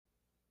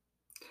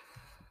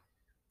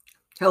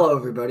Hello,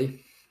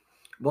 everybody.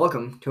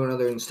 Welcome to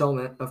another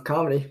installment of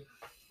Comedy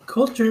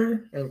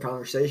Culture. and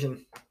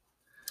Conversation.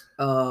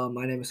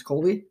 My name is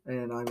Colby,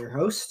 and I'm your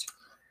host.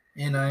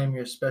 And I am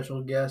your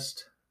special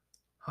guest,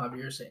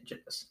 Javier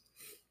Sanchez.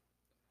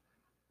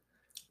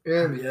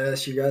 And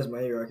yes, you guys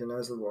may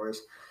recognize the voice.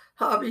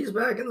 Javi's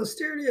back in the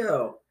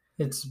studio.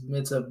 It's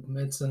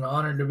an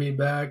honor to be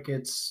back.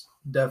 It's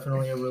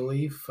definitely a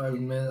relief. I've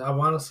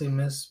honestly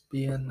missed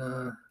being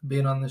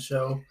on the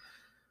show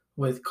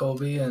with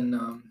Colby, and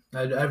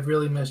I've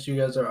really missed you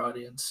guys, our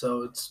audience.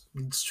 So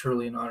it's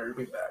truly an honor to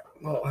be back.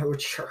 Well, I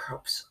would sure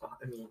hope so.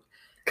 I mean,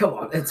 come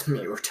on, it's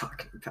me we're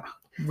talking about.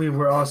 We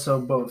were also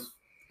both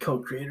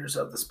co-creators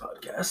of this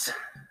podcast.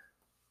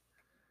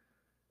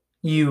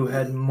 You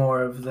had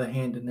more of the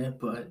hand in it,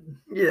 but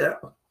yeah.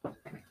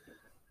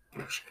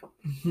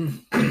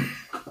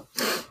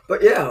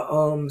 But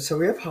yeah, so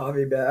we have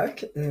Javi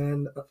back,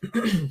 and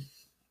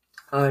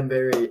I'm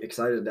very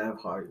excited to have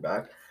Javi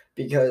back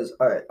because,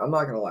 all right, I'm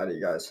not gonna lie to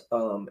you guys.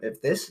 If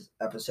this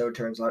episode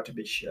turns out to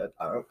be shit,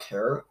 I don't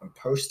care. I'm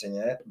posting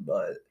it,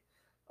 but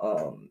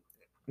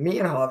me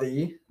and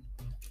Javi,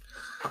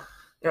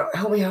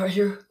 help me out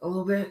here a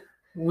little bit.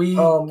 We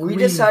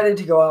decided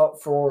to go out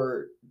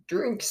for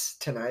drinks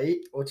tonight,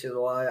 which is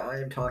why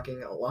I am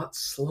talking a lot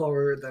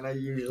slower than I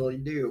usually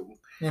do.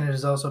 And it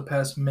is also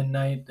past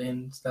midnight,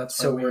 and that's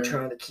so we're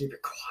trying to keep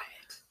it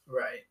quiet.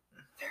 Right.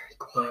 Very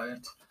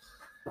quiet.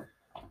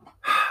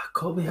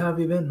 Colby, how have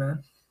you been,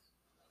 man?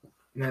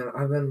 Man,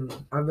 I've been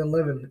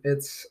living.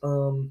 It's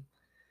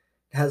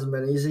hasn't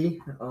been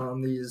easy.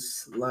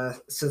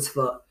 Since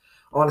the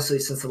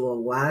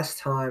last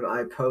time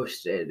I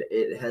posted,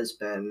 it has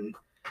been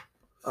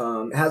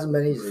hasn't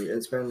been easy.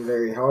 It's been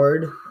very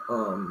hard.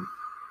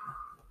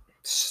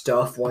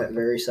 Stuff went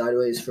very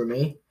sideways for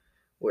me,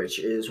 which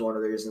is one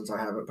of the reasons I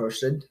haven't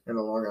posted in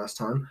a long ass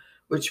time.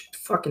 Which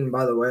fucking,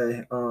 by the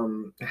way,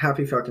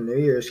 happy fucking New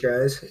Year's,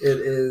 guys.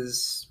 It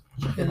is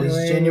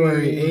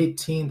January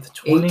 18th,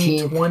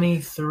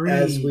 2023.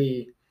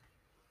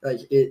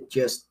 As it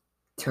just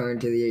turned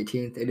to the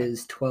 18th. It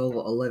is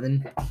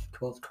 12/11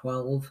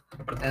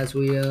 as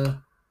we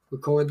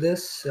record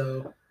this.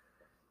 So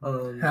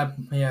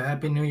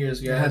happy New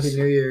Year's, guys. Happy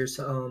New Year's.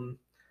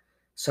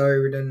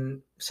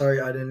 Sorry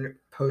I didn't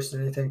post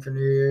anything for New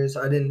Year's.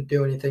 I didn't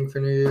do anything for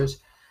New Year's.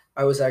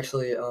 I was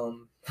actually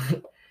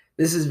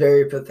this is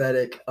very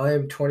pathetic. I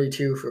am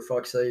 22 for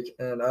fuck's sake,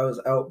 and I was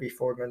out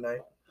before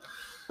midnight.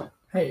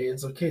 Hey,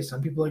 it's okay.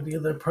 Some people like to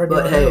get their party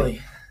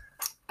early.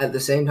 At the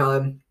same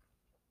time,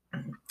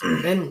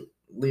 and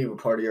leave a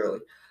party early.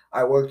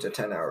 I worked a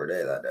 10-hour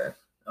day that day.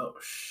 Oh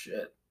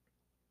shit.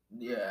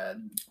 Yeah.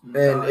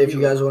 And if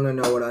you guys want to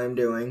know what I'm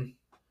doing,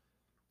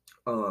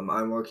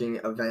 I'm working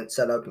event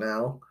setup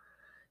now,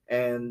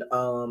 and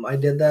I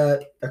did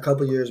that a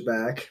couple years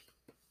back,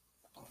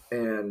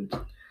 and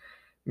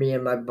me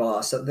and my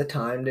boss at the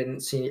time didn't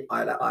see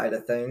eye to eye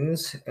to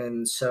things,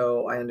 and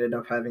so I ended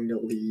up having to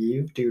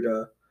leave due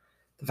to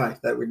the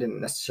fact that we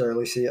didn't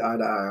necessarily see eye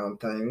to eye on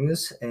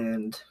things,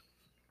 and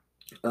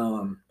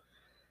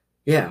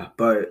yeah,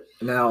 but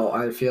now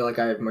I feel like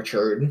I've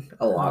matured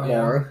a lot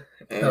more,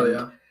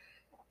 and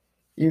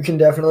you can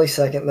definitely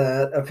second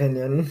that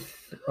opinion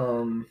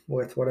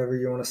with whatever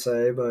you want to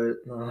say, but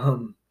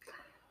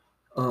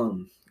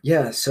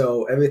yeah,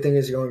 so everything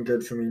is going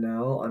good for me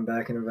now. I'm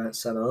back in event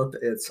setup.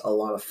 It's a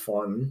lot of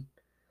fun.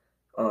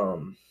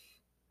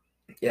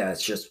 Yeah,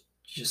 it's just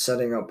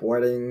setting up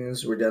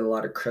weddings. We did a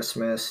lot of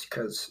Christmas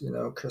because,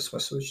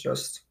 Christmas was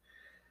just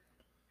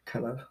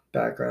kind of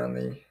back around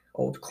the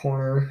old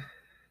corner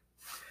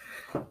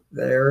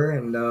there,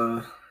 and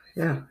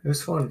yeah, it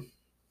was fun.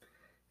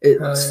 It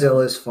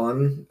still is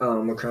fun.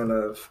 We're kind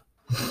of,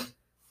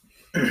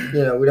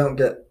 we don't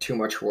get too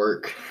much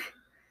work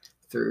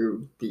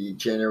through the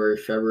January,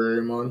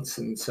 February months,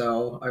 and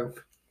so I've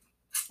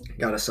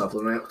got to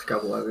supplement with a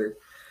couple other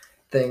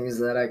things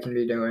that I can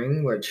be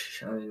doing,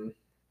 which I'm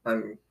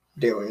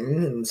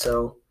doing, and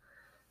so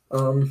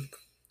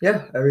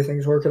yeah,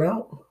 everything's working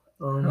out.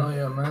 Oh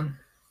yeah, man.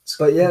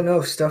 But yeah,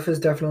 no, stuff has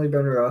definitely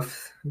been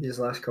rough these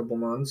last couple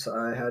months.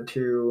 I had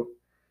to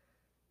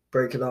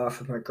break it off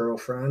with my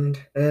girlfriend,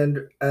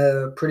 and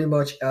pretty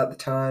much at the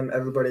time,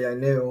 everybody I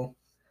knew,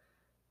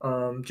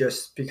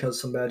 just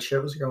because some bad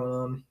shit was going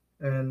on.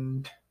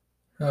 And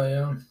oh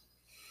yeah,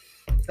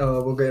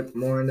 we'll get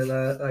more into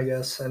that, I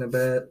guess, in a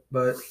bit.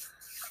 But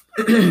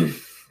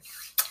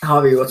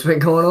Javi, what's been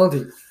going on with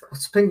you?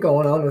 What's been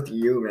going on with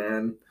you,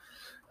 man?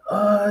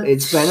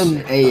 It's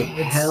been a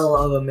hell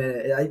of a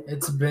minute.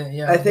 It's been,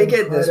 yeah. I think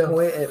at this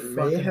point it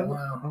may have.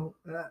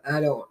 I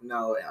don't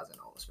know. It hasn't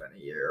almost been a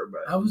year,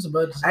 but I was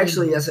about to say.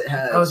 Actually, yes, it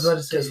has. I was about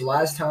to say because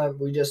last time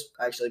we just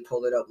actually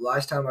pulled it up.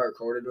 Last time I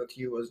recorded with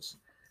you was,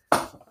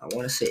 I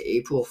want to say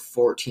April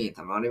 14th.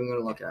 I'm not even going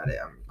to look at it.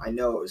 I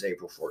know it was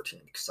April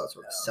 14th because that's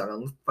what it said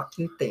on the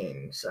fucking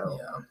thing. So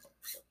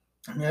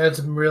yeah, it's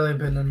really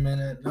been a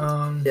minute.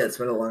 Yeah, it's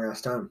been a long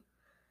ass time.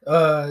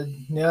 I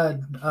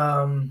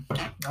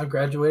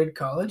graduated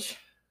college.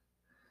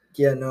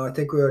 Yeah, no, I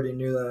think we already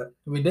knew that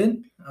We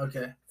did?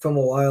 Okay. from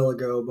a while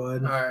ago,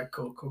 bud. All right.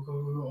 Cool.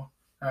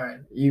 All right.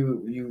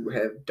 You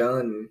have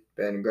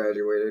been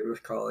graduated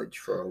with college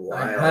for a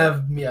while. I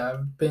have. Yeah,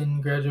 I've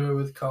been graduated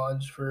with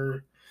college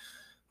for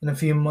in a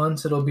few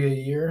months. It'll be a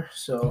year.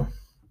 So,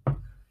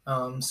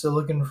 still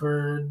looking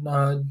for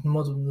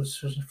multiple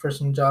for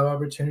some job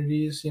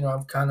opportunities. You know,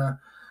 I've kind of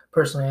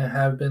personally I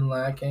have been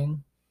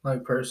lacking.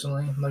 Like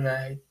personally, like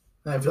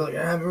I feel like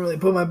I haven't really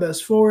put my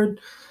best forward,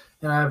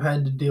 and I've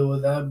had to deal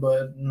with that.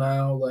 But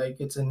now, like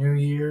it's a new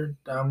year,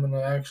 I'm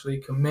gonna actually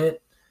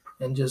commit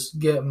and just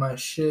get my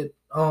shit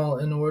all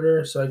in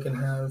order so I can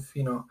have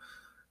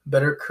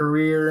better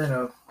career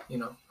and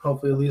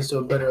hopefully leads to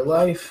a better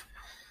life.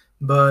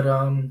 But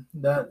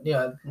that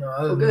yeah no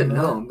other Oh, than good. that,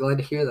 No, I'm glad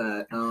to hear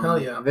that. Hell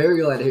yeah. I'm very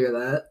glad to hear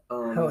that.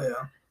 hell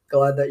yeah.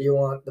 Glad that you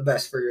want the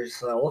best for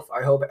yourself.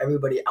 I hope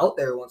everybody out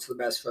there wants the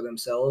best for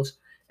themselves,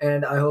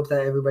 and I hope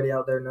that everybody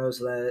out there knows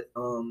that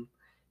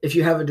if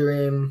you have a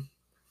dream,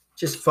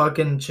 just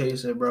Fucking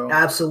chase it, bro.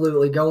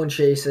 absolutely go and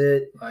chase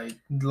it.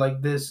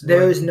 Like this.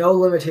 There's like, no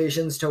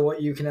limitations to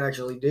what you can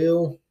actually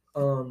do.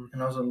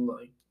 and also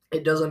like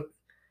It doesn't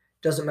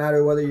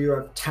matter whether you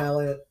have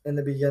talent in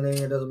the beginning.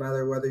 It doesn't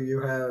matter whether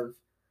you have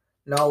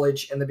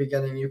knowledge in the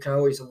beginning. You can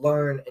always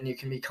learn, and you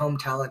can become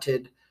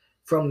talented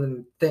from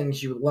the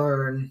things you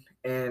learn.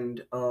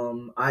 And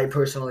I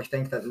personally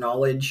think that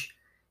knowledge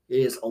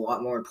is a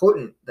lot more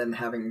important than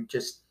having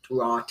just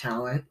raw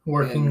talent.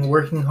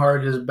 working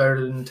hard is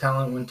better than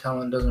talent when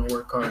talent doesn't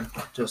work hard.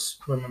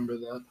 Just remember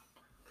that.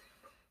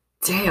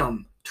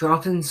 Damn,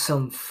 dropping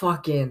some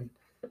fucking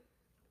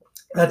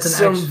That's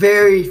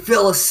very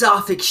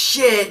philosophic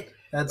shit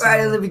that's right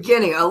in the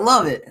beginning. I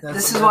love it.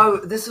 That's-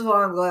 This is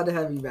why I'm glad to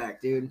have you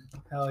back, dude.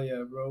 Hell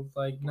yeah, bro.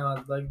 Like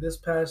no, like this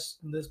past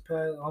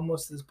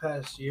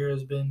year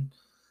has been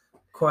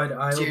quite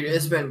eye-opening. Dude,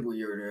 it's been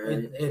weird,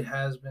 right? It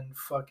has been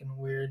fucking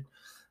weird.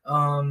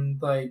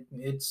 Like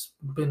it's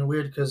been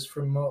weird because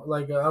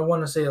I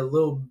want to say a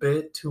little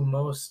bit to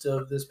most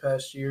of this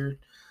past year,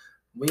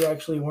 we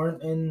actually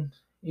weren't in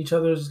each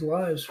other's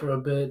lives for a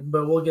bit,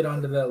 but we'll get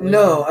onto that later.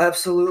 No,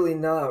 absolutely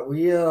not.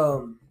 We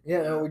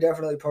we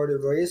definitely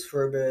parted ways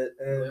for a bit,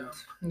 and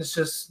it's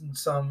just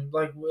it's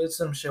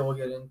some shit we'll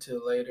get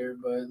into later,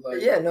 but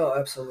like yeah, no,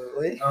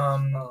 absolutely.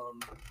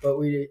 But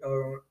we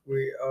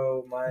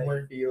owe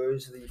my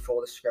viewers the full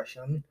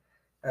discretion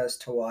as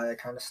to why I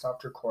kind of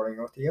stopped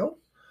recording with you.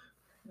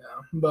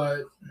 Yeah,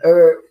 but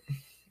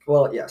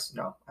well, yes,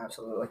 no,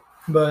 absolutely.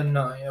 But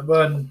no,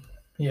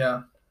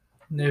 yeah.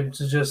 It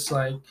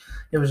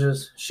was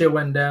just shit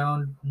went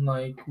down.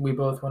 Like we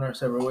both went our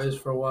separate ways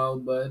for a while,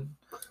 but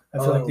I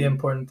feel like the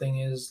important thing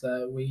is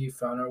that we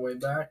found our way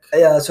back.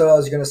 Yeah, that's what I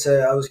was gonna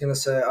say.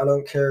 I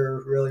don't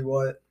care really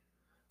what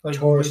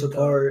tore us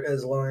apart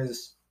as long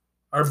as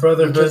our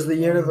brotherhood. Because the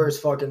universe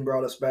fucking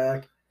brought us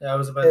back. Yeah, I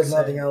was about to say. If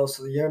nothing else,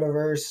 the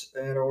universe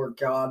or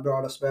God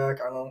brought us back.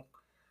 I don't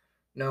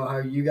know how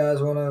you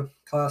guys want to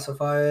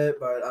classify it,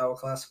 but I will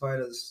classify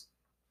it as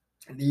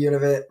the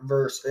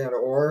universe and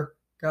or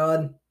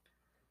God,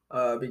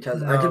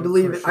 because I could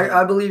believe it. Sure.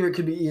 I believe it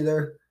could be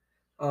either,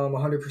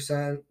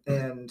 100%,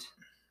 and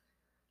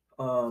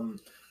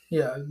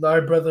yeah,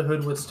 our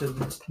brotherhood withstood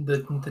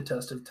the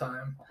test of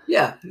time.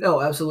 Yeah,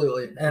 no,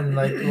 absolutely. And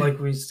like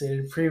we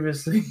stated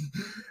previously,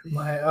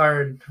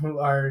 our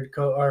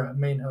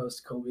main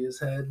host Colby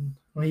has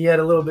he had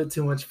a little bit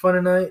too much fun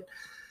tonight.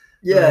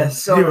 Yeah,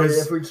 sorry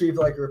if we keep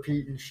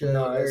repeating shit.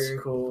 No,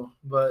 it's cool,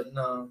 but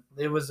no,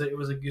 it was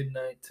a good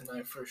night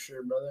tonight for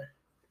sure, brother.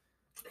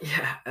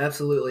 Yeah,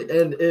 absolutely.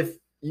 And if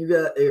we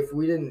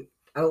didn't,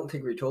 I don't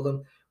think we told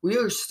them, we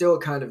are still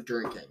kind of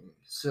drinking.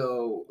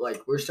 So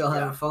we're still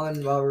having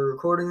fun while we're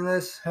recording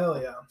this. Hell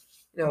yeah.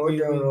 We're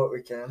doing what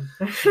we can.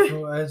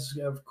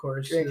 Of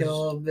course. Drinking a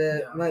little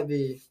bit. Yeah. Might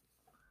be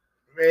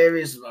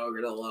maybe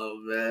smoking a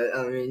little bit.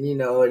 I mean, you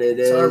know what it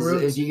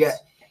is. If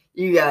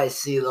you guys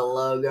see the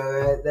logo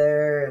right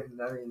there,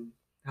 and I mean,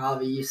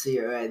 Javi, you see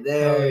it right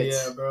there. Oh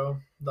yeah, bro.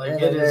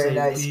 It is a very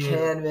nice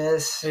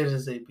canvas. It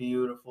is a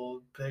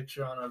beautiful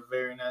picture on a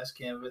very nice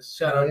canvas.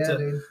 Shout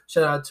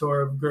out to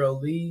our girl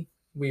Lee.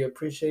 We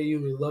appreciate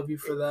you. We love you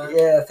for that.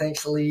 Yeah,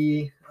 thanks,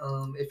 Lee.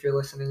 If you're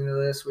listening to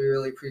this, we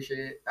really appreciate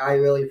it. I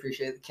really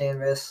appreciate the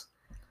canvas.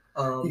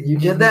 You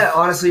did that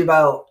honestly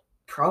about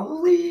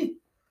probably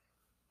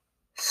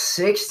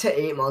 6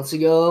 to 8 months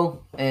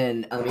ago,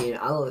 and I mean,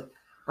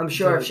 I'm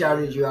sure I've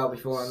shouted you out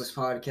before on this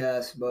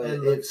podcast, but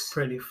it's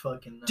pretty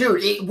fucking nice.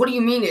 Dude, what do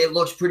you mean it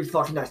looks pretty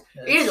fucking nice?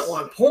 It is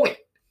on point.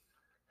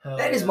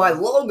 That is my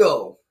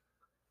logo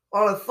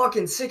on a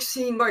fucking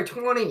 16 by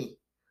 20.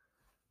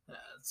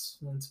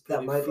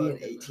 That might be an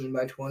 18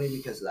 by 20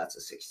 because that's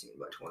a 16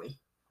 by 20.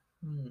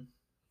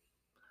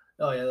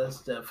 Oh yeah,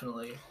 that's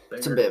definitely bigger.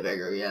 It's a bit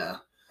bigger, yeah.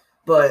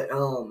 But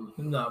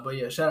but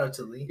yeah, shout out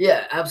to Lee.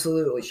 Yeah,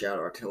 absolutely shout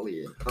out to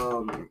Lee.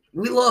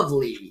 We love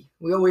Lee.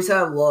 We always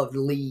have loved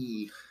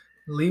Lee.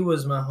 Lee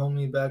was my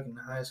homie back in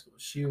high school.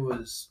 She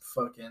was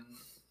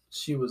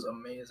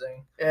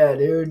amazing. Yeah,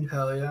 dude.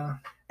 Hell yeah.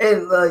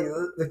 And like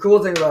the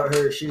cool thing about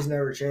her, she's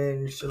never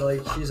changed.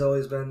 Like she's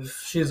always been the cool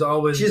same as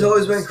hell.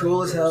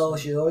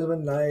 person. She's always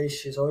been nice.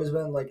 She's always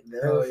been like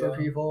there Hell for yeah.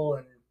 people,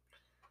 and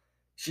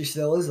she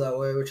still is that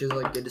way, which is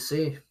like good to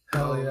see.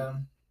 Hell yeah.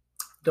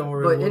 Don't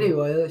worry. But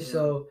anyway,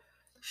 so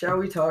shall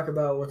we talk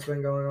about what's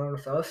been going on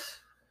with us?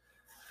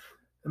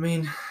 I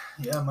mean,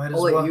 yeah, might as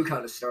I'll well. let you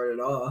kind of start it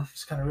off.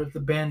 Just kind of rip the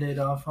Band-Aid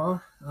off, huh?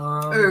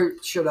 Or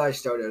should I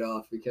start it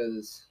off?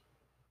 Because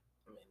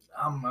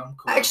I'm cool.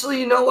 actually,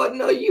 you know what?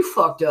 No, you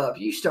fucked up.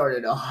 You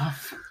started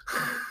off.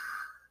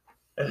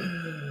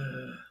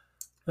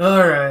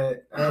 All right.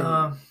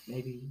 And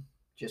maybe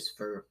just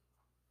for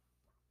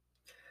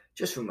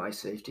my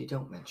safety,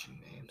 don't mention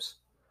names.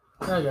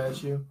 I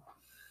got you.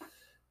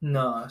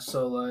 Nah,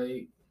 so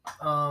like,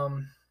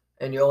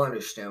 and you'll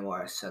understand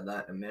why I said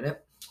that in a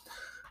minute.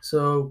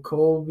 So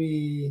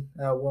Colby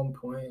at one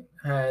point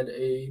had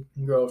a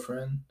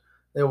girlfriend.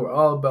 They were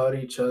all about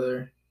each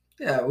other.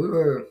 Yeah, we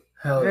were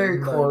very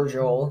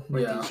cordial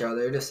with each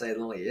other, to say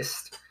the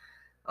least.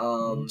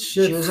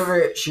 She was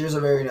a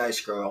very nice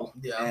girl.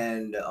 Yeah.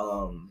 And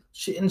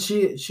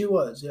she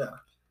was, yeah,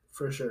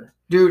 for sure.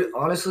 Dude,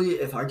 honestly,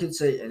 if I could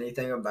say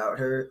anything about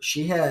her,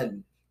 she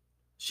had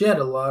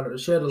a lot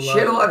of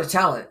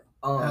talent.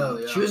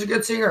 Hell yeah. She was a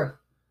good singer.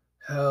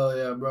 Hell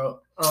yeah, bro.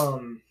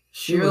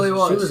 She really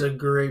was. She was a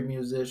great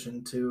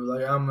musician too.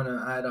 Like, I'm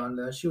gonna add on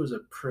that. She was a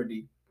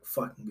pretty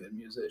fucking good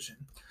musician.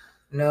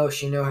 No,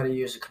 she knew how to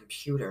use a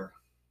computer.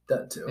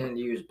 That too. And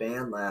use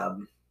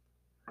BandLab.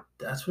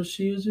 That's what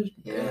she uses?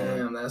 Yeah.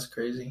 Damn, that's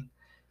crazy.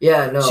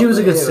 Yeah, no. She was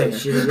a good singer.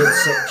 She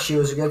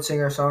was a good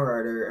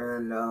singer-songwriter,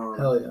 and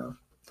hell yeah.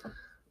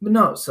 But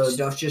no, so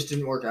stuff just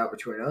didn't work out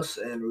between us,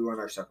 and we went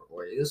our separate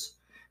ways.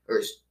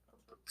 Or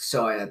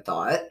so I had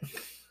thought.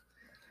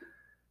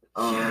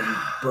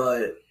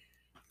 But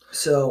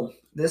so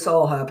this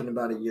all happened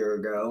about a year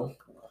ago,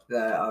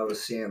 that I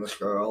was seeing this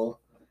girl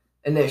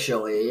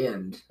initially,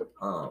 and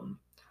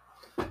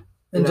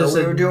we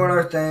were doing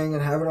our thing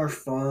and having our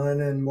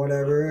fun and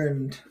whatever,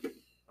 and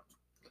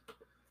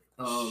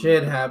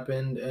shit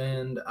happened,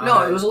 and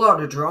it was a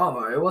lot of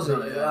drama. It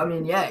wasn't. No, yeah. I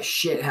mean, yeah,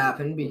 shit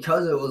happened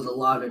because it was a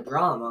lot of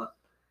drama,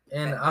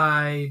 and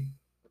I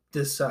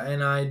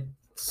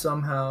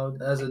somehow,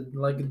 as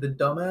the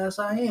dumbass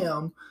I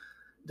am,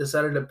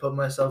 decided to put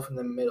myself in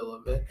the middle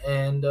of it,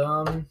 and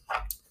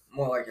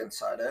more like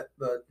inside it,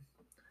 but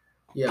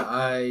yeah,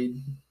 I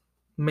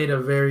made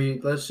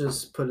let's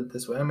just put it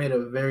this way, I made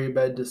a very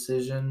bad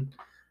decision,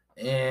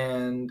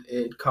 and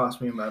it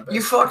cost me my best.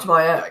 You fucked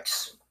my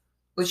ex.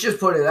 Let's just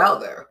put it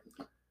out there.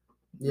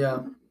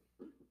 Yeah.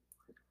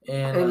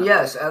 And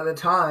yes, at the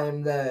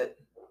time that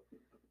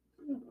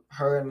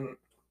her and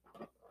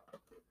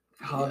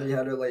Javi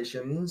had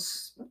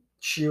relations,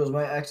 she was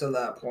my ex at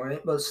that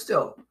point, but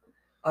still,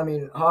 I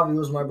mean, Javi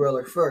was my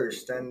brother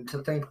first, and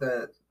to think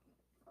that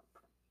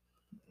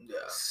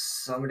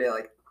somebody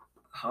like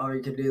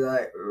Javi could do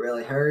that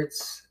really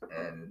hurts.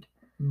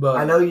 But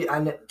I know you,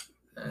 and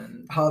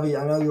Javi,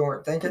 I know you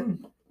weren't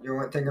thinking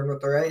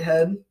with the right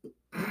head.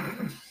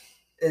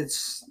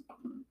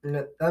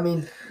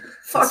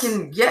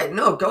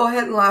 Go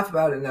ahead and laugh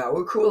about it now.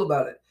 We're cool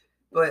about it.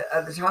 But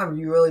at the time,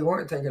 you really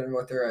weren't thinking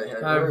with the right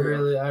head. I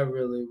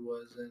really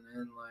wasn't,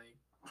 and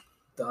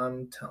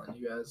I'm telling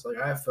you guys,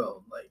 I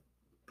felt like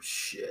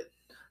shit.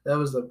 That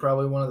was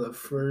probably one of the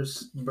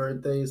first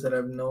birthdays that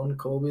I've known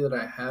Colby that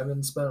I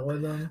haven't spent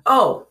with him.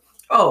 Oh,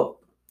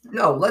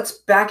 no, let's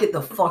back it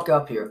the fuck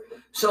up here.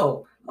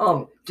 So,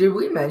 did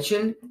we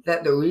mention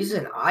that the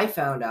reason I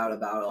found out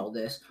about all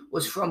this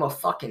was from a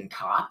fucking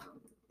cop?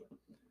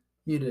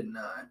 You did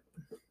not,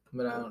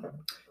 but I don't know.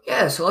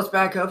 Yeah, so let's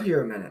back up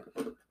here a minute.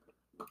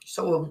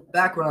 So,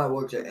 back when I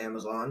worked at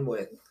Amazon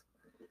with,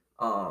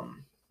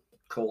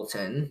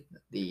 Colton,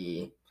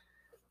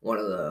 one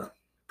of the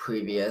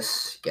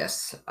previous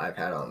guests I've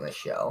had on this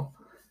show,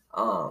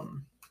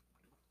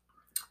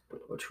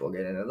 which we'll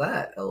get into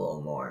that a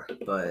little more,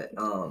 but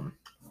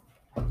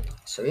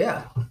so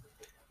yeah,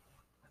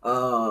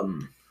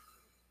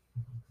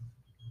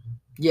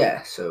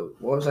 so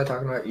what was I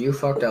talking about? You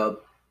fucked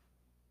up.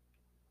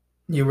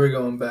 You were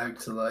going back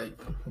to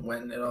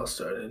when it all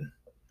started,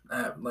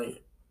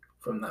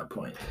 from that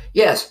point.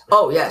 Yes.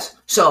 Oh yes.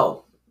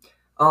 So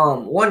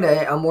one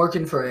day I'm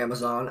working for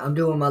Amazon. I'm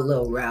doing my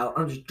little route.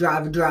 I'm just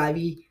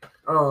driving,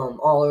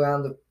 all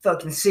around the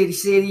fucking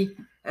city,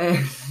 and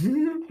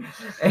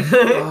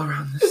all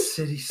around the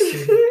city.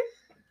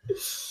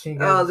 This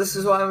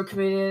is why I'm a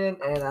comedian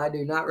and I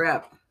do not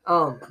rap.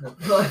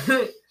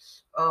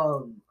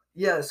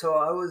 Yeah. So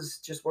I was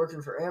just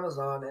working for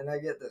Amazon and I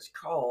get this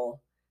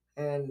call,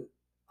 and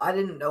I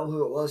didn't know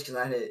who it was because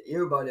I had an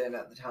earbud in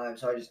at the time,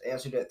 so I just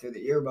answered it through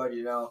the earbud.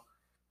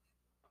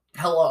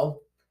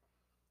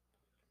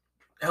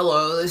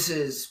 Hello, this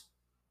is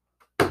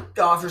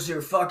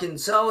Officer fucking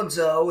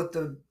so-and-so with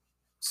the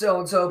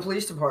so-and-so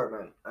police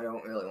department. I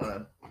don't really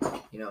want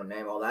to,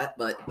 name all that,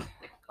 but,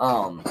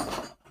 I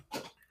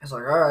was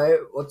like, all right,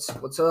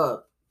 what's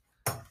up?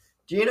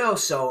 Do you know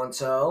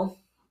so-and-so?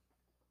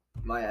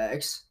 My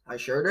ex? I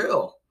sure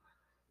do.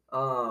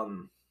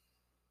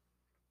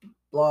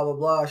 blah, blah,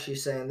 blah.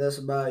 She's saying this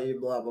about you,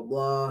 blah, blah,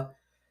 blah.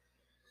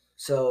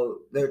 So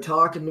they're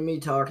talking to me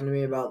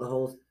about the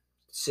whole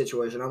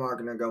situation. I'm not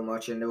going to go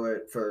much into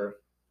it for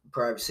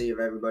privacy of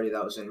everybody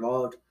that was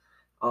involved.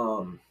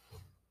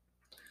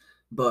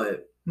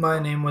 But my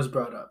name was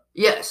brought up.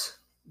 Yes,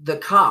 the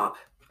cop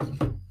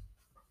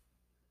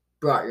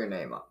brought your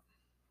name up.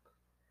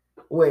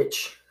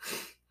 Which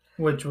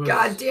was...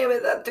 God damn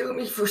it, that threw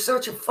me for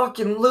such a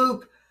fucking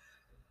loop.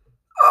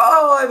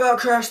 Oh, I about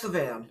crashed the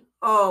van.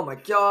 Oh my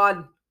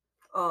god.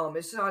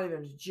 It's not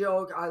even a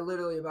joke. I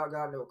literally about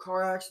got into a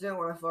car accident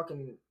when I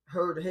fucking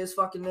heard his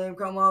fucking name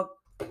come up.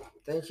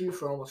 Thank you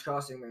for almost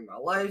costing me my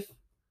life.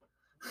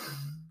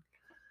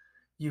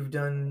 You've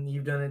done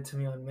it to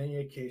me on many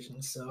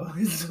occasions, so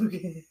it's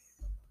okay.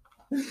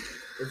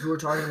 If we were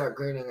talking about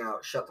greening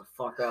out, shut the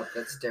fuck up.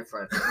 That's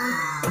different.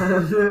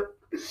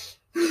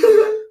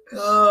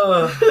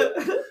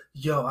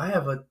 Yo, I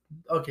have a...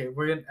 Okay,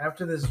 we're gonna...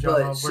 After this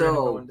drama, we're gonna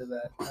go into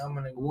that. I'm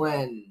gonna...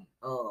 When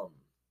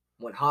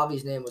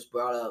Javi's name was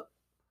brought up,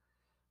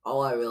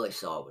 all I really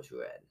saw was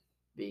red.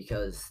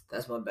 Because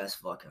that's my best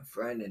fucking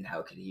friend, and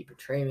how could he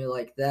betray me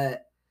like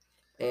that?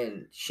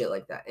 And shit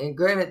like that. And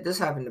granted, this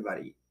happened about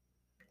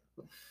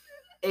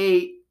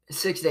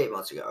 6 to 8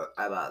 months ago,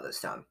 about this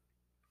time.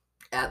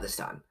 At this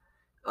time.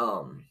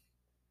 At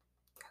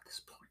this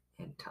point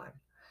in time.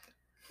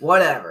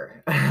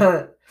 Whatever.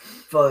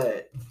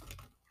 But,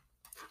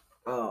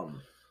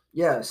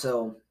 yeah,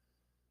 so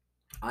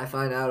I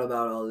find out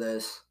about all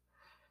this,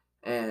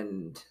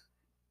 and,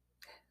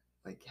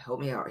 like, help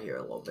me out here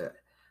a little bit.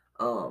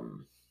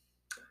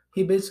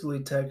 He basically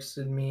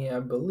texted me, I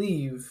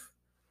believe,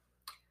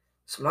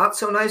 some not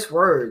so nice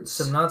words.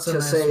 Some not so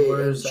nice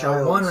words.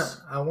 I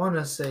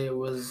wanna say it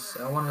was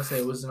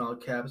in all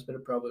caps, but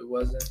it probably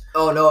wasn't.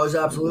 Oh no, it was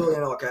absolutely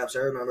in all caps. I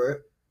remember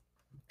it.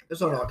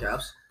 It's in all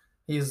caps.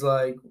 He's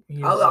like,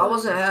 I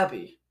wasn't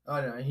happy.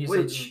 Oh no, he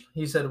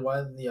said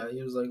why? Yeah,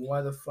 he was like,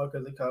 why the fuck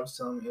are the cops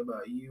telling me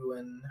about you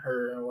and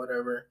her and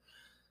whatever?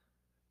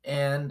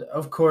 And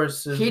of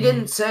course, he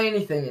didn't say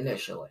anything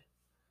initially,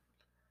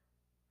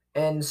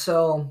 and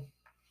so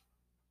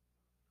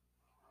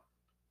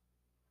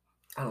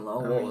I don't know.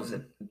 What was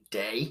it?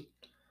 Day?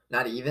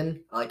 Not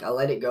even. Like, I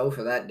let it go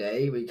for that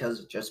day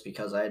because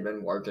I had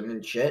been working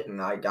and shit,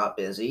 and I got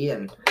busy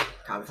and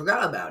kind of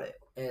forgot about it.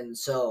 And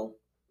so,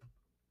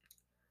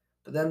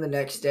 but then the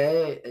next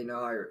day, I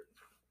was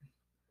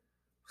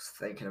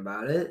thinking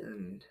about it,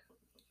 and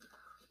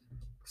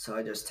so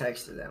I just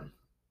texted him.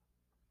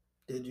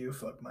 Did you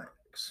fuck my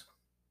ex?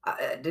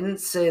 I didn't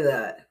say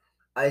that.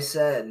 I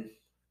said,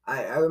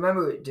 I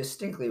remember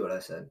distinctly what I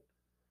said.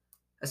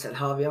 I said,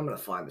 Javi, I'm going to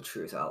find the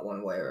truth out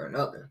one way or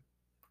another.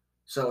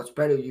 So it's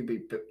better you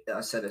be,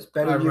 I said, it's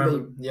better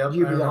you be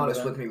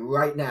honest with me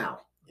right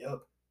now. Yep.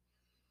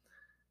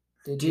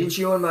 Did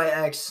you and my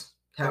ex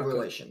have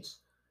relations?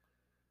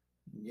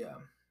 Yeah.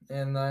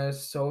 And I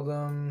told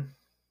him,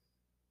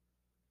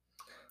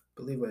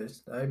 you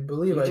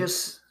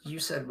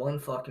said one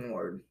fucking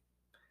word.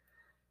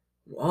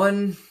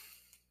 One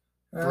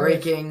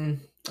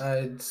breaking.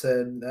 I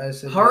said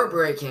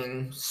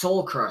heartbreaking,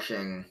 soul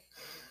crushing.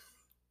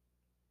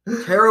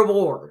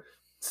 Terrible word.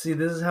 See,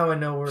 this is how I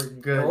know we're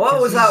good.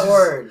 What was that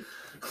word?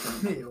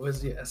 It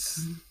was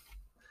yes.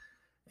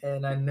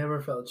 And I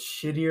never felt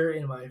shittier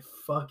in my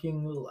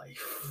fucking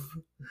life.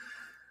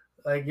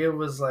 Like, it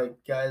was like,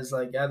 guys,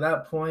 like, at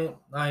that point,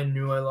 I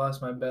knew I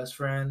lost my best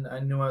friend. I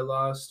knew I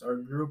lost our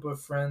group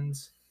of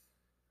friends.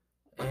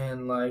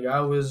 And, like,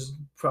 I was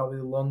probably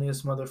the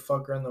loneliest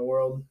motherfucker in the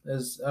world.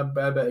 I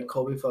bet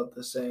Colby felt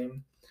the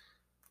same.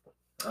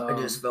 I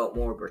just felt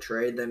more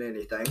betrayed than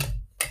anything.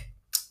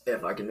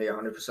 If I can be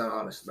 100%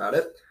 honest about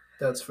it.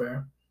 That's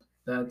fair.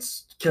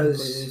 That's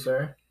completely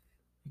fair.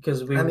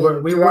 Because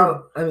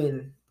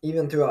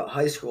even throughout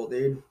high school,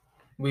 dude.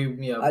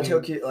 I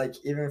took you, like,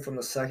 even from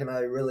the second I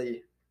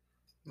really,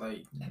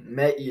 like,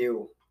 met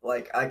you.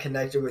 Like, I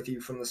connected with you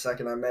from the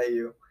second I met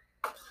you.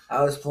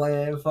 I was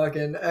playing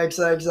fucking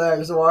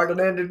XXX, walking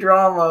into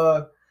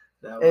drama.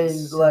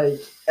 And,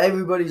 like,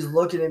 everybody's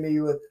looking at me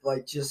with,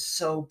 like, just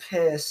so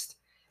pissed.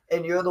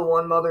 And you're the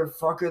one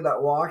motherfucker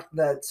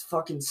that's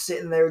fucking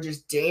sitting there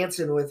just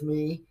dancing with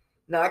me,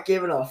 not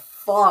giving a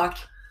fuck.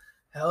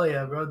 Hell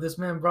yeah, bro. This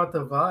man brought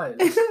the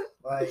vibes.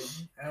 Like,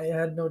 I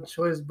had no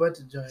choice but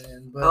to join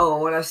in. But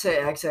when I say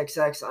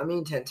XXX, I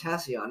mean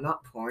Tentacion,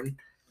 not porn.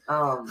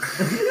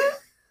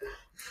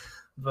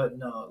 But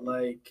no,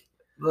 like...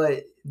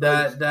 But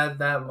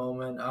that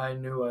moment, I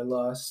knew I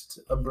lost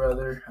a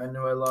brother. I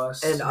knew I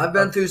lost... And I've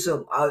been through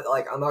some... I'm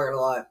not going to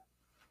lie.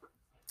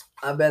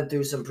 I've been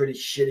through some pretty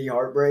shitty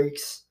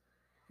heartbreaks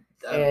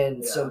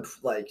and some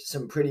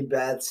pretty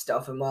bad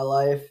stuff in my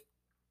life.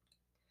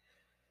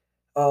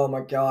 Oh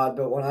my god,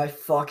 but when I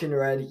fucking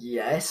read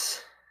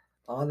yes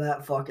on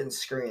that fucking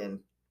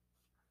screen.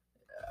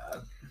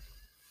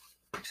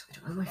 Actually,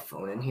 do I have my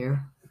phone in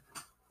here?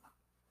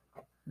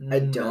 I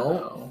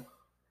don't.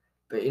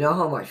 But you know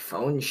how my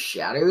phone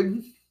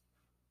shattered?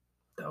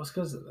 That was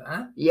because of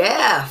that?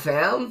 Yeah,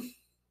 fam.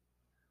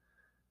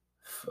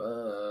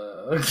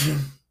 Fuck.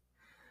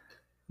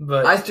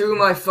 But I threw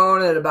my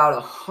phone at about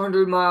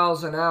 100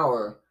 miles an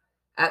hour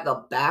at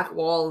the back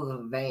wall of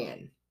the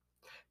van,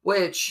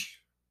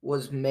 which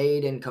was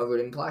made and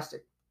covered in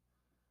plastic.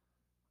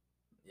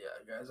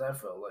 yeah, guys, I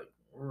felt like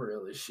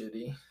really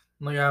shitty.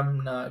 Like,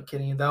 I'm not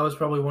kidding. That was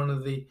probably one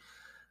of the,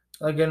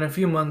 like, in a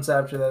few months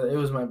after that, it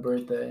was my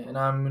birthday, and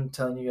I'm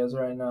telling you guys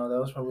right now, that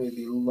was probably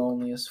the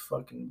loneliest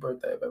fucking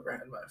birthday I've ever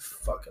had in my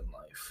fucking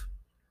life.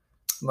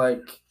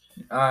 Like,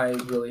 I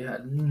really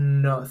had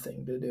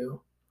nothing to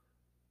do,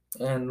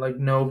 and like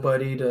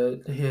nobody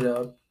to hit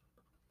up.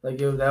 Like,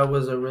 that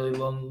was a really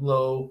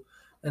low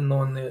and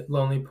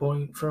lonely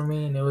point for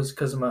me, and it was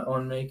because of my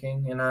own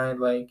making. And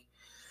I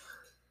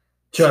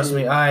trust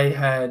me, I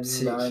had.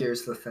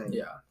 Here's the thing.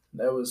 Yeah,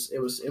 it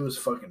was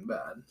fucking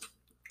bad.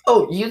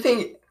 Oh, you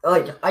think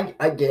I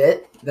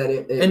get that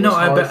it And was no,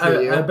 hard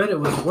for you. I bet it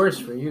was worse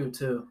for you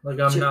too. Like,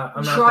 I'm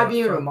not. Try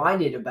being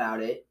reminded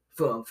about it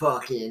from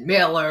fucking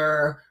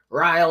Miller,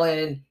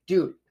 Ryland,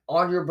 dude.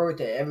 On your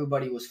birthday,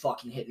 everybody was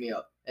fucking hitting me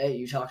up. Hey,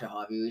 you talked to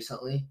Javi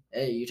recently?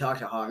 Hey, you talked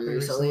to Javi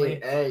recently?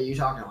 Hey, you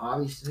talked to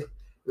Javi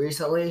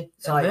recently?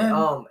 It's like,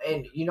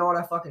 and you know what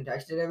I fucking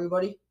texted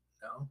everybody?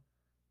 No.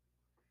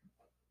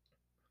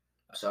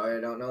 Sorry,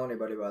 I don't know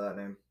anybody by that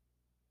name.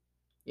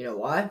 You know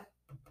why?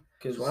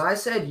 Because when I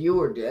said you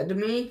were dead to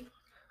me,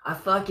 I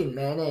fucking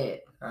meant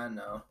it. I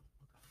know.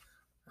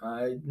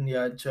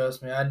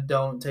 Trust me, I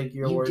don't take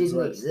your words. You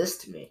didn't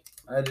exist to me.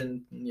 I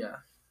didn't, yeah.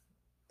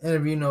 And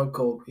if you know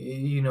Colby,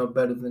 you know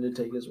better than to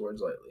take his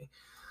words lightly.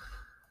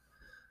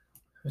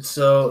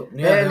 So,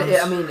 yeah. And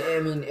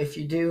I mean, if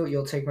you do,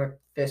 you'll take my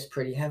fist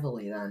pretty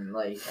heavily then.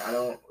 Like, I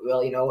don't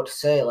really know what to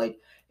say. Like,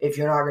 if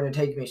you're not going to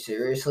take me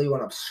seriously when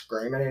I'm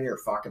screaming in your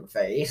fucking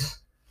face,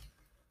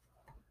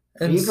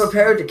 be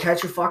prepared to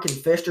catch a fucking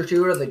fist or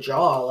two to the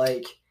jaw.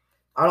 Like,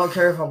 I don't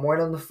care if I'm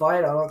winning the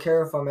fight. I don't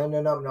care if I'm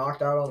ending up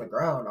knocked out on the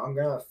ground. I'm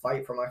going to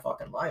fight for my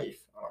fucking life.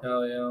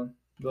 Hell yeah.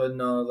 But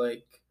no,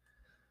 like,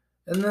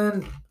 and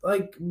then,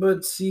 like,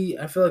 but see,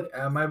 I feel like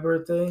at my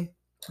birthday,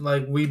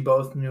 like, we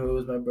both knew it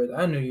was my birthday.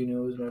 I knew you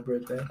knew it was my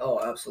birthday. Oh,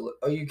 absolutely.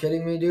 Are you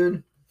kidding me,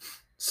 dude?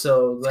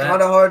 So it's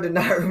kind of hard to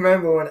not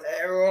remember when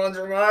everyone's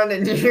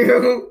reminding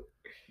you.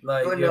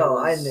 Like, but no,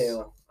 I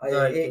knew.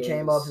 It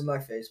came up in my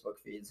Facebook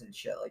feeds and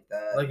shit like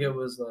that. Like, it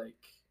was like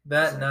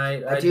that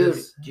night.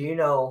 Dude, do you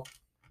know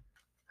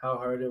how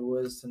hard it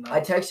was tonight?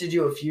 I texted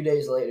you a few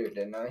days later,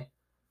 didn't I?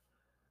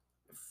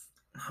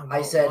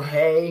 I said,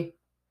 hey,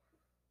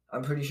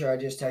 I'm pretty sure I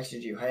just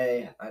texted you,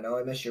 hey, I know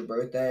I missed your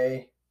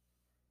birthday,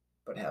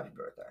 but happy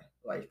birthday.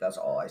 Like, that's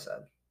all I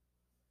said.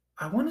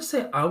 I want to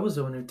say I was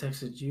the one who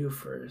texted you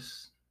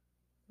first.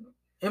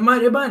 It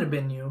might have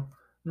been you.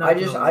 I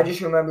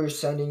just remember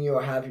sending you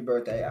a happy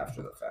birthday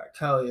after the fact.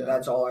 Hell yeah.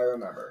 That's all I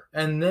remember.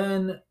 And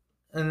then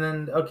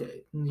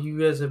okay, you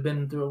guys have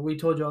been through it. We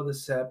told you all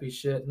this sappy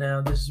shit.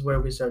 Now this is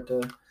where we start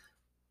to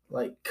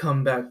like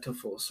come back to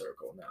full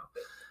circle now.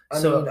 I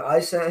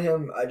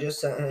just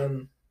sent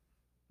him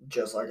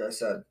just like I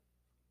said.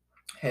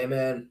 Hey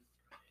man,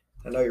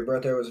 I know your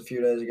birthday was a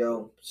few days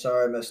ago.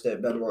 Sorry I missed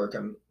it. Been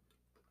working.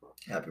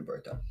 Happy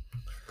birthday.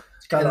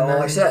 It's kind of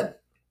all I said.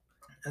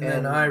 And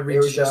then I reached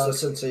out. It was just a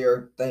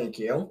sincere thank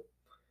you.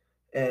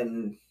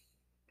 And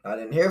I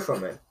didn't hear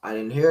from it. I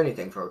didn't hear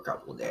anything for a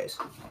couple of days.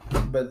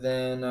 But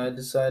then I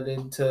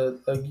decided to,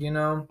 like, you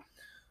know,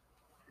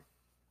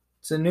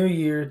 it's a new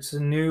year. It's a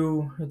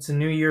new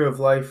year of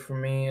life for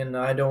me, and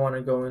I don't want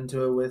to go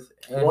into it with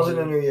It wasn't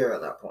a new year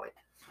at that point.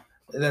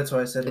 That's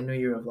why I said a new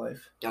year of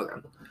life. Okay.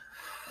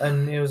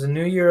 And it was a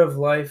new year of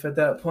life at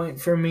that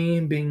point for me,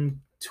 being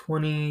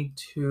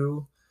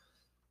 22.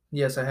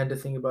 Yes, I had to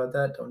think about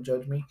that. Don't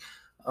judge me.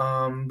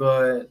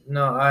 But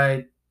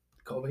no,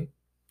 Colby.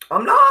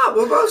 I'm not.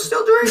 We're both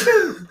still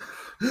drinking.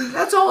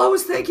 That's all I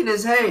was thinking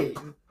is, hey,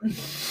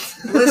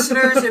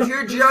 listeners, if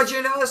you're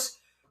judging us,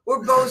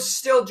 we're both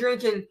still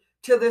drinking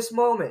to this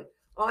moment.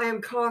 I am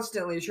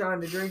constantly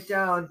trying to drink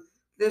down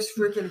this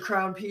freaking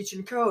Crown Peach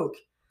and Coke,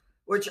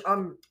 which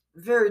I'm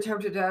very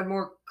tempted to add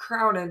more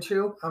Crown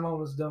into. I'm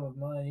almost done with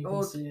mine. You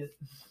can see it.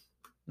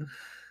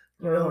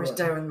 You're almost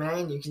done with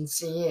mine. You can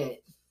see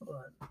it.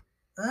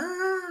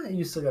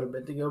 You still got a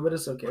bit to go, but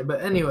it's okay.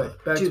 But anyway,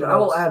 I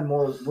will add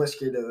more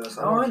whiskey to this.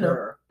 I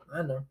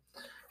know.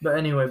 But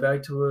anyway,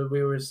 back to what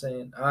we were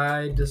saying.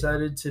 I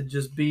decided to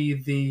just be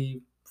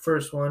the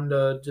first one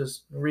to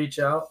just reach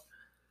out,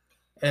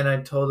 and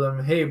I told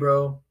him, "Hey,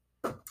 bro,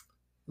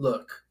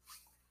 look,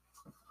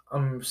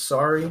 I'm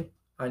sorry.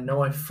 I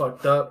know I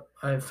fucked up.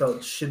 I felt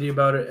shitty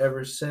about it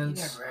ever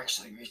since." We never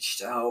actually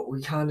reached out.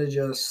 We kind of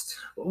just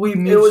it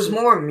was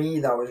more me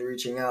that was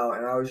reaching out,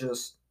 and I was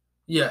just.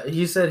 Yeah,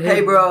 he said,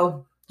 "Hey,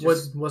 bro,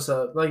 what's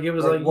up?" Like, it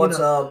was like what's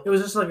up? It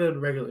was just like a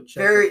regular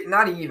chat.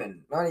 Not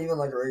even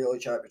like a regular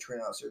chat between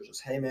us. It was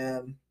just, "Hey,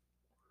 man,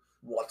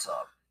 what's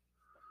up?"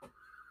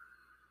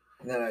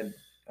 And then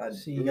I'd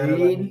see, you gotta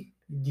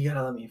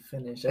let me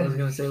finish. I was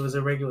gonna say it was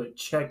a regular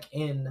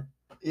check-in.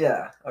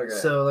 Yeah. Okay.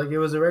 So like it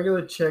was a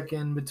regular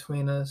check-in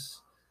between us,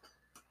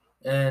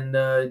 And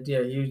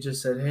yeah, he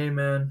just said, "Hey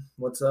man,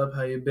 what's up?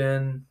 How you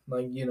been?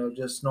 Like, you know,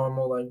 just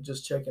normal, like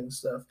just checking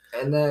stuff."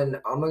 And then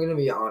I'm gonna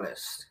be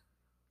honest.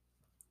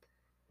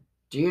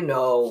 Do you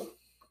know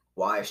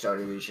why I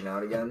started reaching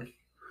out again?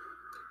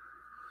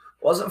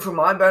 Wasn't for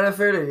my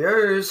benefit or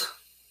yours.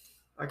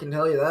 I can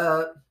tell you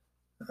that.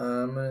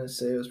 I'm gonna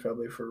say it was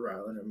probably for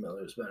Rylan and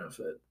Miller's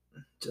benefit.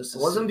 Just It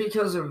to wasn't see.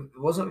 because of.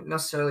 It wasn't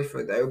necessarily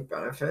for their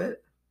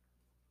benefit.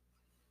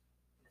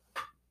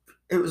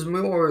 It was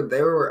more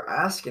they were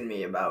asking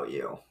me about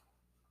you,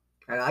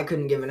 and I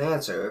couldn't give an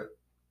answer.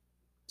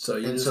 So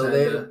you And just so had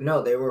they to.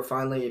 no, they were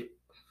finally.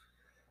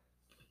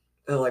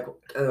 They're like,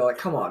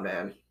 come on,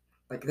 man.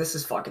 Like this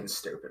is fucking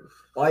stupid.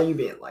 Why are you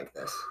being like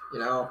this? You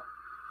know.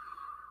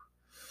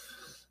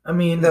 I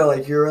mean, They're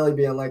like, you're really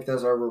being like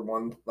this over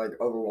one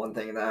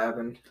thing that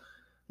happened.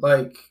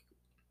 like,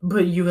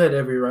 but you had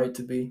every right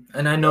to be,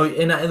 and I know,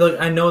 and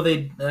I know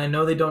they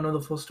don't know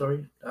the full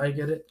story. I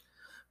get it,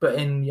 but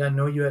and I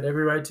know you had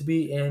every right to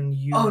be, and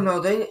you. Oh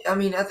no, I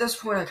mean, at this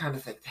point, I kind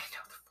of think they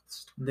know the full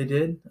story. They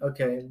did,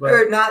 okay, but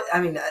Or not.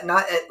 I mean,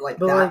 not at like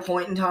but that like,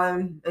 point in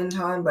time,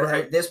 but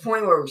right. at this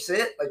point where we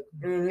sit, like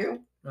me and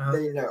you, Uh-huh.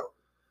 they know.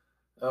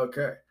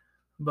 Okay,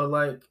 but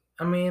like,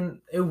 I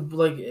mean,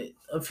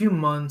 a few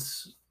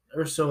months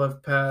or so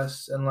have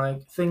passed, and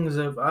like things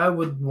have. I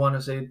would want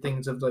to say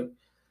things have like,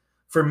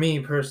 for me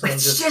personally,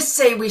 Let's just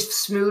say we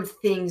smoothed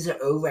things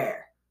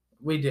over.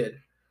 We did.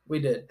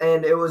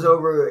 And it was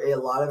over a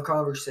lot of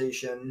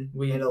conversation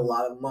in a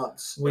lot of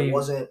months. It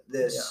wasn't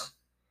this. Yeah.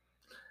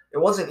 It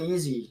wasn't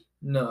easy.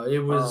 No, it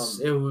was.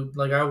 It was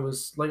like I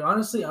was like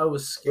honestly, I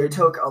was scared. It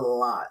took a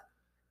lot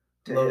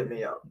to hit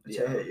me up.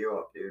 To hit you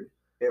up, dude.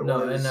 And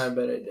I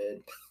bet I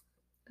did.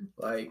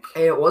 Like,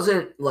 and it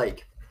wasn't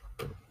like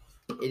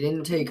it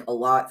didn't take a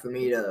lot for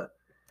me to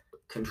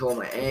control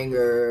my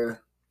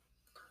anger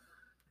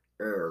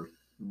or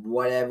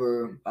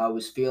whatever I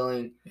was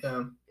feeling.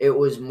 Yeah. It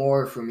was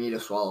more for me to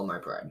swallow my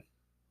pride.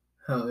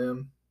 Hell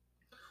yeah.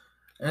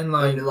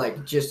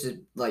 And just to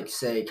like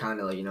say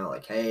kind of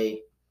like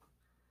hey,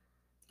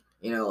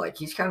 like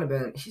he's kind of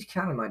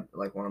my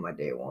like one of my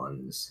day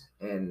ones,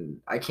 and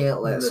I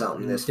can't let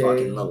something this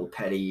fucking little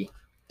petty.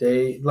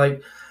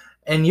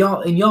 And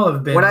y'all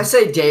have been. When I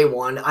say day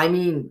one, I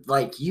mean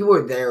like you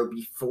were there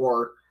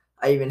before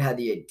I even had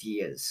the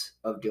ideas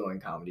of doing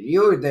comedy.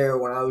 You were there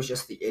when I was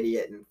just the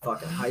idiot in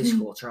fucking high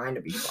school trying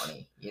to be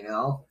funny,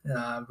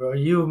 Nah, bro,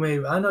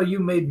 I know you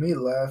made me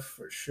laugh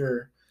for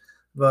sure,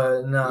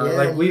 but nah, yeah,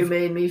 like you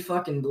made me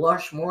fucking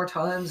blush more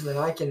times than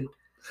I can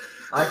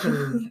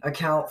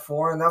account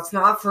for, and that's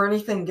not for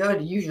anything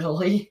good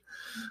usually.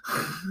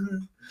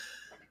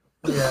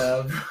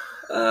 Yeah.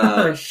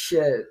 Oh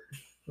shit.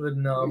 But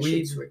no, we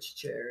should switch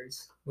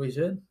chairs. We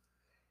should.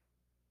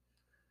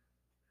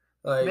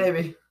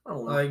 Maybe. I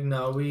don't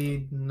know.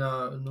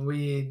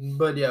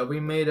 But yeah, we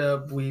made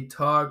up. We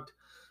talked.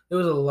 It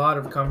was a lot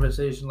of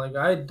conversation. Like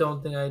I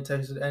don't think I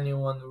texted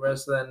anyone the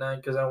rest of that night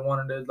because I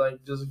wanted to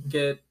like just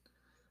get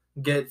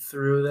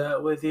through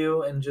that with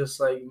you and just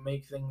like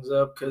make things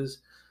up because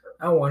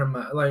I wanted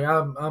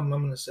I'm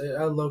gonna say it,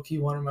 I low key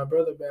wanted my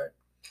brother back.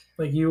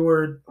 Like you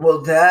were.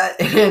 Well,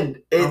 that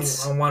and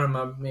it's. I wanted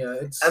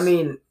I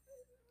mean,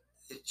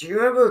 do you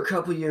remember a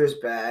couple years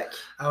back?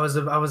 I was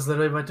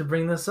literally about to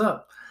bring this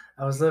up.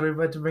 But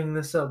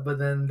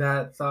then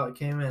that thought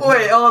came in.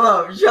 Wait, hold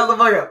up. Shut the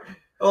fuck up.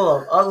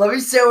 Hold on. Let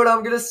me say what I'm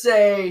going to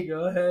say.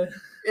 Go ahead.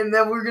 And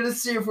then we're going to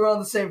see if we're on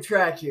the same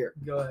track here.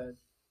 Go ahead.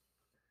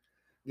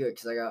 Good,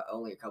 because I got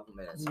only a couple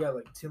minutes. You got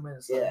like 2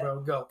 minutes left, bro.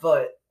 Go.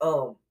 But,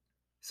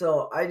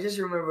 so I just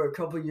remember a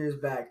couple years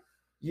back,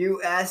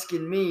 you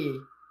asking me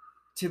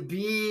to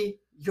be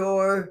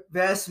your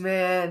best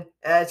man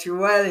at your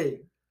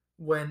wedding.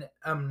 When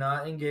I'm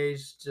not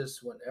engaged,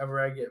 just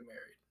whenever I get married.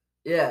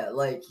 Yeah,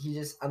 like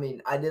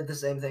I did the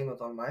same thing with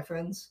one of my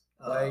friends.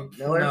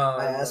 Miller. No,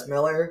 I asked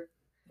Miller.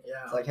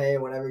 Yeah. It's like, hey,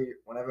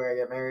 whenever I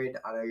get married,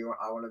 I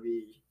want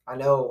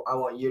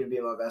you to be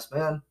my best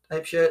man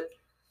type shit.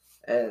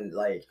 And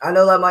like, I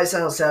know that might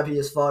sound sappy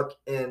as fuck,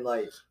 and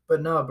like,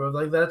 but no, bro,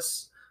 like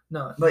that's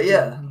no. But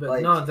yeah,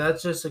 but no, that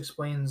just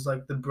explains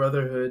like the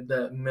brotherhood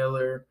that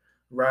Miller,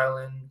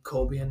 Rylan,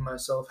 Colby, and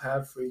myself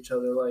have for each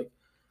other. Like,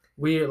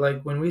 we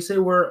like when we say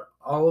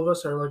all of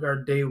us are like our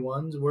day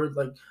ones. We're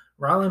like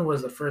Rylan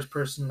was the first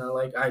person that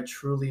like I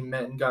truly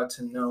met and got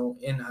to know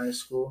in high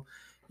school.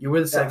 You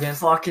were the second.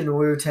 Fucking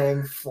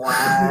Wu-Tang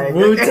flag.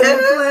 Wu-Tang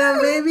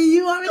flag, baby.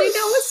 You already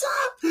know what's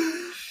up.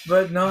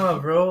 But no,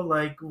 bro.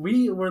 Like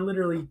we were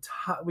literally,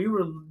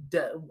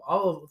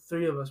 all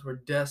three of us were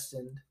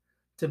destined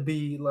to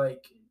be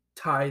like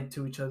tied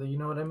to each other. You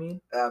know what I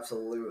mean?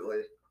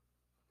 Absolutely.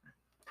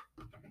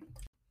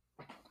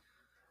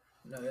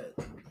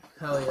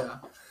 Hell yeah.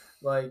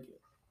 Like,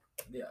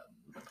 yeah.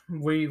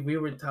 We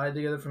were tied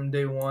together from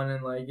day one,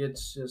 and like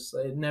it's just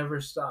it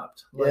never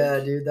stopped. Like, yeah,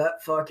 dude,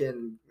 that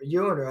fucking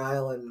you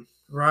and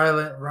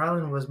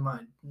Rylan was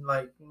my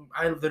Rylan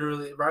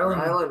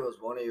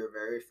was one of your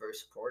very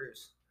first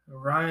supporters.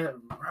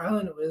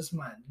 Rylan is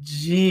my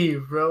G,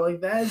 bro.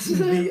 Like that's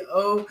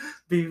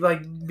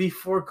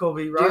before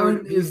Kobe.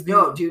 Rylan is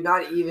dude,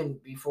 not even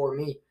before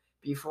me.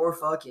 Before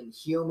fucking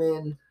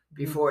human,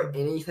 before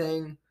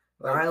anything,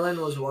 Rylan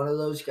was one of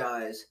those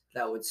guys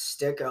that would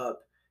stick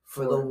up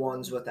for the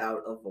ones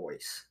without a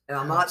voice. And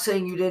I'm not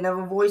saying you didn't have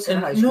a voice in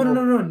high school.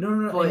 No.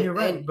 And you're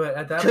right. But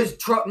at that, because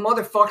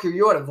motherfucker,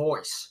 you had a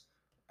voice.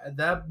 At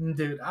that,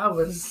 dude, I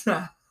was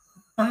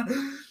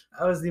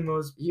the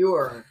most. You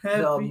were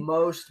the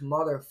most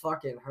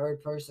motherfucking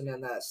heard person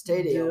in that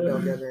stadium. Dude.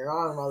 Don't get me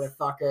wrong,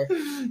 motherfucker.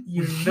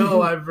 You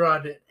know I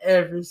brought it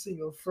every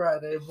single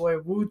Friday, boy.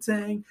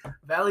 Wu-Tang,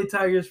 Valley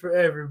Tigers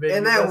forever, baby.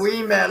 And then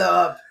we met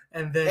up.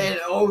 And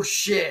oh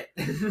shit.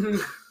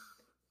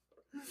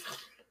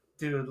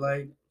 Dude,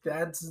 like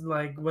that's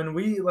like when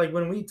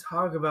we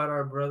talk about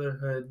our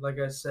brotherhood, like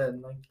I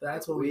said, like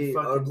that's what we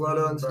fucking our blood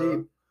runs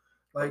deep.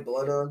 Like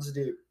blood runs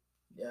deep.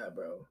 Yeah,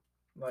 bro.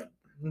 Like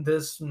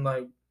this,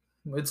 like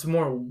it's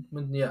more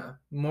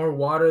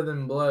water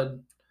than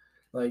blood.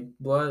 Like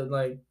blood,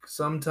 like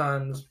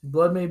sometimes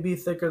blood may be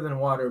thicker than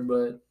water,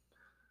 but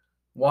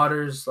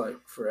water's like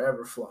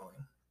forever flowing.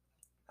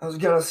 I was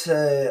gonna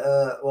say,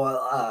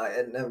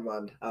 never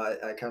mind.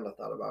 I kind of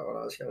thought about what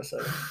I was gonna say,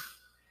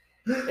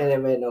 and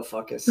it made no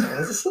fucking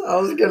sense. I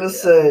was gonna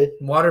say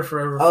water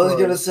forever. I was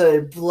gonna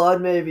say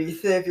blood may be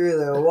thicker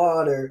than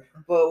water,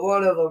 but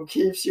one of them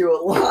keeps you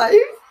alive.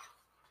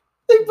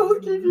 They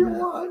both keep you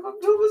alive. I'm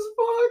dumb as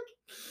fuck.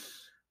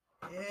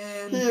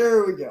 And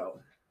here we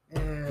go.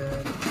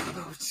 And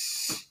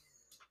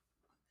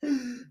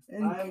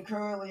I am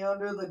currently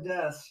under the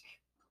desk.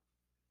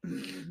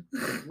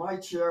 My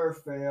chair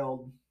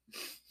failed.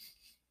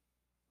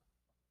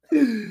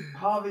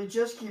 Javi,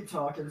 just keep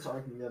talking so I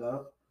can get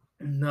up.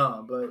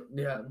 No, but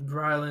yeah,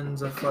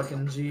 Rylan's a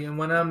fucking G. And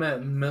when I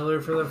met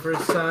Miller for the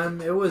first time,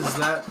 it was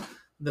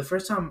the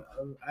first time.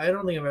 I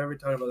don't think I've ever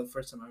talked about the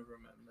first time I ever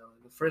met Miller.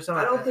 The first time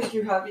I don't think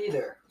you have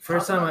either.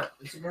 It's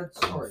a good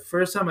story.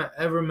 First time I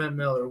ever met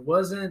Miller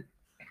wasn't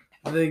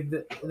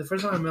the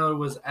first time I met Miller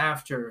was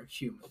after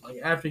Human. Like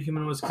after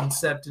Human was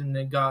conceived and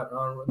it got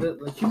on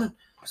like Human.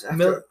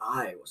 After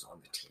I was on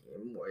the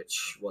team,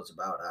 which was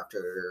about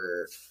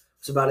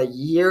a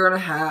year and a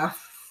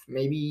half,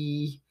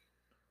 maybe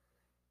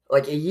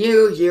like a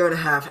year and a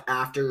half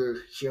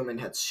after Human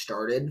had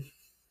started.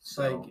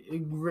 So.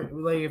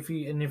 If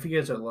you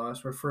guys are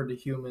lost, refer to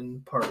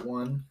Human Part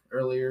 1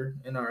 earlier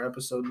in our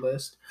episode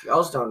list. If you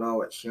also don't know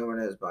what Human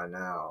is by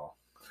now,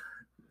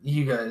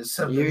 you guys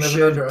have you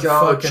should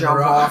go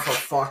jump off a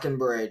fucking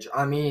bridge.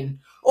 I mean,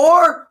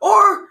 or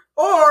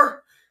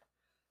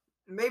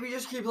maybe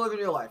just keep living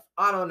your life.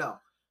 I don't know.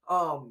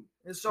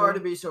 It's sorry to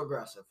be so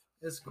aggressive.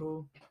 It's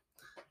cool.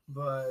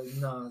 But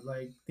no,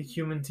 like the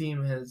Human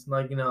team has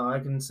I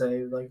can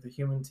say like the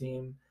Human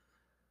team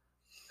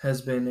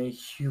has been a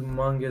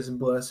humongous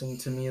blessing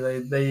to me.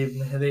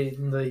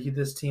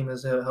 This team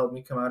has helped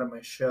me come out of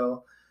my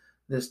shell.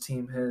 This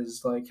team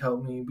has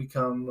helped me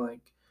become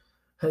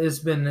it's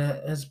been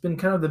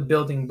kind of the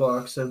building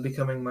blocks of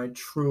becoming my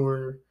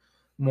truer,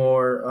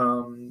 more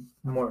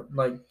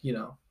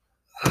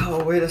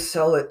Oh, way to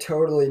sell it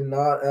totally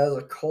not as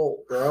a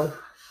cult, bro.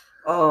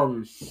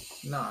 Nah,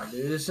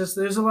 dude, it's just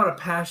there's a lot of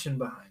passion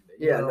behind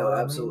it.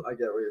 Absolutely. I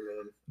get what you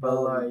mean.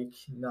 But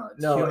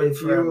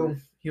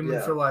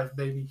human for life,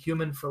 baby.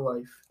 Human for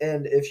life.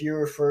 And if you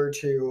refer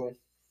to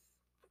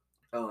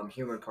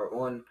Human Part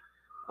 1,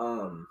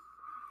 I'll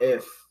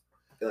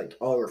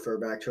refer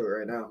back to it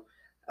right now.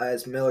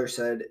 As Miller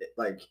said,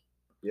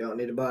 you don't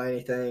need to buy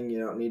anything, you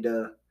don't need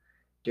to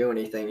do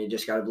anything, you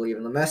just gotta believe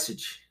in the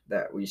message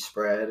that we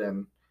spread,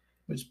 and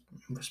we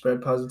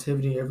spread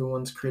positivity.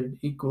 Everyone's created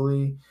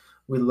equally.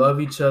 We love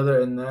each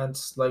other, and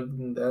that's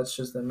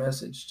just the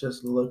message.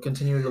 Just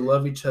continue to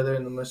love each other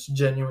in the most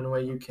genuine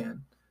way you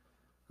can.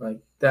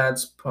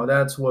 That's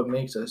what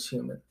makes us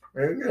human.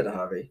 Very good,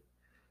 Javi.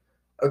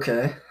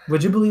 Okay.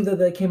 Would you believe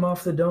that came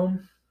off the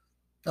dome?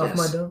 Off yes.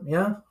 My dome?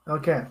 Yeah?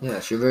 Okay.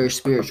 Yes, you're very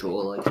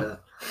spiritual like that.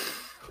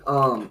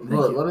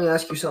 But let me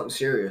ask you something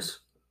serious.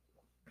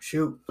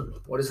 Shoot.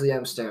 What does the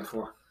M stand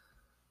for?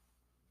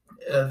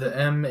 The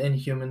M in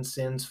human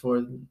stands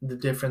for the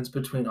difference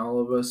between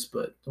all of us,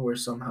 but we're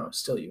somehow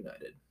still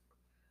united.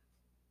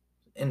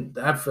 And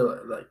I feel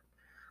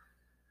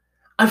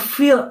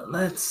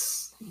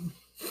that's...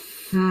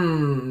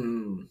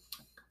 Don't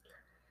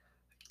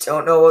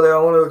know whether I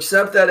want to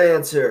accept that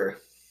answer.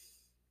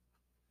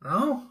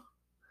 No?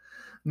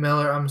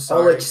 Miller, I'm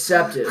sorry. I'll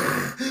accept it.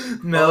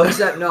 Miller.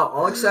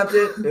 I'll accept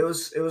it. It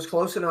was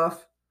close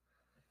enough.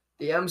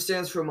 The M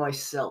stands for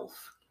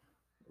myself,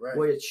 right,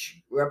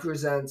 which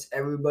represents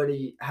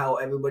how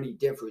everybody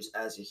differs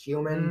as a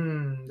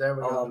human. There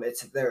we go.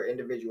 It's their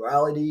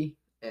individuality,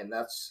 and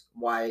that's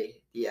why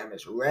the M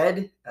is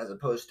red as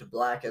opposed to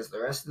black as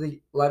the rest of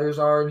the letters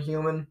are in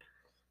human.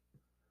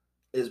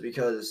 Is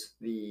because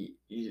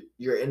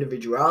your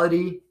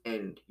individuality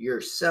and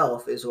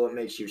yourself is what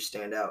makes you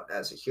stand out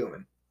as a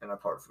human and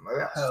apart from the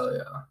rest. Hell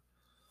yeah.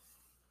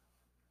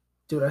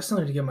 Dude, I still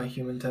need to get my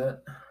human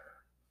tat.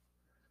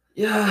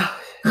 Yeah.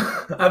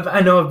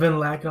 I know I've been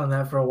lacking on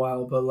that for a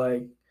while, but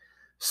like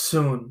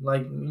soon,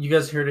 like you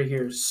guys heard it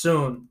here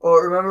soon. Well,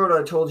 remember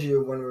what I told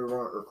you when we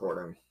weren't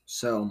recording.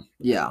 So,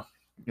 yeah.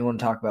 You want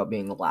to talk about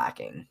being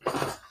lacking.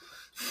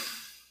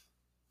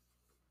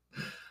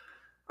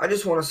 I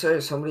just want to say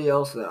somebody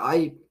else that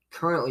I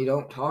currently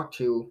don't talk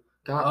to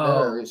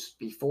got theirs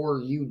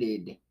before you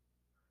did.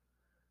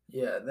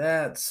 Yeah,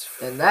 that's...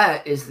 And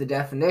that is the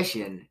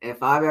definition,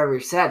 if I've ever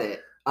said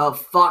it, of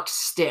fuck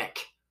stick.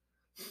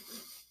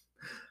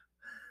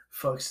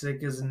 Fuck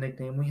stick is a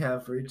nickname we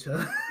have for each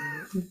other.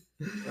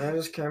 I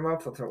just came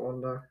up with it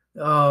one day.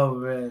 Oh,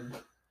 man.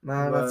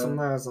 Man, that's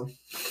amazing.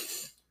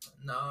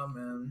 Nah,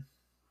 man.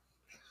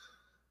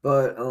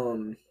 But,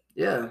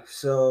 yeah,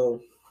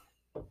 so...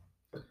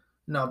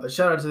 No, but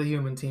shout out to the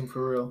human team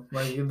for real.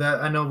 Like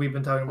that, I know we've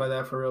been talking about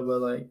that for real,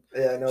 but like,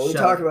 yeah, no, we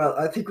talk about.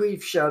 I think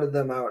we've shouted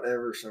them out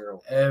every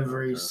single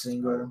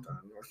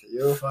with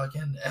you.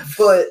 Fucking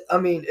But I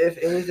mean, if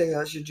anything,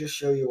 that should just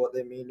show you what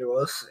they mean to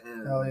us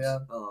and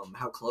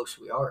how close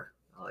we are.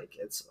 Like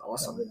it's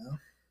awesome,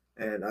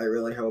 and I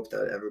really hope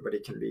that everybody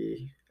can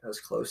be as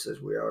close as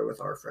we are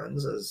with our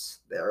friends as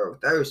they are with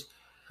theirs.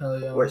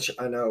 Which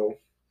I know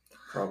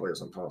probably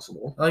isn't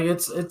possible. Like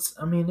it's.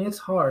 I mean, it's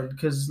hard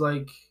because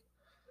like.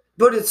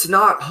 But it's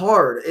not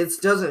hard. It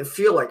doesn't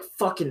feel like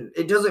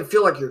it doesn't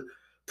feel like you're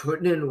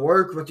putting in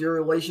work with your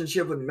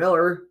relationship with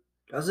Miller,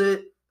 does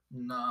it?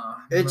 Nah.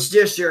 It's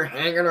just you're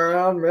hanging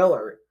around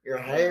Miller. You're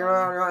hanging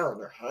around Ryland.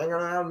 You're hanging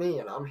around me,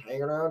 and I'm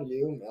hanging around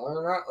you,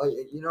 Miller.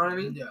 Like, you know what I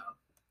mean? Yeah.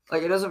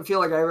 Like, it doesn't feel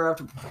like I ever have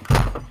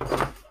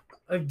to...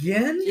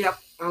 Again? Yep.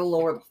 I don't know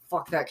where the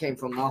fuck that came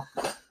from now.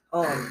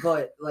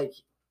 But, like,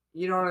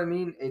 you know what I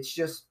mean? It's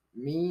just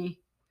me.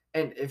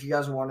 And if you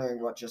guys are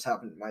wondering what just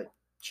happened,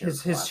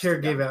 his chair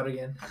gave out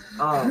again.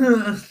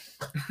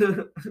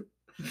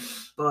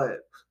 But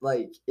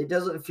like it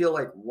doesn't feel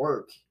like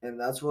work, and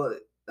that's what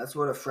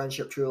a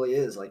friendship truly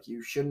is. Like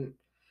you shouldn't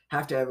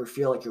have to ever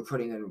feel like you're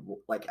putting in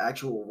like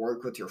actual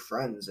work with your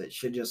friends. It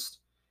should just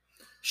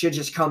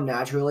come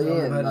naturally.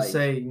 I'm about to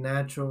say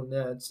natural.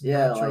 Yeah, it's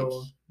natural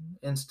like,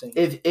 instinct.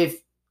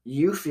 If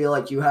you feel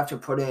like you have to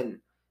put in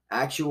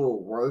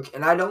actual work,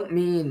 and I don't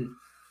mean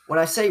when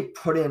I say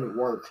put in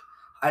work,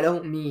 I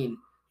don't mean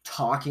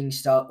talking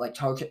stuff like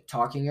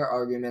talking your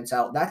arguments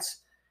out.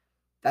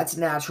 That's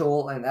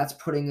natural, and that's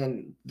putting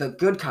in the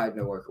good kind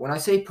of work. When I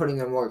say putting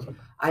in work,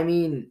 I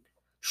mean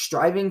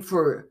striving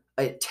for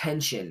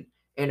attention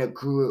in a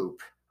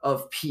group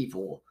of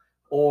people,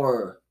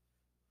 or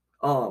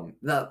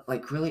that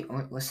like really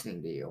aren't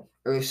listening to you,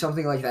 or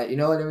something like that. You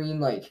know what I mean?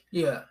 Like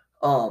yeah.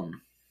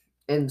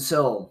 And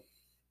so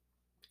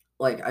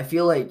like I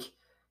feel like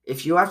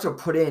if you have to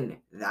put in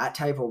that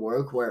type of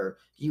work where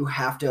you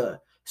have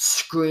to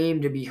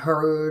scream to be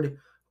heard,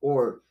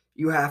 or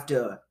you have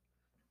to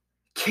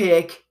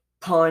kick,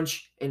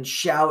 punch, and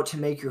shout to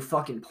make your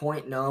fucking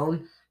point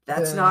known,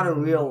 that's not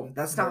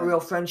real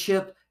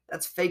friendship.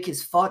 That's fake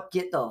as fuck.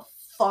 Get the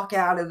fuck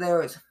out of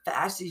there as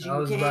fast as you can. I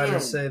was about to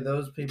say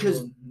those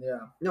people.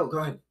 No, go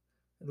ahead.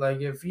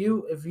 Like if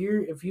you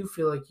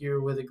feel like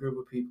you're with a group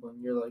of people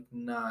and you're like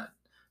not,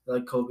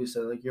 like Colby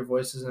said, like your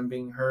voice isn't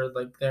being heard,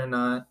 like they're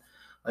not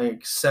like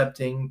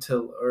accepting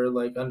to or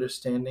like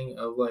understanding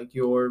of like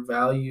your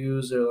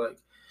values or like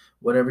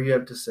whatever you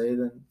have to say,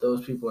 then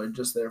those people are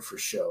just there for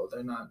show.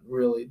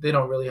 They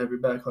don't really have your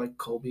back like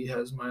Colby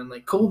has mine.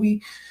 Like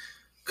Colby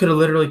could have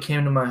literally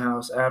came to my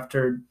house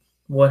after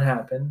what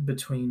happened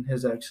between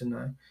his ex and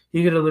I.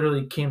 He could have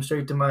literally came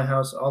straight to my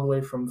house all the way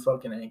from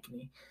fucking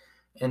Ankeny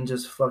and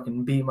just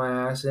fucking beat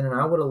my ass in, and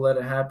I would have let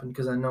it happen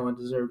because I know I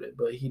deserved it,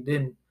 but he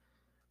didn't,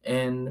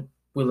 and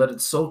we let it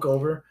soak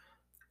over.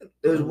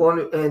 There's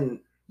one,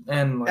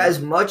 and like,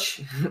 as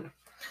much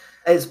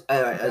as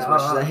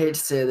I hate to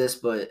say this,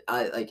 but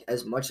I like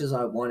as much as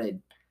I wanted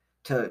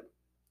to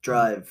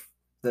drive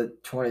the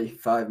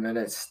 25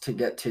 minutes to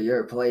get to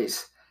your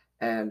place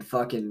and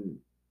fucking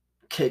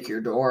kick your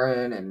door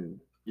in and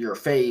your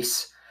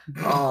face,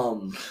 it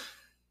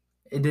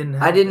didn't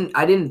happen.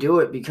 I didn't do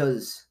it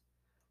because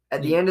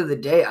at the end of the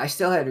day, I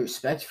still had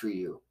respect for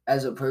you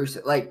as a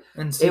person. Like,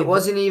 it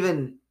wasn't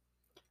even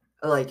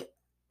like.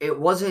 It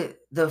wasn't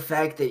the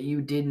fact that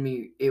you did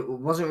me. It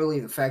wasn't really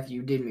the fact that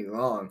you did me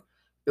wrong.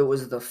 It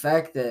was the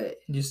fact that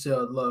you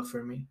still had love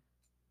for me.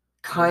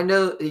 Kind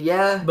of,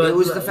 yeah. But it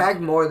was the fact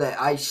more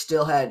that I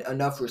still had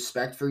enough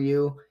respect for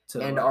you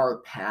and our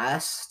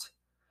past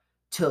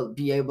to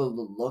be able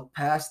to look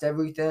past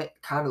everything.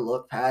 Kind of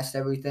look past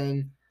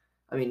everything.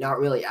 I mean, not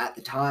really at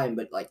the time,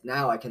 but like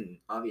now I can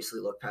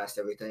obviously look past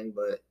everything.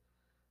 But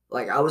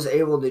like I was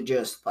able to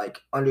just like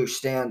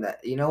understand that,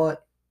 you know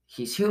what?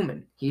 He's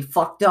human. He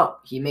fucked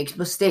up. He makes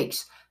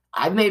mistakes.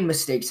 I've made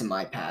mistakes in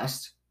my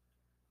past.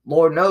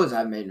 Lord knows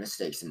I've made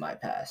mistakes in my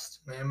past.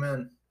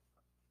 Amen.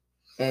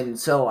 And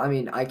so, I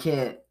mean, I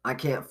can't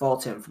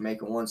fault him for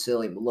making one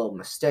silly little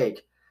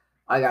mistake.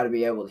 I got to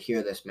be able to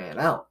hear this man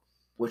out,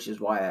 which is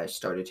why I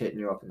started hitting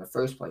you up in the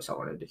first place. I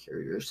wanted to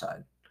hear your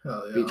side.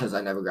 Hell yeah. Because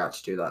I never got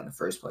to do that in the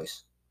first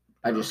place.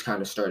 I just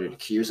kind of started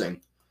accusing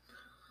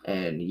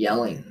and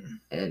yelling.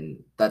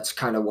 And that's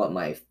kind of what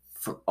my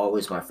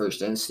always my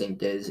first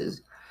instinct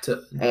is.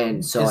 To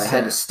And so I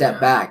had to accept, step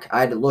back.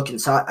 I had to look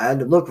inside. I had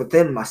to look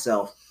within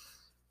myself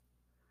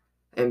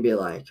and be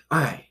like, all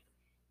right,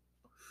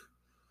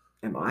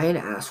 am I an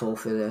asshole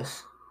for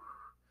this?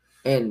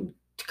 And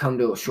to come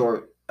to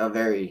a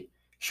very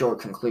short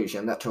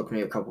conclusion that took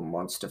me a couple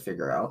months to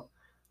figure out.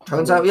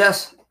 Turns out,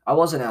 yes, I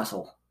was an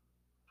asshole.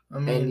 I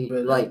mean,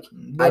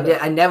 And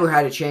I never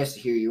had a chance to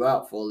hear you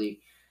out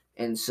fully,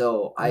 and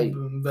so I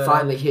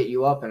finally hit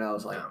you up, and I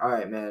was like, all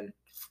right, man.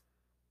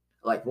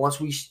 Like once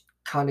we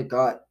kind of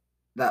got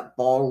that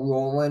ball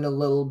rolling a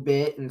little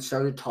bit and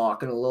started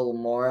talking a little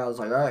more, I was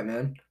like, all right,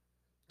 man,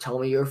 tell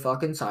me your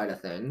fucking side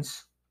of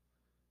things,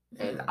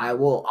 and I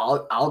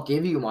will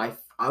give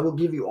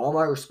you all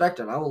my respect,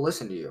 and I will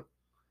listen to you.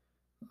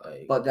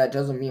 But that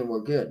doesn't mean we're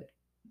good,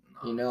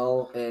 you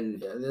know.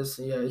 And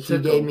he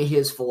gave me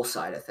his full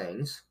side of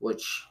things,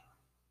 which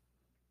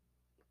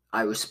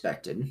I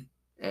respected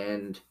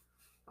and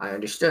I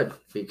understood,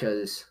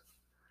 because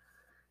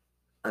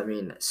I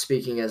mean,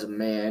 speaking as a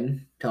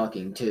man,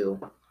 talking to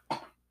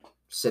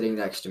sitting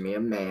next to me, a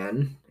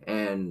man,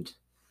 and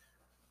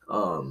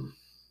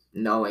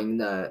knowing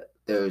that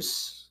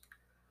there's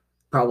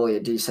probably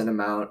a decent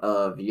amount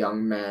of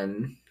young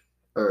men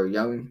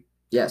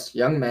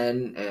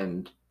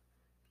and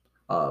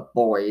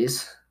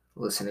boys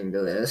listening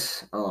to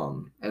this,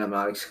 and I'm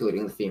not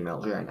excluding the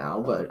females right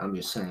now, but I'm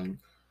just saying,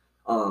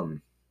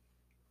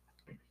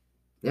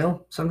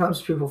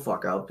 sometimes people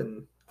fuck up,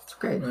 and it's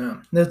okay.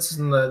 Yeah, that's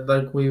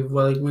like we've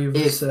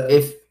said.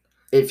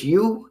 If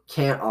you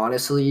can't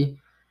honestly,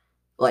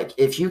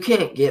 if you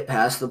can't get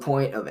past the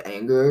point of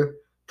anger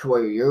to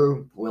where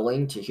you're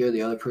willing to hear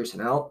the other person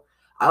out,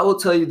 I will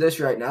tell you this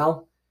right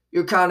now: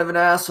 you're kind of an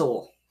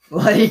asshole.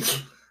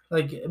 And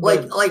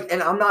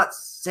I'm not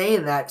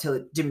saying that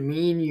to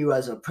demean you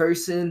as a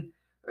person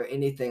or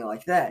anything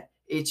like that.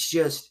 It's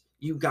just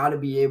you got to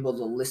be able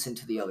to listen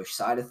to the other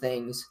side of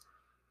things.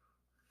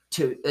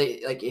 To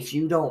if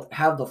you don't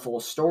have the full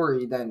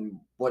story, then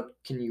what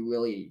can you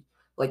really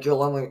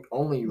you'll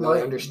only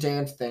really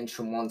understand things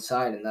from one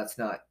side, and it's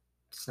not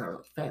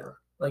really fair.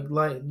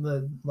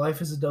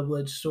 Life is a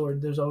double-edged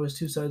sword. There's always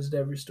two sides to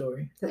every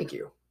story. Thank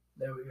you.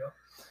 There we go.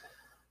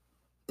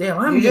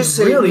 Damn, you just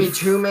saved me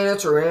 2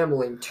 minutes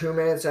rambling 2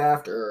 minutes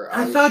after.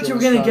 I thought you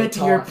were gonna get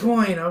to your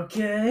point,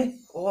 okay?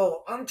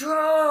 Oh, I'm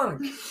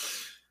drunk.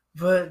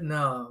 But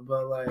no,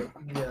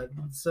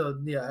 so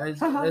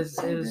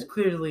as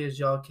clearly as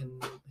y'all can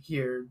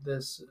hear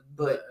this.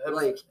 But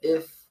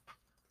if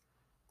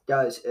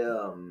guys,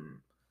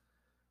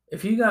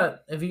 if you got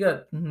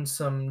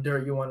some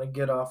dirt you want to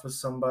get off of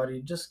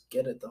somebody, just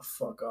get it the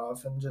fuck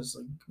off, and just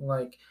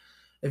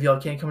if y'all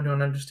can't come to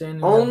an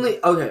understanding,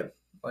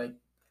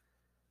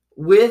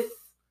 with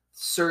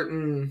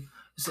certain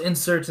in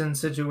certain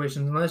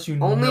situations, unless you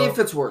if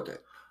it's worth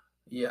it.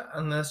 Yeah,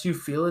 unless you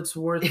feel it's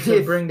worth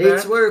to bring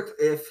back.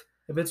 If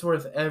it's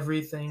worth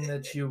everything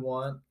that you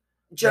want.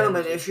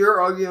 Gentlemen, if you're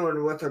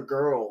arguing with a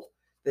girl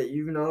that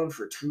you've known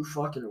for 2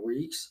 fucking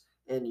weeks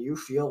and you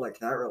feel like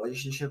that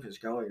relationship is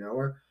going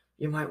nowhere,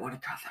 you might want to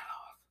cut that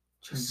off.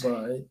 Just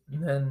saying.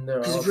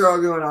 Because if you're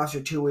arguing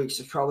after 2 weeks,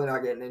 it's probably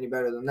not getting any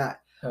better than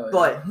that.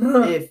 But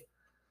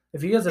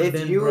if you guys have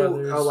been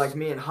brothers, are like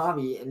me and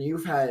Javi, and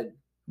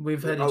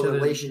we've had a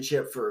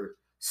relationship for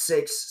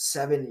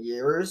 6-7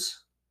 years,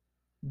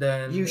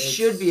 then you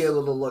should be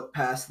able to look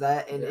past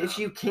that. And if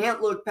you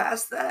can't look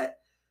past that,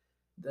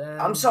 then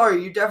I'm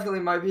sorry, you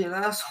definitely might be an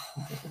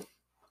asshole.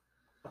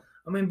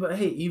 I mean, but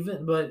hey,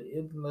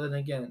 then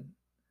again,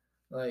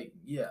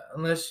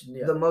 unless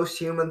the most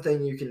human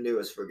thing you can do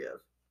is forgive.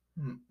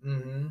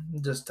 Mm-hmm.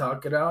 Just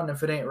talk it out, and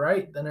if it ain't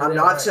right, then I'm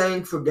not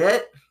saying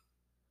forget,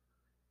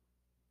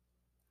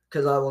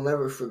 because I will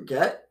never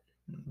forget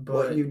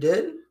what you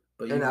did,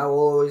 and I will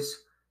always.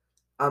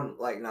 I'm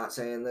not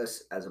saying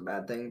this as a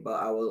bad thing,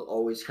 but I will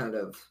always kind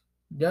of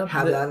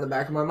have that in the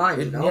back of my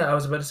mind. Yeah, I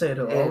was about to say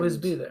it'll always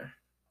be there,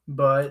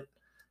 but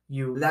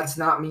that's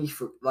not me.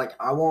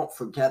 I won't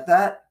forget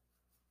that,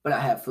 but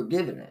I have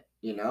forgiven it.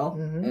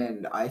 Mm-hmm.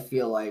 And I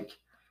feel like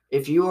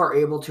if you are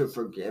able to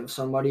forgive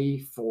somebody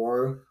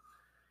for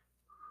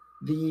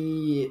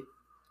the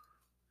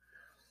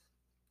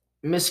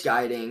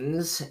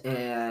misguidings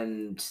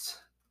and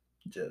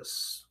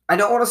just, I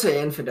don't want to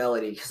say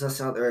infidelity because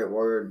that's not the right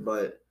word,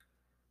 but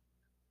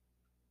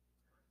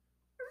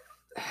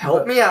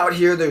help me out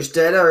here. There's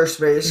dead air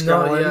space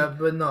going. Yeah,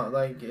 but no,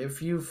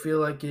 if you feel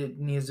like it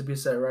needs to be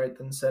set right,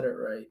 then set it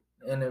right.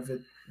 And if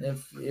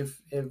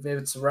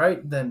it's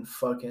right, then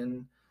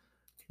fucking.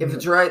 If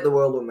it's right, the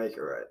world will make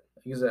it right.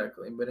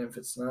 Exactly, but if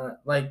it's not,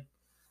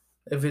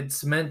 if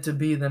it's meant to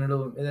be, then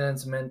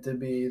it's meant to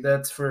be.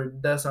 That's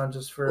not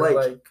just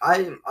for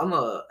I'm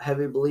a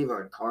heavy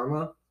believer in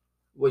karma,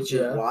 which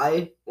is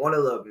why one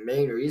of the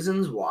main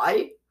reasons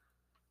why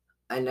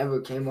I never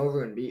came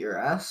over and beat your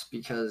ass,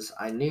 because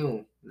I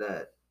knew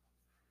that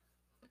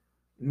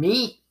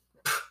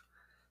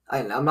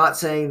I'm not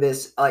saying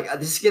this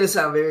this is gonna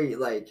sound very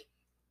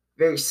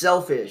very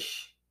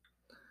selfish,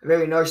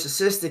 very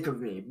narcissistic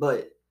of me,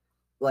 but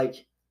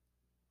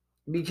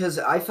because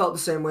I felt the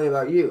same way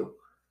about you.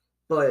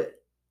 But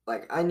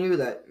like I knew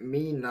that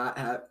me not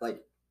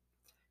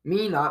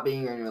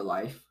being in your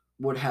life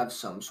would have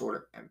some sort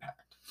of impact.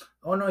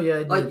 Oh no, yeah,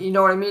 I Like, did. you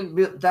know what I mean?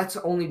 That's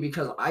only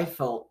because I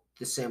felt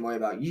the same way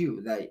about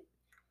you, that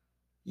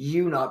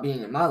you not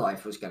being in my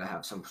life was going to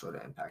have some sort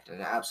of impact. And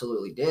it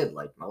absolutely did.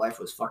 Like, my life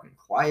was fucking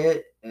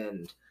quiet.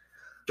 And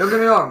don't get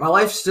me wrong, my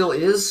life still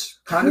is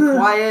kind of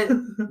quiet,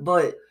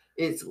 but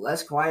it's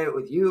less quiet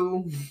with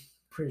you.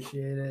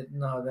 Appreciate it.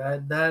 No,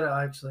 that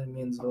actually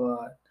means a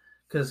lot.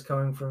 Because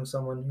coming from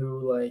someone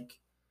who like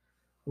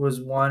was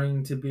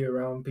wanting to be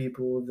around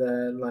people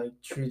that like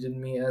treated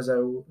me as I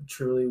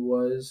truly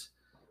was.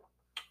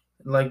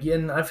 Like,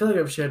 and I feel like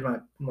I've shared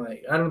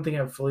my. I don't think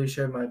I've fully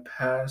shared my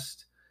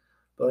past,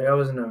 but like I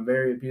was in a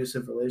very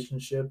abusive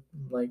relationship,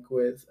 like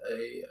with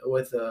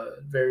a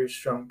very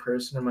strong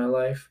person in my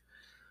life.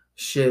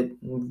 Shit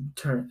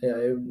turned. Yeah,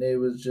 it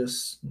was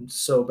just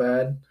so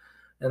bad,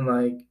 and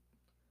like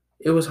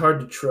it was hard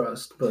to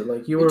trust. But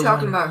like you You're were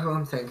talking one, about who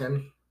I'm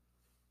thinking.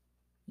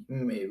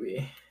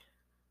 maybe.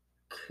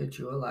 Could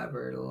you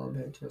elaborate a little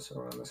bit just so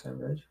we're on the same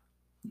page?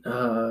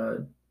 Uh,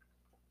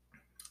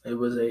 it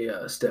was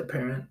a step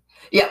parent.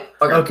 Yeah.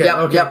 Okay. Yep,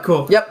 Okay. yep,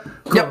 Cool. Yep.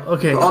 Cool. Yep.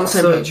 Okay. We're on the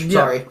same So page. yeah.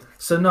 Sorry.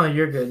 So no,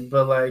 you're good.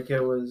 But like it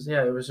was,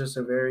 yeah, it was just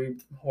a very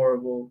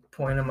horrible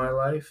point in my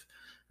life.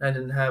 I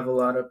didn't have a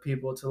lot of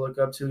people to look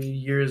up to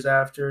years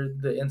after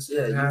the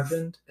incident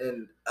happened.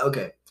 And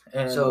okay.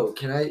 And So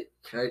can I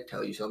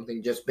tell you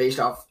something just based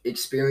off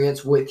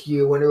experience with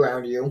you and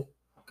around you?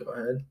 go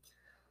ahead.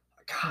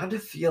 I kind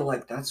of feel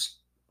like that's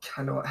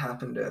kind of what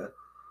happened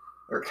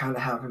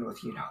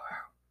with you now.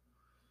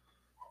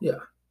 Yeah.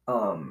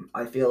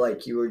 I feel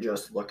like you were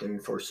just looking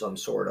for some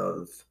sort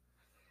of,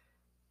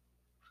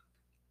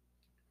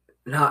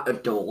 not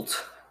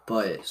adult,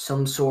 but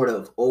some sort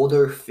of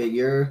older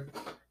figure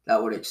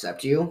that would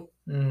accept you.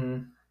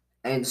 Mm.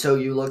 And so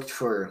you looked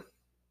for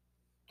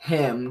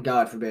him,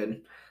 God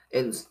forbid,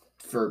 and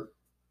for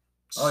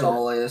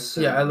solace.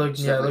 Yeah, I and looked.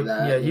 stuff Yeah, like like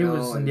that, yeah, you he know,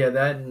 was. and Yeah,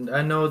 that. And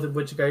I know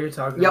which guy you're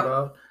talking Yep.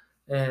 about.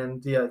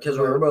 And yeah, because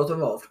we were both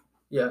involved.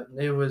 Yeah,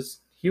 it was.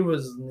 He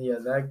was. Yeah,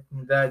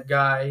 that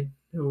guy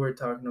who we're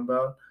talking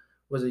about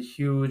was a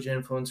huge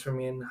influence for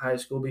me in high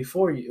school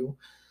before you.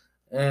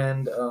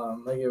 And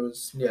like it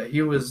was, yeah,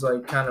 he was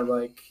like kind of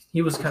like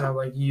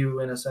you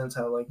in a sense,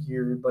 how like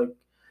you're like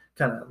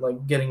kind of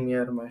like getting me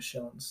out of my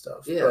shell and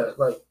stuff. Yeah. But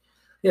like,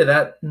 yeah,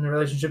 that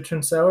relationship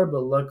turned sour,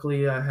 but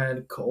luckily I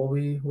had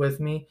Colby with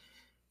me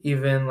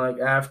even like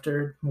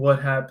after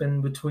what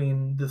happened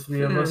between the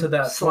three of us at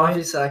that Sloppy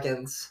point.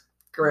 seconds.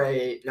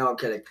 Great. No, I'm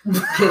kidding.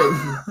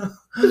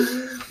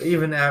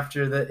 Even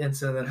after the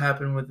incident that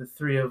happened with the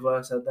three of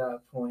us at that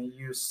point,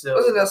 you still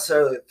It wasn't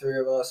necessarily the three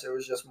of us. It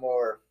was just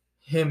more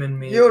him and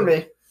me. you and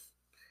me.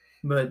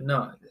 But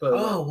not. But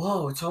Oh,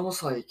 whoa. It's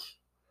almost like.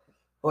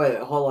 Wait,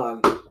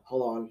 hold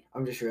on.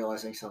 I'm just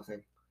realizing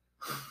something.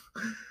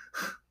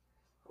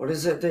 What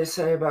is it they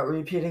say about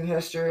repeating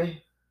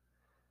history?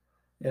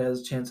 it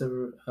has a chance of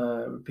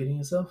repeating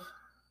itself.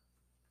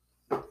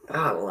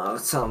 I don't know.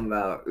 It's something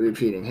about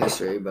repeating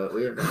history, but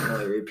we haven't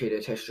really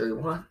repeated history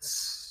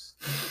once.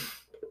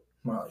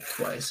 More like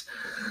twice.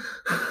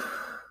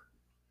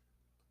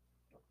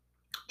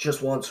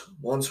 Just once.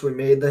 Once we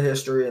made the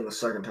history, and the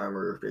second time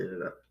we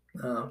repeated it.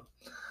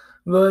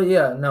 But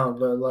yeah, no,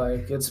 but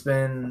like it's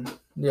been,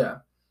 yeah.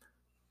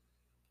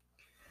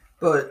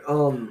 But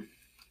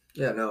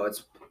yeah, no,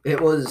 it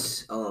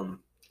was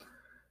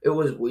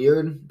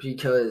weird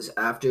because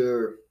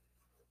after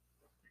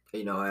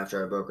I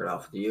broke it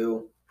off with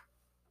you,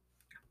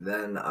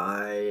 then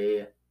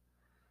I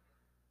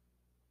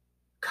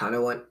kind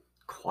of went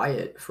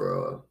quiet for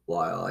a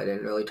while. I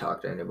didn't really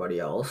talk to anybody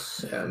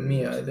else. Yeah, and,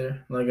 me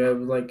either. Like I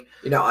like.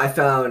 I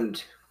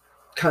found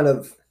kind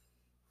of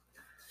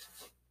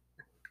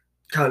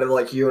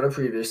like you in a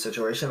previous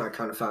situation. I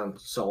kind of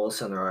found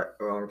solace in the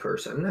wrong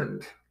person,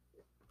 and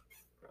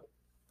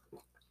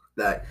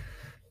that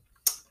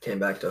came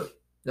back to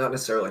not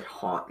necessarily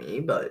haunt me,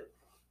 but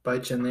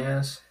Bite you in the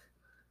ass.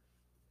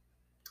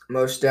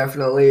 Most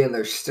definitely, and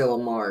there's still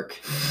a mark.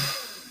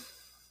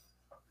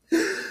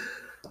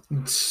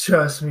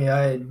 Trust me,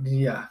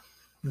 yeah,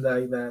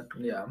 like that,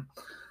 yeah.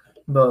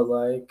 But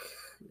like,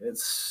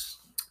 it's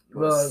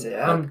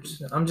I'm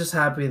just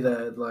happy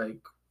that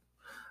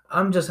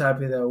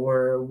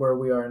we're where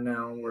we are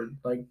now. We're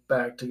like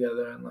back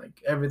together, and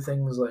like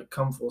everything's like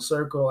come full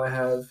circle. I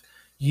have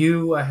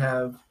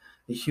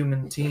the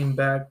human team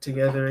back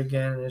together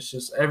again. And it's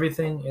just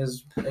everything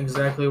is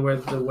exactly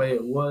the way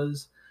it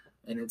was,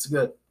 and it's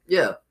good.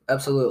 Yeah,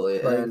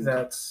 absolutely. Like and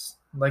that's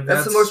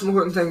the most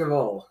important thing of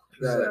all.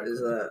 Exactly. Is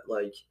that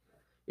like,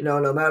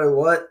 no matter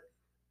what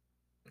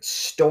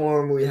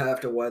storm we have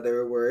to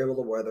weather, we're able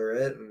to weather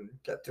it and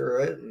get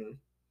through it and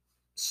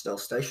still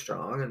stay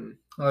strong. And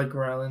like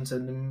Rylan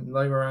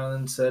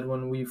said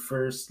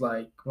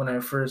when I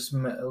first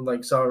met,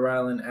 saw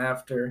Rylan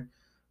after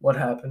what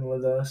happened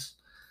with us,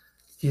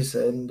 he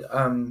said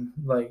I'm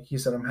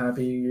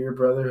happy your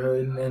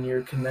brotherhood and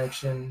your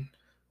connection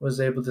was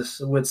able to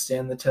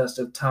withstand the test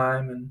of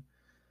time, and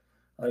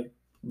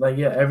Like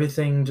yeah,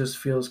 everything just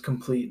feels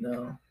complete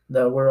now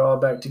that we're all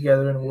back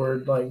together and we're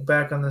like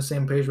back on the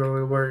same page where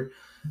we were.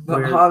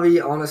 But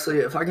Javi, honestly,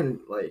 if I can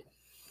like,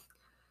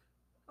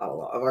 I don't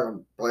know, if I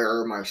can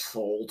bare my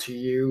soul to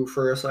you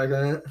for a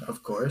second,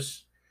 Of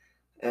course,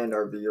 and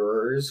our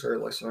viewers or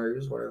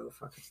listeners, whatever the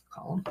fuck you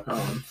call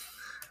them,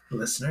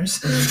 listeners.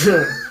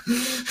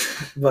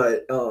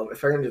 but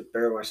if I can just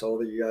bare my soul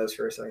to you guys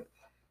for a second,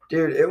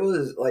 dude, it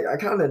was like I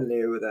kind of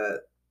knew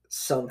that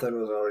something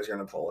was always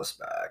gonna pull us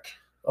back.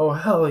 Oh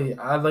hell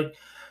yeah! I like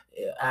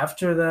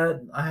after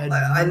that I had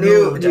I no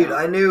knew, doubt, dude.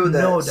 I knew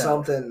that no doubt.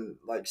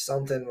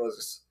 something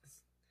was.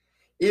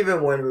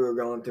 Even when we were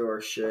going through our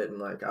shit and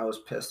like I was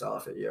pissed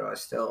off at you, I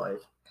still like.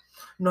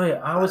 No,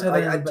 yeah, I always had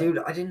that. In the dude,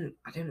 I didn't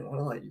want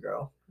to let you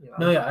go. You know?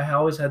 No, yeah, I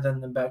always had that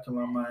in the back of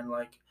my mind.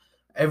 Like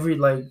every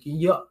like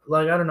yeah,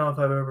 like I don't know if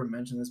I've ever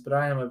mentioned this, but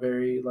I am a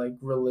very like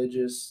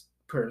religious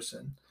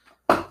person.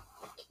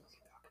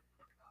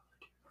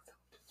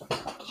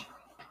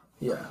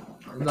 Yeah,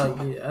 like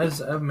as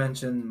I've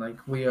mentioned, like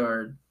we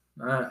are.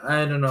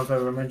 I don't know if I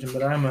ever mentioned,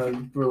 but I'm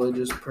a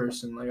religious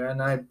person. Like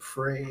and I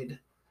prayed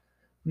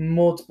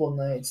multiple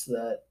nights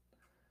that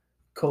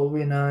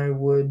Colby and I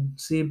would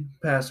see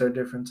past our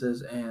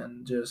differences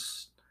and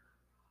just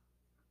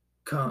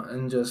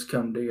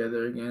come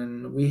together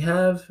again. We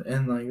have,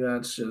 and like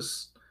that's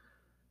just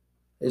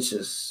it's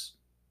just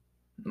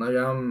like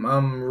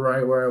I'm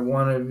right where I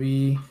want to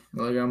be.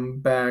 Like I'm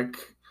back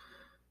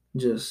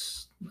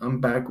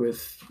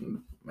with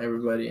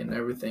everybody and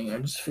everything. I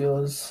just feel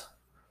is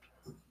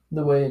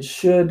the way it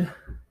should,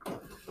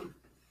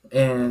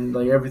 and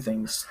like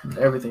everything's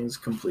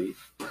complete.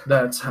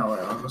 That's how I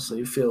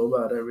honestly feel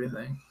about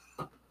everything.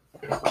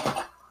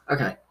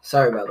 Okay,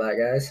 sorry about that,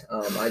 guys.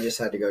 I just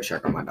had to go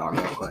check on my dog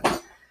real quick.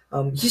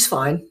 He's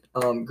fine.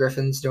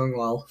 Griffin's doing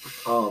well.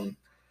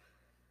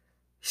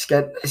 He's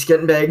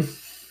getting big.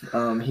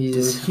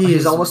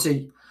 He's almost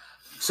a.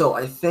 So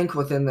I think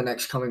within the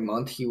next coming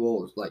month he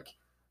will like,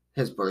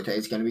 his birthday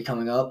is gonna be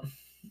coming up.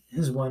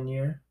 His 1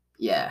 year.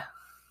 Yeah.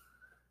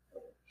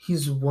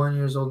 He's 1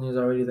 year old and he's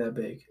already that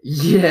big.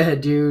 Yeah,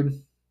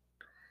 dude.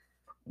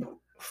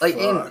 Like,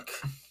 Fuck.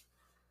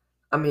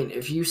 I mean,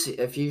 you've seen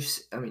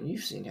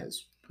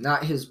his,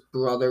 not his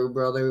brother,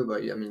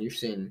 but I mean, you've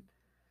seen,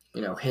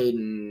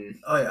 Hayden.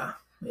 Oh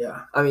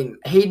yeah. I mean,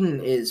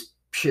 Hayden is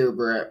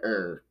purebred,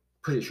 or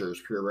pretty sure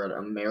it's purebred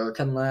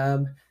American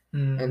lab,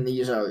 and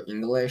these are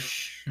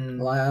English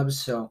labs.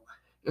 So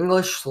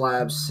English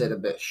labs sit a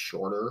bit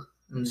shorter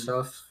and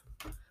stuff.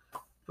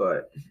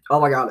 But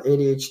oh my god,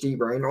 ADHD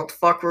brain! What the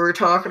fuck were we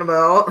talking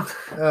about?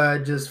 I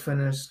just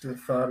finished the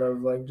thought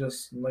of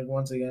just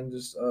once again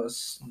just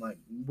us like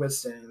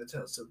withstanding the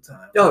test of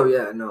time. Oh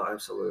yeah, no,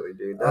 absolutely,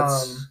 dude.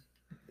 That's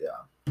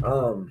yeah.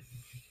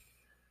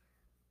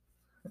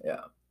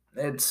 Yeah,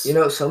 it's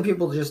some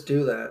people just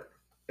do that,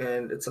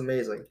 and it's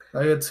amazing.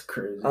 Like it's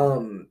crazy.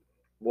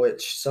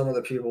 Which some of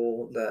the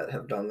people that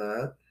have done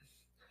that,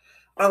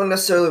 I don't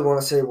necessarily want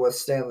to say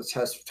withstand the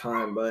test of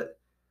time, but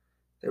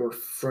they were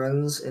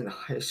friends in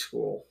high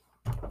school.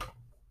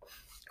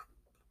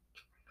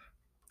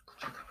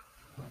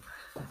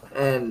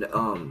 And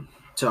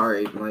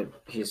sorry,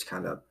 he's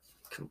kind of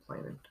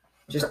complaining.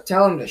 Just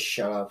tell him to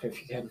shut up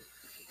if you can.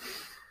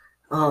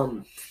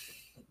 God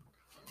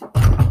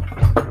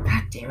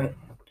damn it.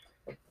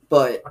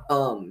 But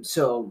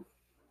so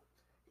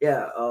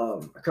yeah, a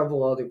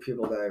couple other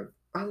people that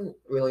I don't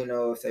really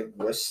know if they've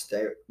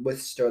withstood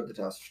the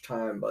test of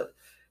time, but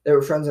they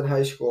were friends in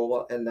high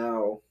school, and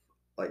now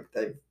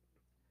they've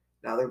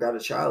got a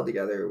child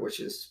together, which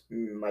is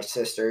my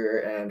sister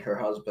and her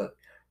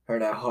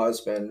now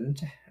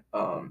husband,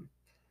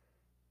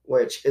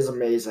 which is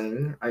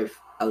amazing. I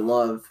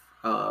love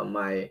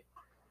my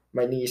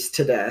niece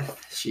to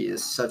death. She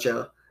is such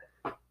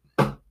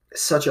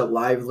a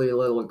lively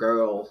little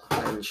girl,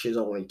 and she's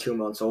only 2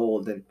 months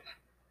old, and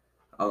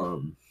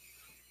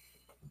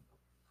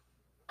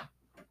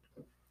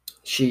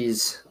she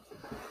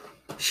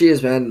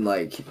has been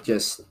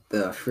just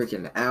the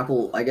freaking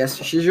apple. I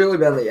guess she's really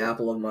been the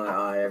apple of my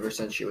eye ever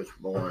since she was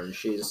born.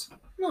 She's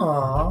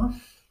Aww.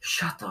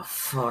 Shut the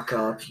fuck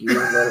up, you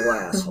little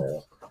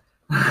asshole.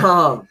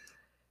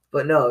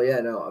 But no,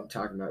 I'm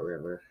talking about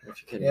River.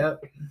 If you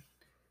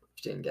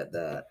didn't get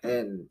that,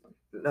 and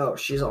no,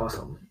 she's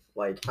awesome.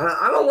 I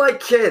don't like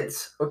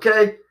kids.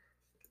 Okay,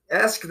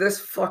 ask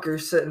this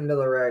fucker sitting to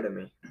the right of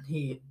me.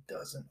 He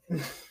doesn't.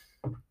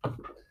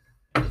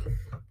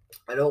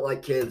 I don't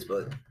like kids,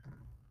 but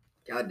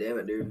god damn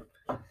it, dude.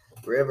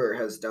 River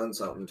has done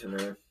something to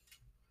me.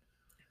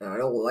 And I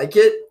don't like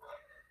it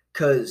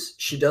because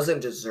she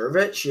doesn't deserve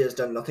it. She has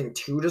done nothing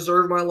to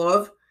deserve my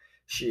love.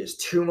 She is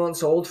 2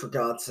 months old, for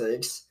God's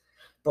sakes.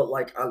 But,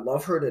 I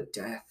love her to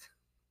death.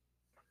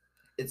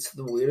 It's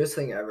the weirdest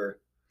thing ever.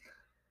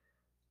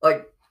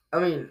 I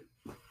mean,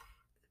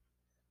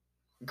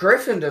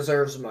 Griffin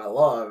deserves my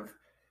love.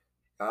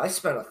 I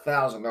spent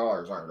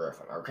 $1,000 on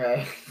Griffin,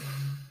 okay?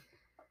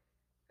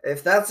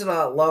 If that's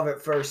not love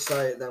at first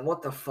sight, then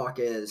what the fuck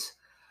is?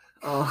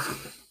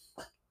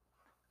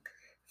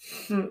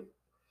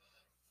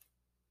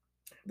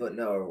 But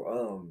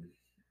no,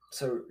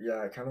 so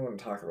yeah, I kind of want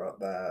to talk about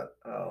that.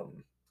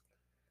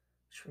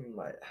 Which we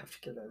might have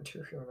to get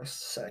into here in a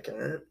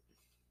second.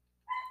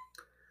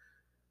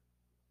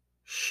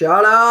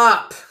 Shut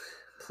up,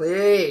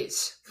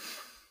 please,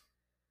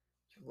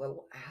 you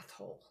little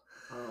asshole.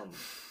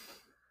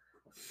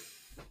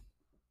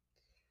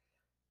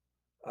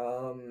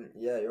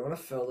 Yeah, you want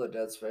to fill the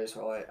dead space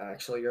while I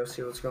actually go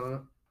see what's going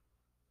on?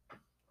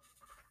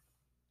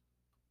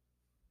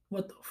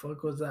 What the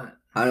fuck was that?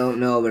 I don't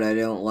know, but I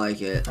don't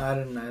like it. I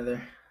didn't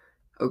either.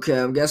 Okay,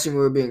 I'm guessing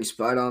we're being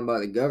spied on by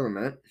the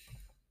government.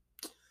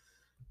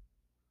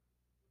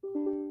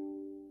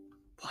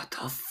 What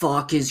the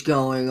fuck is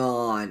going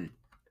on?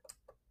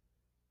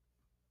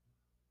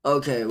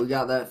 Okay, we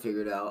got that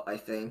figured out, I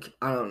think.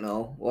 I don't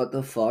know. What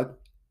the fuck?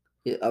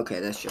 Yeah, okay,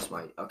 that's just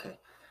my... Okay.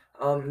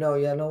 No,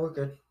 we're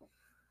good.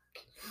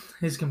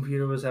 His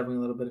computer was having a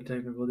little bit of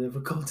technical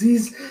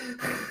difficulties.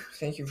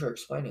 Thank you for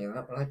explaining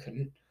that, but I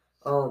couldn't.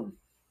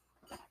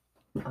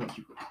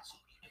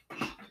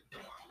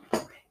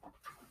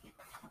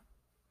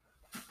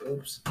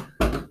 Oops.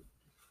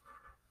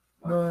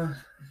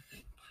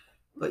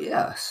 But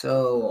yeah,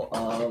 so,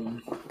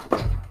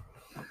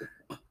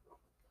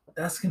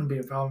 That's gonna be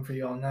a problem for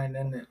you all night,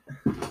 isn't it?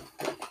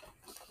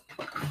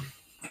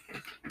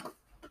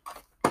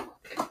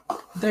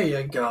 There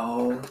you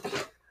go.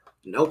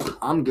 Nope,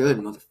 I'm good,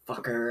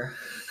 motherfucker.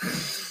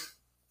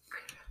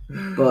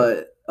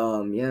 But,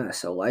 yeah,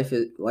 so life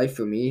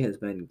for me has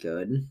been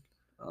good.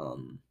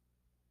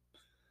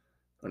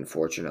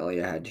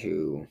 Unfortunately, I had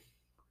to,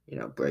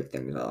 break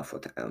things off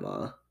with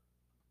Emma,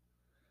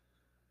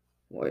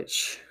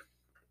 which...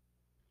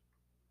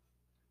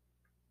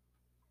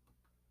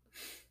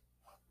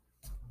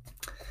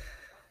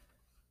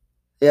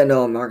 Yeah,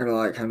 no, I'm not gonna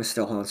lie, it kind of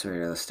still haunts me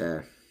to this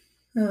day.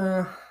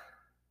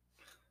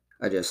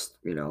 I just,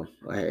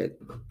 I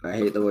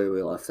hate the way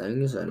we left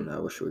things, and I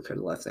wish we could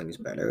have left things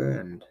better,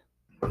 and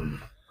I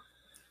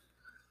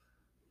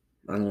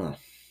don't know.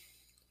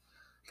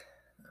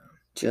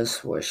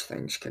 Just wish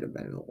things could have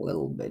been a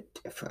little bit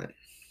different.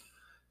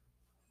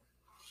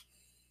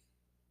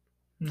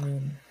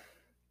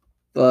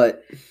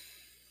 But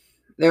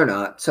they're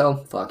not, so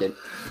fuck it.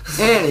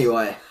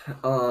 Anyway,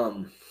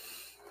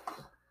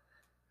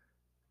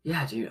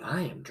 yeah, dude,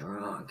 I am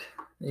drunk.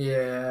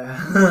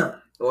 Yeah.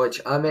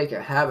 Which I make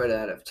a habit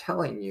out of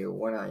telling you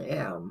when I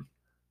am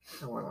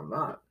and when I'm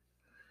not.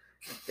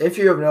 If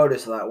you have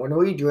noticed that, when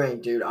we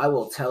drink, dude, I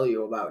will tell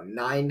you about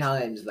 9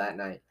 times that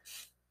night.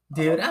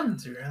 Dude, I'm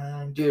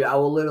drunk. Dude, I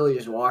will literally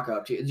just walk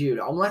up to you. Dude,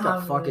 I'm like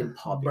a fucking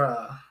puppy.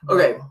 Bruh.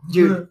 Okay,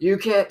 dude, you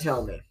can't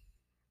tell me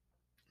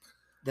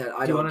that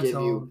I don't give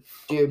you...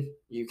 Dude,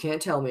 you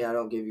can't tell me I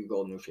don't give you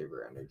golden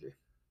retriever energy.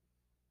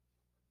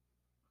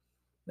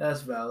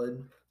 That's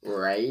valid.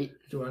 Right?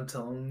 Do you want to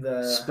tell him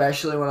that?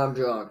 Especially when I'm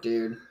drunk,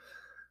 dude.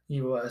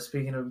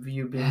 Speaking of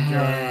you being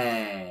drunk.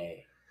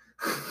 Hey.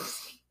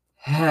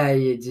 How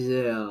you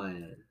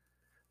doing?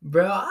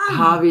 Bro,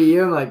 Javi,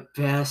 you're my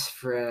best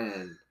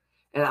friend.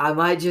 And I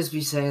might just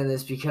be saying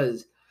this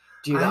because,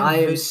 dude, I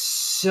am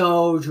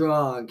so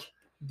drunk.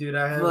 Dude,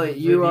 I have but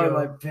you are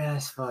my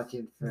best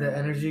fucking friend. The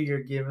energy you're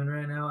giving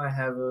right now, I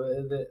have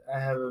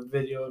a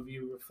video of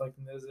you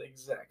reflecting those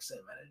exact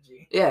same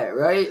energy. Yeah,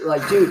 right?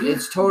 Like, dude,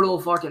 it's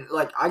total fucking...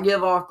 Like, I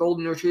give off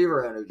golden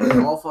retriever energy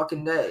all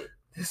fucking day.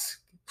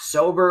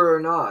 Sober or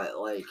not.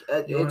 Like,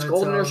 it's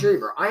golden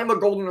retriever. I am a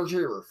golden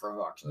retriever for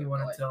fuck's sake. You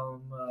want to tell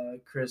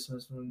him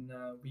Christmas when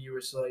you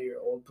were still at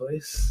your old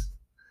place?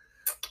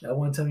 That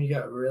one time you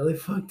got really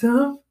fucked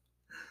up?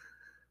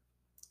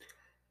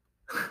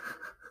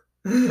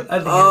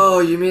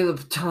 You mean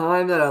the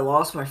time that I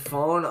lost my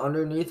phone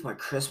underneath my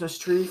Christmas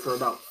tree for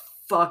about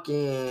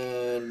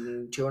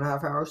fucking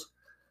 2.5 hours?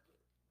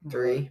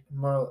 3?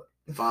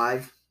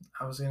 5?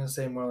 I was gonna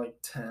say more like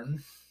 10.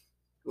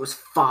 It was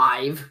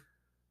 5.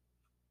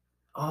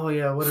 Oh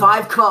yeah,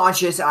 5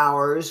 conscious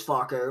hours,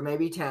 fucker.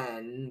 Maybe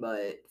 10,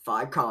 but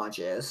 5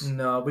 conscious.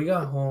 No, we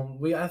got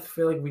home. I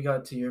feel like we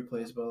got to your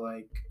place, but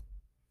like,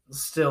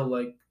 still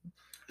like.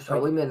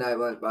 Probably midnight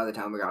by the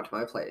time we got to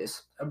my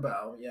place.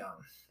 About, yeah.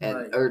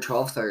 Or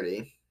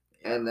 12:30.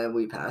 And then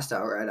we passed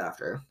out right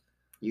after.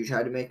 You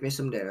tried to make me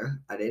some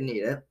dinner. I didn't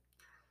eat it.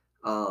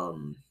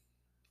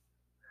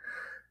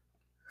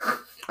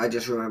 I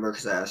just remember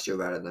because I asked you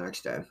about it the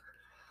next day.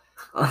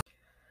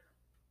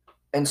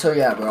 And so,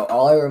 yeah, bro,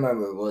 all I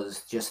remember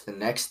was just the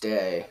next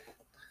day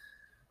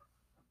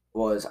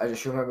I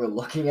just remember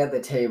looking at the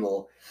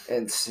table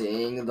and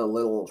seeing the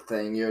little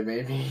thing you had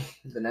made me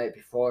the night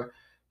before.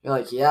 You're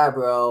like, yeah,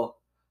 bro,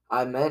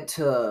 I meant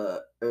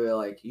to, or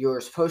like, you were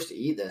supposed to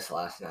eat this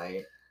last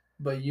night.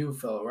 But you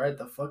fell right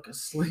the fuck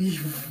asleep.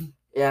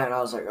 Yeah, and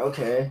I was like,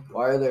 okay,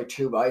 why are there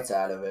 2 bites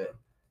out of it?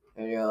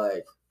 And you're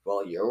like,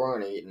 well, you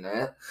weren't eating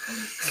it.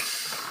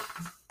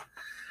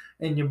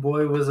 And your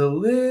boy was a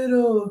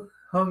little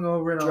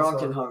hungover and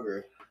drunk and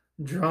hungry.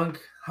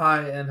 Drunk,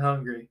 high, and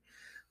hungry.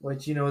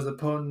 Which, is a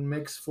potent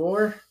mix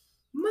for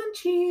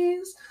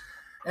munchies.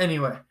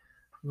 Anyway,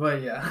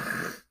 but yeah.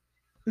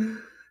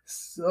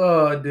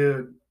 So,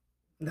 dude,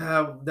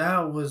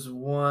 That was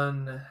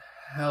one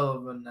hell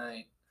of a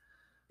night.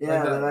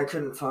 Yeah, and then I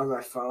couldn't find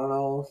my phone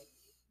all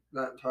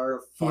that entire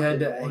fucking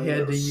morning.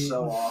 It was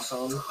so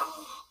awesome.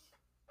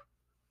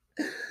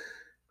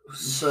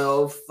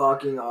 So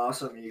fucking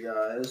awesome, you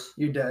guys.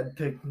 Your dad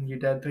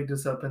picked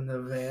us up in the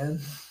van.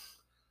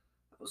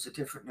 It was a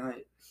different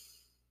night.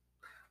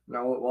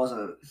 No, it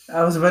wasn't.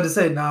 I was about to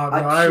say, nah,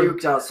 bro. I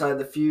puked outside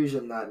the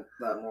Fusion that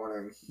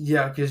morning.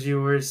 Yeah, because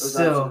you were still.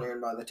 It was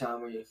afternoon by the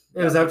time we. It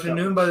was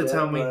afternoon by the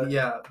time we.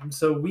 Yeah,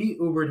 so we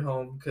Ubered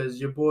home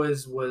because your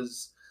boys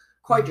was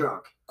quite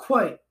drunk.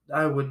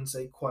 I wouldn't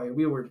say quite.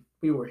 We were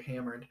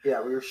hammered.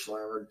 Yeah, we were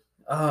slammered.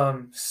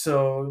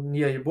 So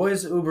yeah, your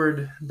boys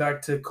Ubered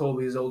back to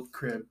Colby's old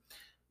crib,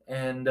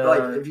 and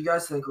like if you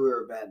guys think we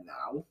were bad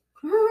now.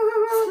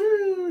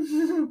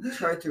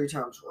 Try 3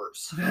 times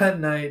worse.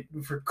 That night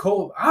for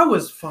Colby, I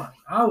was fine.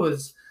 I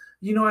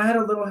had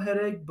a little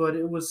headache, but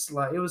it was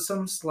slight. It was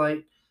some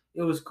slight.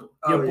 It was cool.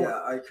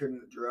 I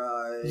couldn't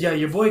drive. Yeah,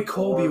 your boy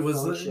Colby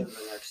was the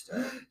next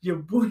day. Your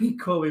boy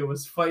Colby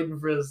was fighting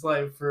for his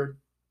life for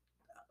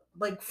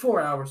like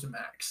 4 hours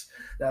max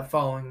that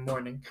following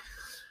morning.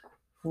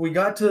 You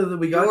weren't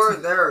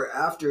there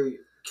after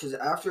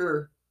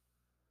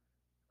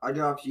I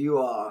dropped you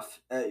off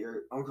at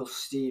your Uncle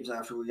Steve's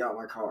after we got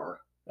my car.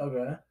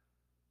 Okay.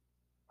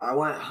 I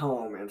went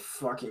home and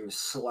fucking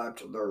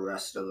slept the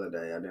rest of the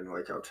day. I didn't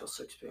wake up till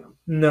 6 p.m.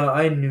 No,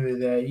 I knew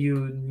that.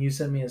 You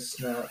sent me a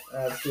snap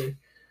after.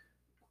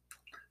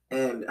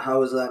 And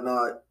how is that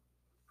not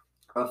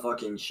a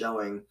fucking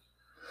showing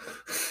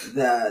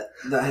that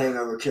the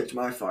hangover kicked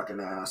my fucking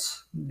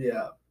ass?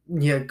 Yeah.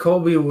 Yeah,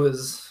 Colby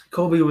was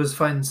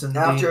finding some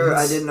after demons.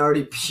 I didn't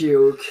already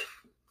puke.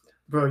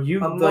 Bro, you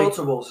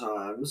multiple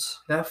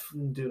times. That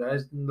dude, I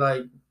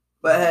like.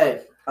 But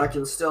hey, I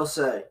can still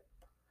say,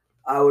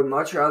 I would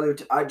much rather.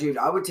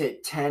 I would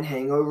take 10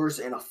 hangovers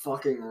in a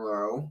fucking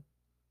row.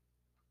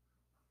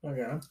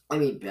 Okay. I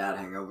mean, bad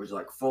hangovers,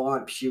 like full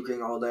on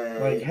puking all day,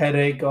 like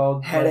headache,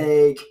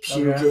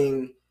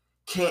 puking,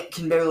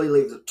 can barely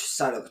leave the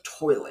side of the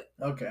toilet.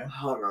 Okay.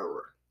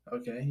 Hungover.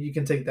 Okay, you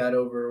can take that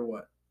over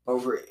what?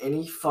 Over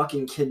any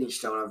fucking kidney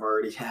stone I've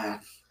already had.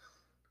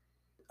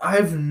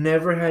 I've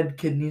never had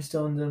kidney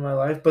stones in my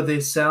life, but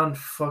they sound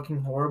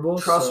fucking horrible.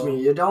 Trust me,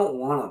 you don't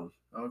want them.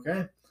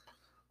 Okay.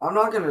 I'm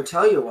not going to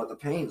tell you what the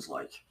pain's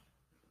like.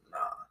 Nah.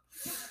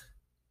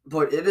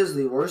 But it is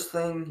the worst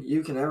thing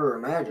you can ever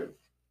imagine.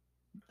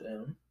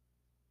 Damn.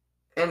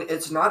 And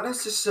it's not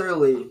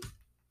necessarily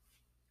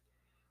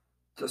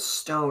the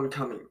stone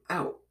coming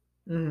out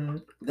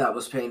that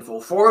was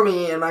painful for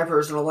me in my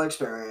personal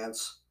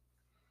experience.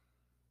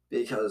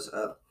 Because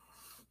at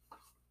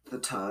the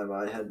time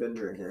I had been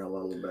drinking a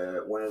little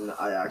bit when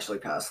I actually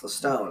passed the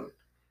stone.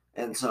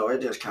 And so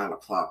it just kind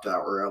of plopped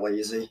out real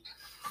easy.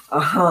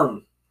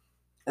 It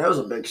was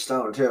a big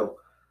stone too.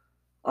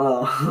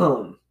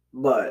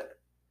 But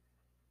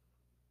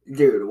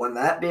dude, when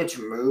that bitch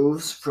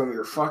moves from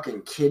your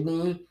fucking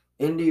kidney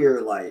into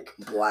your like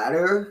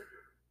bladder,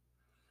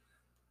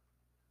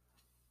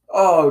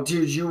 oh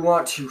dude, you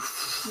want to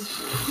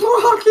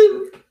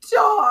fucking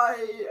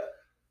die.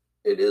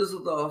 It is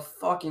the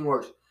fucking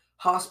worst.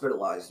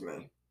 Hospitalized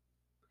me.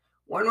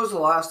 When was the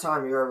last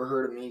time you ever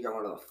heard of me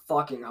going to the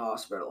fucking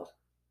hospital?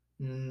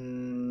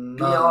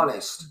 Be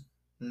honest.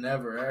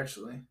 Never,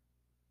 actually.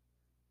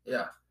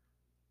 Yeah.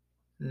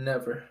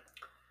 Never.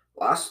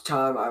 Last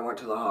time I went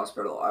to the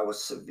hospital, I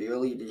was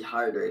severely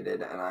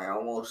dehydrated and I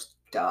almost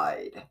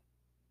died.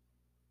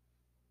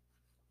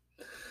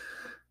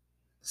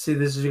 See,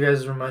 this is you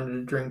guys' reminder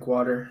to drink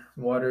water.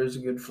 Water is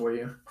good for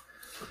you.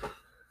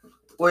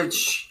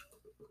 Which...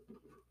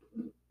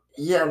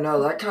 yeah, no,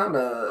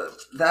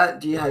 that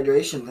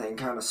dehydration thing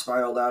kind of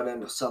spiraled out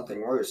into something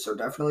worse. So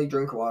definitely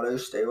drink water,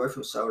 stay away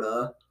from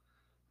soda,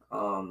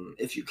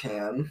 if you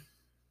can,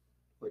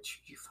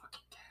 which you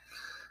fucking can.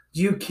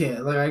 You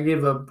can. Like, I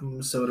gave up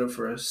soda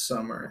for a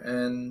summer,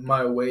 and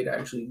my weight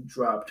actually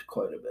dropped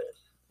quite a bit.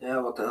 Yeah,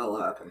 what the hell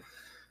happened?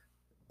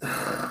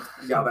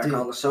 You got back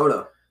on the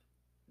soda.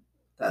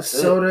 That's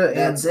it.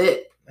 That's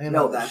it.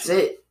 No, that's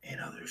it.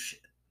 And other shit,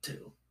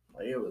 too.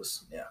 Like, it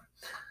was, yeah.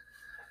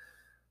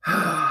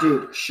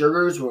 Dude,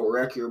 sugars will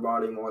wreck your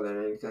body more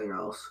than anything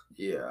else.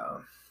 Yeah.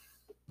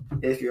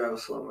 If you have a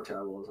slow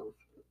metabolism.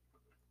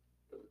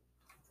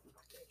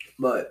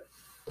 But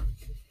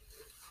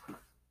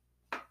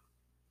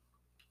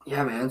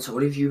yeah, man, so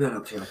what have you been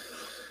up to?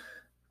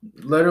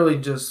 Literally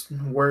just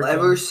working.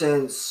 Ever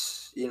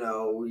since,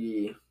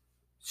 we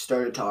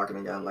started talking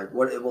again,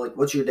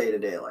 what's your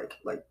day-to-day like?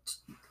 Like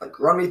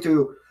run me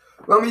through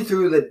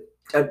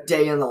a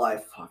day in the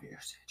life of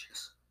Javier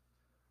Sanchez.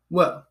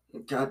 Well,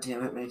 God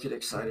damn it, make it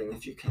exciting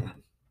if you can.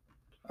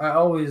 I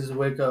always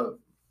wake up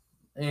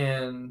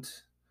and...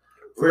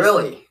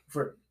 Really?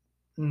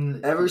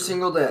 Every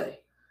single day?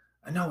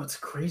 I know, it's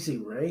crazy,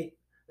 right?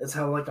 That's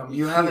how, I'm...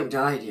 You haven't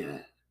died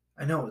yet.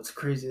 I know, it's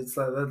crazy. It's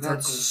like...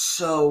 That's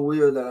so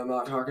weird that I'm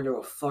not talking to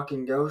a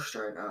fucking ghost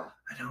right now.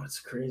 I know, it's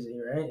crazy,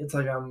 right? It's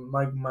like I'm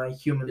like my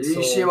human soul.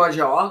 Did you see my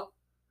jaw?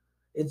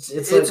 It's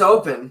It's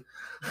open.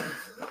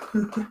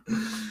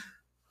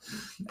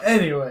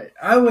 Anyway,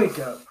 I wake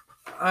up.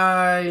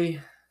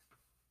 I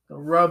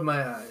rub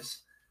my eyes.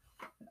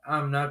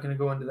 I'm not going to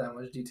go into that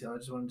much detail. I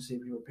just wanted to see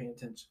if you were paying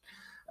attention.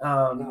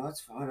 No,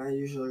 that's fine. I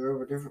usually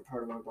rub a different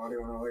part of my body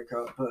when I wake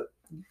up, but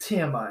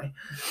TMI.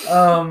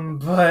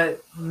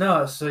 But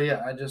no, so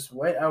yeah,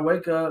 I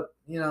wake up,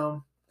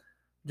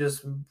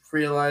 just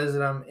realize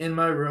that I'm in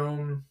my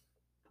room,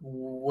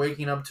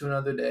 waking up to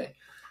another day.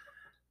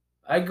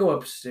 I go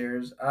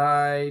upstairs.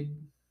 I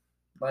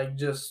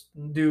just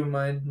do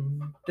my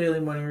daily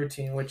morning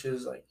routine, which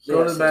is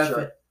go to the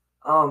bathroom.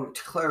 Right.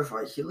 To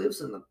clarify, he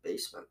lives in the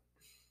basement.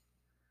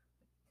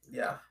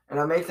 Yeah. And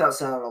I make that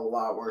sound a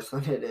lot worse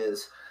than it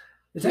is.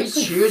 He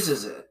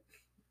chooses it.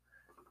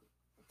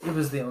 It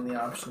was the only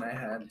option I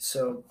had,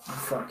 so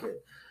fuck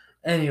it.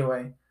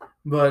 Anyway,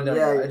 but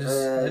I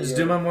just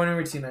do my morning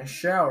routine. I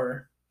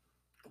shower,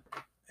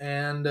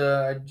 and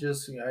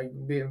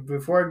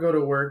before I go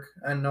to work,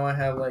 I know I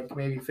have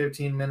maybe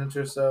 15 minutes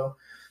or so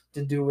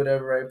to do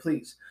whatever I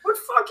please. What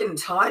fucking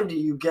time do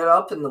you get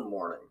up in the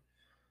morning?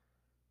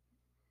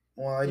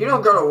 Well, you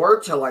don't go to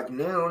work till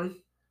noon.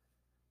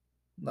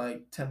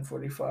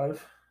 10:45.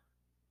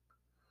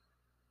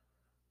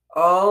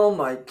 Oh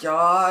my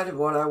god,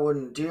 what I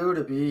wouldn't do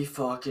to be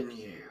fucking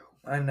you.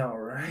 I know,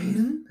 right?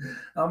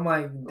 I'm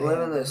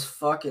living this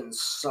fucking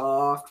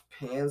soft,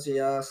 pansy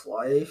ass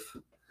life.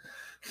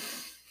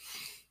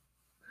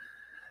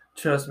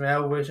 Trust me, I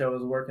wish I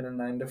was working a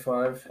 9 to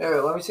 5. Hey,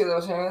 let me see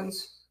those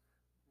hands.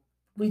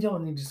 We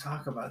don't need to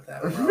talk about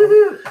that,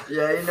 bro.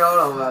 Yeah, you know what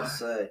I'm about to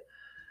say.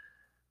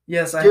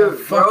 Yes, I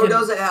Dude, bro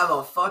doesn't have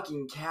a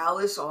fucking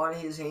callus on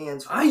his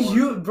hands.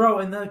 Bro,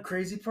 and the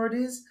crazy part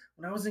is,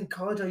 when I was in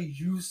college, I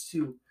used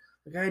to.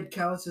 I had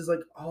calluses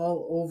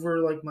all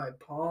over my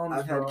palms.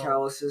 I've had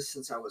calluses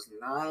since I was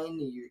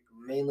 9,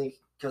 mainly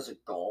because of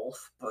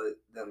golf, but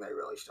then they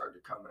really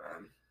started coming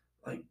in.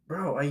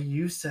 Bro, I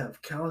used to have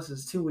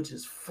calluses too, which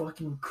is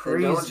fucking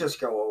crazy. They don't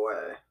just go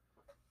away.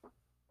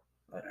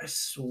 I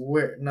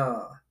swear,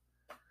 nah.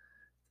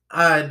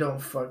 I don't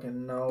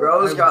fucking know.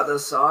 Bro's got the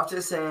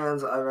softest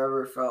hands I've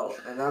ever felt,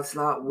 and that's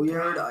not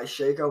weird. I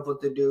shake up with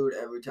the dude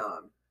every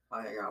time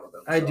I hang out with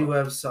him. I do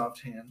have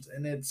soft hands,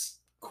 and it's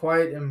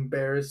quite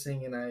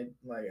embarrassing, and I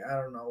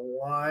don't know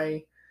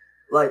why.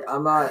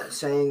 I'm not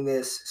saying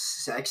this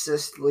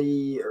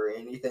sexistly or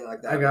anything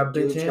like that. I got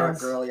bitch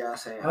hands. Got girly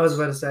ass hands. I was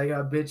about to say I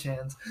got bitch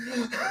hands.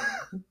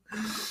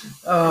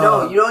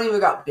 No, you don't even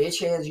got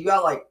bitch hands. You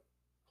got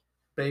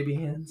baby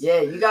hands.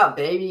 Yeah, you got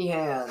baby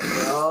hands,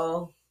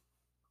 bro.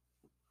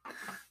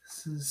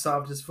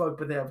 Soft as fuck,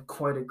 but they have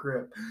quite a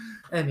grip.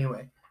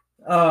 Anyway,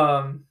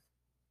 but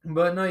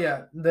no,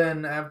 yeah.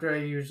 Then after I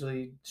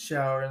usually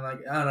shower and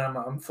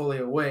I'm fully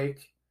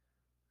awake,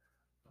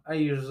 I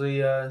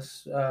usually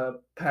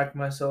pack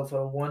myself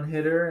a one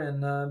hitter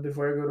and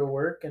before I go to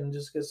work and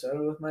just get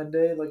started with my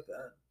day like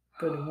that.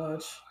 Pretty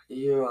much.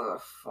 You are a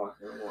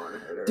fucking one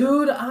hitter.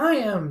 Dude, I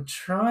am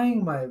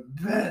trying my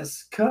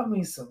best. Cut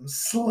me some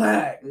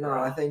slack. No,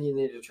 I think you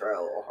need to try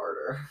a little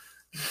harder.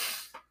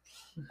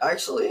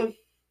 Actually,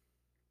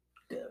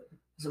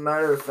 as a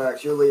matter of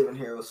fact, you're leaving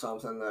here with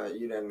something that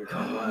you didn't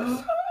come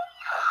with.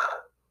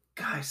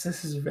 Guys,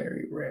 this is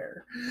very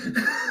rare.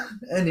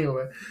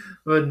 Anyway,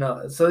 but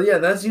no. So yeah,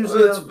 that's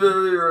usually it's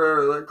very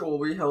rare that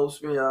Colby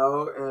helps me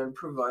out and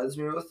provides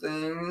me with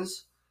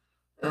things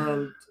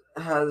and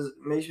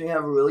makes me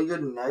have really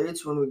good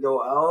nights when we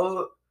go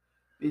out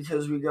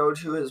because we go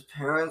to his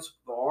parents'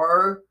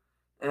 bar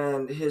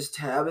and his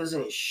tab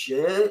isn't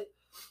shit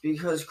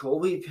because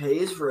Colby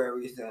pays for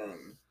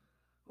everything.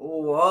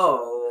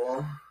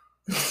 Whoa.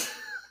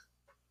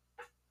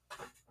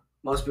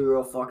 Must be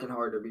real fucking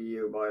hard to be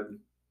you, bud.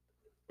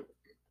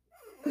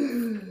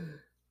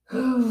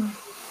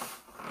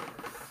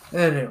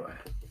 Anyway,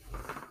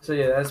 so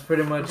yeah, that's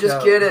pretty much.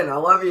 Just kidding. I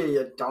love you,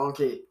 you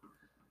donkey.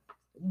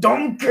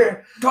 Donkey.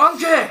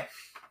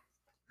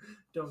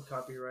 Don't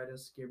copyright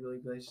us, Gabriel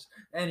Iglesias.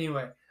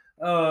 Anyway,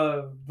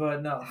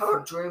 but no. How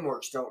about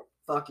DreamWorks don't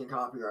fucking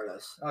copyright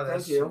us? Oh,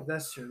 thank you.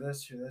 That's true.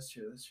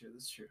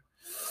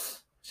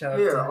 Shout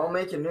Here, out to... I'll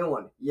make a new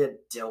one. You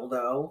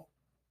dildo.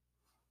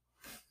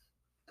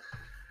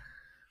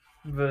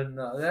 But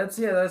no, that's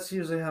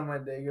usually how my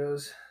day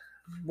goes.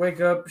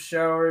 Wake up,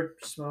 shower,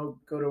 smoke,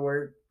 go to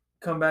work,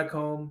 come back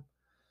home,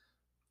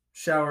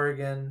 shower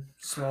again,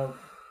 smoke,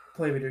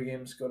 play video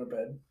games, go to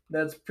bed.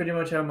 That's pretty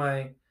much how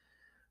my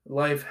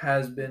life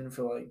has been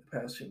for the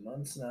past few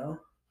months now.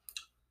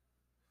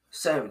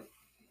 Same.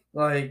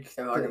 If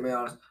I can be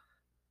honest.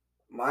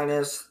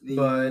 Minus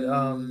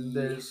the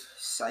there's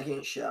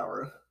second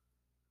shower.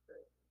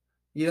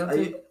 You don't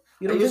think...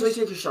 I usually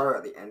take a shower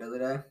at the end of the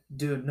day.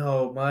 Dude,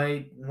 no,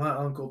 my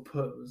uncle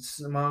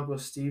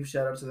Steve,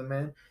 shout out to the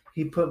man,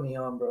 he put me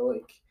on, bro.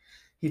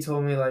 He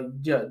told me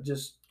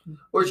just.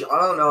 Which I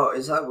don't know.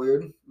 Is that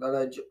weird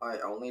that I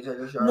only take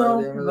a shower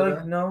at the end of the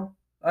day? No.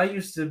 I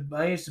used to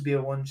be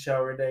a 1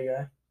 shower a day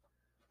guy.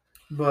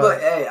 But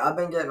hey, I've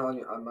been getting on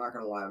you. I'm not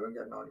gonna lie, I've been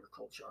getting on your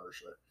cold shower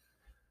shit.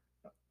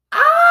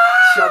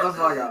 shut the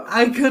fuck up.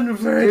 I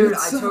converted. Dude,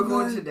 I took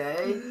one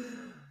today.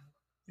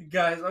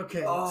 Guys,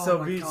 okay. Oh so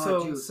my be god,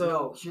 so dude. so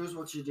No, here's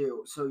what you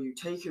do. So you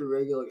take your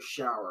regular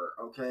shower,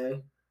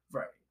 okay?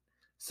 right.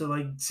 So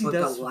like, see, But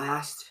that's the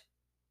last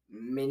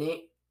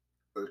minute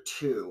or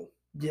two,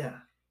 yeah.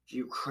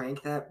 you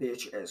crank that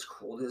bitch as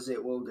cold as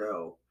it will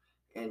go,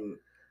 and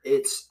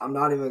I'm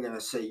not even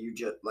gonna say you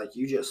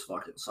just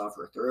fucking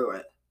suffer through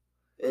it.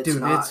 It's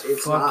Dude, not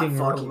it's fucking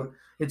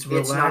it's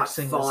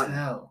relaxing not fun. as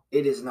hell.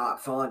 It is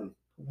not fun.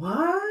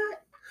 What?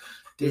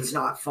 Dude, it's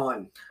not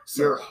fun.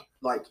 so, You're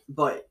like,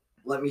 but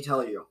let me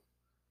tell you,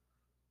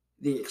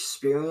 the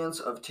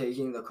experience of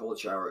taking the cold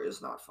shower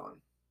is not fun.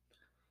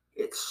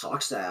 It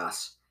sucks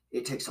ass.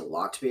 It takes a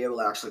lot to be able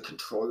to actually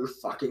control your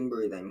fucking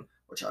breathing,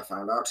 which I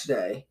found out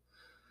today.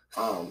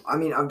 I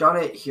mean, I've done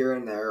it here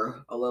and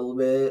there a little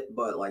bit,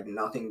 but like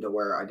nothing to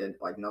where I did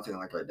nothing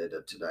like I did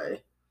it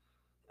today.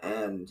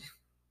 And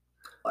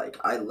like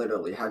I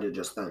literally had to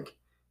just think,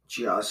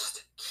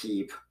 just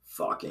keep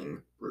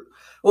fucking.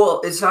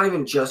 Well, it's not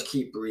even just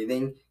keep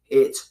breathing.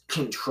 It's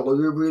control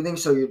your breathing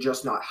so you're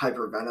just not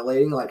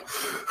hyperventilating. Like,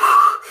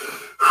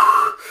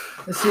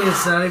 see,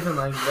 it's not even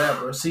like that,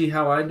 bro. See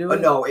how I do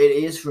it? No, it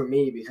is for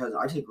me because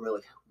I take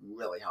really,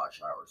 really hot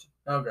showers.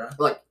 Okay.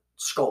 Like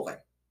scalding,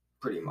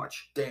 pretty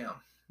much. Damn.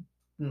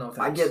 No thanks.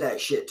 I get that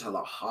shit to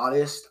the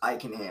hottest I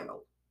can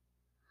handle.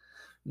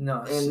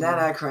 No. And then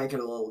I crank it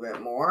a little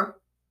bit more.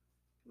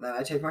 Then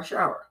I take my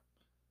shower.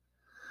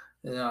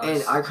 No,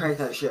 and I cranked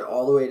that shit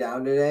all the way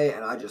down today,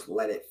 and I just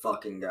let it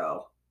fucking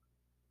go.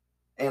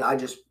 And I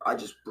just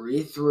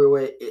breathed through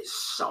it. It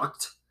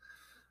sucked,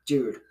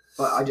 dude.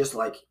 But I just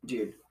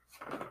dude.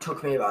 It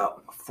took me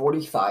about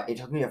 45. It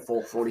took me a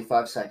full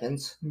 45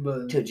 seconds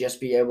to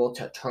just be able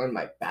to turn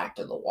my back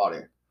to the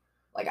water.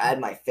 Like I had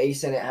my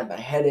face in it, had my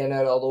head in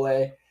it all the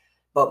way,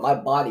 but my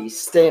body's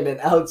standing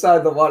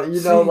outside the water.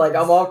 You know, like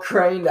I'm all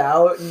craned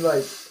out and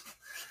like.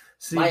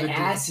 My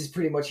ass is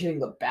pretty much hitting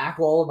the back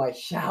wall of my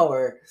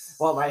shower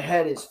while my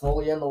head is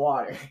fully in the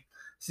water.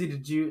 See,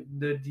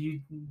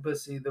 but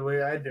see, the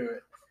way I do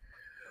it.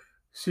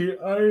 See,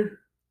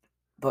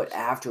 But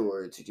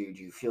afterwards, dude,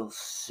 you feel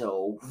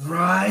so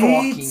right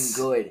fucking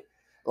good.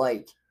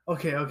 Like,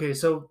 okay,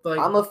 so like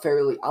I'm a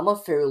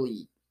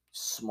fairly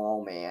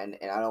small man,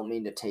 and I don't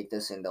mean to take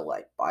this into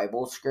like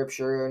Bible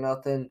scripture or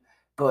nothing,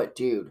 but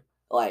dude,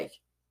 like,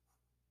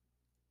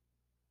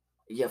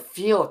 you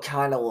feel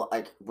kind of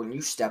like when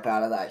you step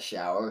out of that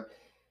shower,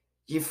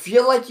 you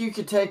feel like you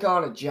could take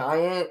on a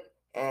giant,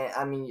 and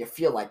I mean, you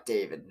feel like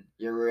David.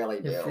 You really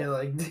do. You feel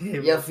like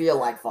David. You feel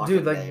like fucking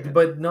dude, like, David.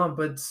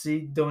 but see,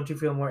 don't you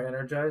feel more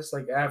energized?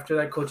 Like after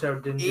that cold shower,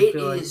 didn't you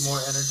feel like more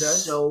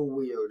energized? So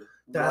weird.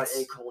 What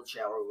a cold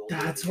shower will do.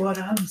 That's what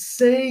I'm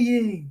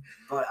saying.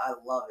 But I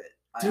love it.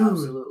 Dude, I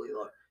absolutely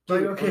love it.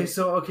 Dude, like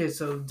so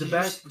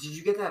did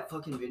you get that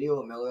fucking video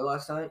of Miller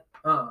last night?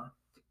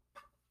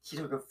 He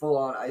took a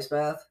full-on ice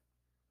bath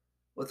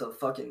with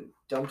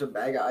dumped a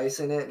bag of ice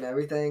in it and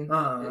everything,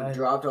 and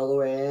dropped all the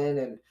way in,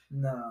 and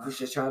was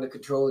just trying to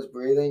control his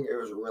breathing. It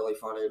was really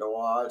funny to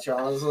watch,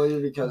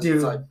 honestly, because dude,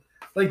 it's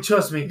like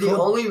trust me. The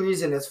only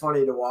reason it's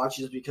funny to watch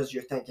is because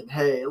you're thinking,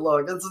 hey,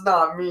 look, it's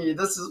not me.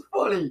 This is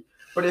funny.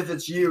 But if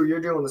it's you,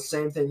 you're doing the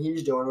same thing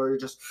he's doing, where you're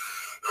just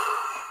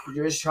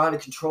trying to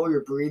control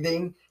your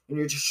breathing, and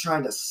you're just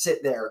trying to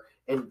sit there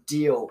and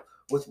deal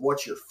with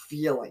what you're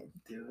feeling,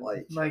 dude.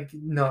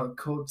 No,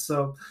 cold.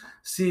 So,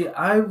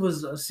 I've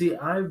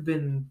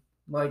been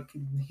like,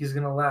 he's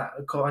gonna laugh.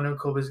 I know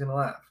Kobe's gonna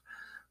laugh,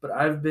 but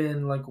I've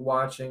been like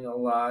watching a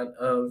lot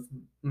of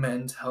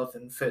men's health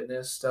and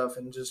fitness stuff,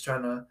 and just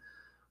trying to,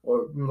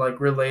 or like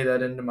relay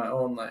that into my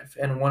own life.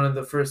 And one of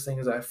the first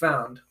things I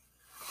found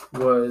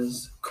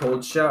was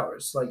cold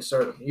showers. Like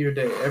start your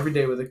day every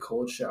day with a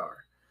cold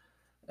shower,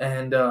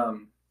 and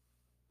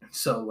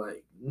so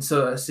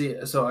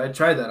I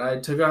tried that. I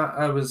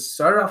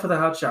started off with a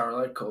hot shower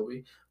like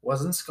Kobe.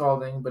 Wasn't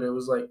scalding, but it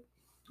was like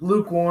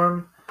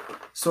lukewarm,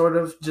 sort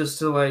of, just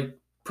to like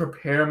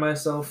prepare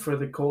myself for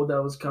the cold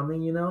that was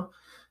coming, you know?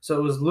 So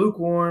it was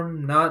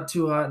lukewarm, not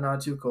too hot,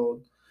 not too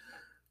cold.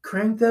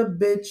 Cranked that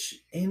bitch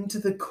into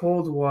the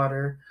cold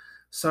water,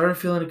 started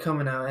feeling it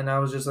coming out, and I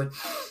was just like,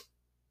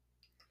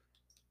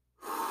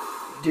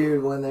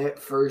 dude, when it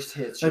first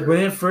hits, like when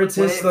it first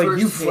hits, like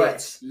you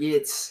flex.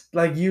 It's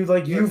like you.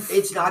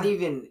 It's not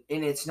even,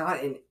 and it's not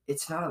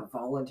a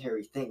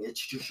voluntary thing. It's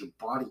just your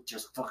body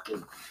just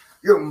fucking,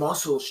 your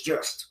muscles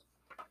just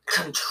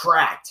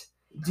contract.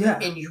 Yeah,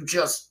 and you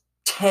just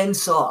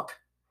tense up.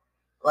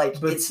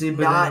 Like it's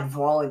not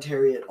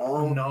voluntary at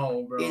all.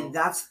 No, bro. And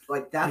that's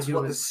what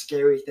the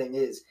scary thing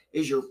is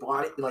your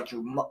body, like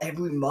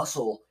every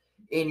muscle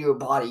in your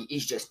body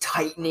is just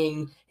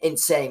tightening and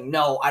saying,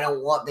 no, I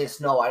don't want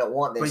this. No, I don't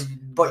want this.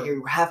 But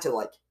you have to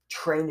like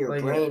train your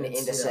brain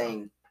into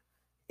saying,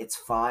 it's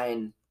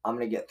fine. I'm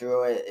going to get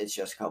through it. It's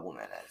just a couple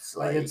minutes.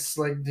 Like it's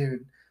like,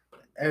 dude,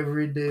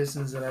 every day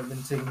since then I've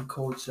been taking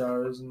cold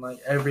showers, and like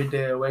every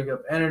day I wake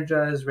up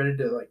energized, ready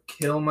to like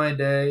kill my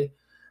day.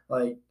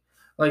 Like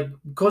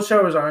cold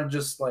showers aren't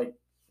just like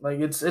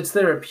it's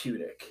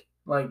therapeutic.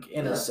 like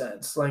in Yeah. a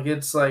sense. Like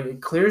it's like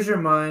it clears your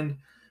mind,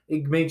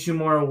 it makes you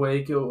more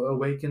awake, it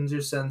awakens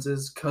your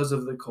senses because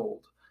of the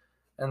cold,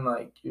 and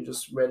like you're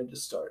just ready to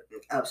start.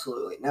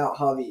 Absolutely. Now,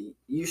 Javi,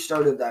 you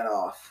started that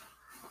off.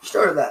 You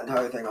started that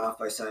entire thing off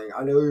by saying,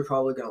 I know you're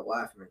probably going to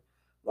laugh at me.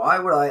 Why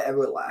would I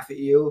ever laugh at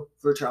you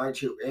for trying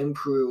to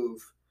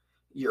improve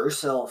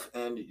yourself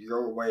and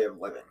your way of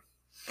living?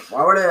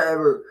 Why would I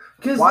ever?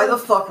 Why the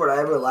fuck would I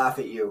ever laugh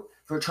at you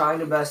for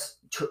trying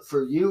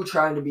for you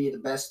trying to be the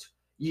best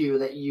you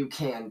that you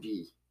can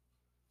be?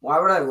 Why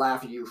would I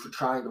laugh at you for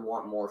trying to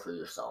want more for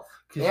yourself?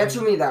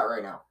 Answer me that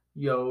right now.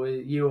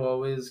 You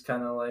always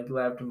kind of like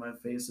laughed in my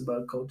face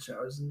about cold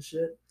showers and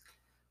shit.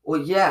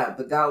 Well, yeah,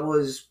 but that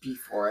was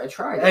before I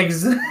tried it.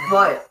 Exactly.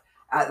 But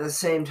at the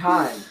same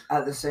time,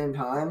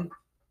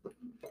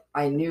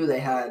 I knew they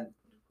had,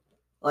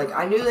 like,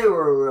 I knew they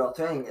were a real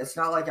thing. It's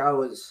not like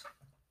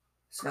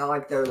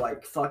they're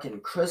like fucking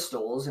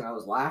crystals and I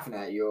was laughing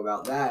at you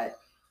about that.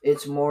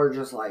 It's more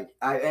just like,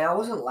 I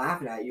wasn't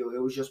laughing at you.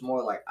 It was just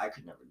more like, I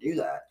could never do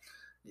that.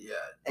 Yeah.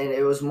 And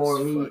it was more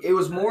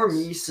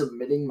me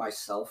submitting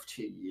myself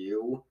to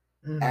you,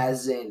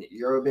 as in,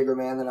 you're a bigger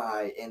man than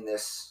I in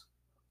this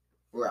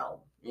realm,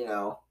 you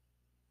know?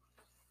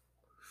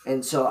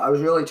 And so I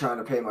was really trying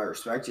to pay my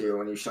respect to you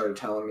when you started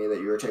telling me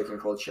that you were taking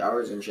cold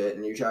showers and shit,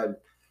 and you tried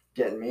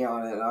getting me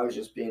on it, and I was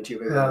just being too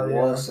big of a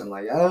wuss and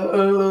like, I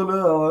don't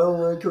know, I don't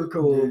like the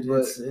cold. Dude,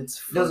 but it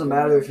doesn't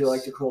matter if you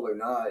like the cold or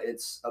not.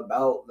 It's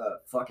about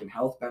the fucking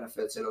health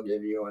benefits it'll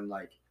give you, and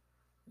like,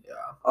 yeah.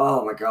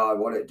 Oh my god,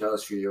 what it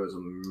does for you is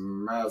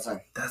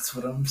amazing. That's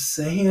what I'm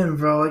saying,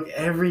 bro. Like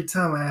every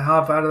time I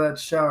hop out of that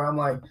shower, I'm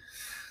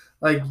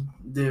like,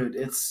 dude,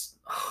 it's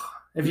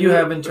if you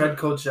haven't tried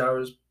cold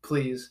showers,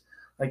 please.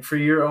 Like for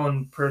your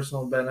own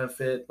personal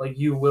benefit, like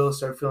you will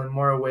start feeling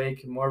more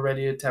awake and more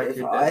ready to attack your day.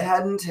 If I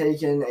hadn't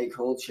taken a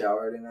cold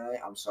shower tonight,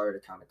 I'm sorry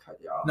to kind of cut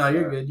you off. No,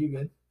 you're good. You're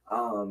good.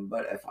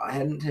 But if I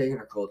hadn't taken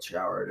a cold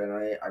shower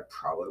tonight, I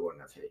probably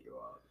wouldn't have hit you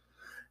up.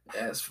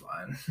 Yeah, it's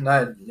fine.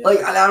 Like,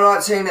 I'm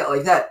not saying it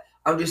like that.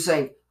 I'm just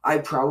saying I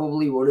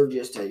probably would have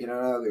just taken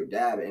another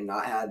dab and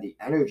not had the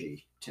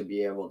energy to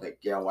be able to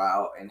go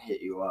out and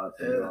hit you up.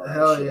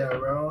 Hell yeah,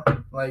 bro.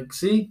 Like,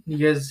 see, you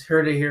guys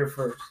heard it here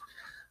first.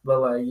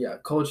 But like, yeah,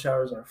 cold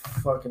showers are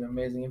fucking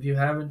amazing. If you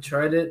haven't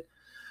tried it,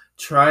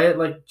 try it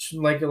like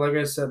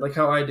I said, like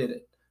how I did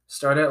it.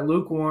 Start at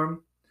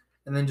lukewarm,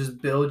 and then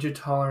just build your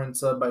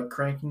tolerance up by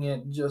cranking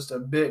it just a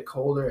bit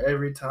colder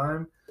every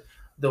time.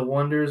 The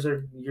wonders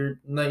are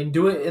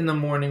do it in the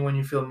morning when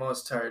you feel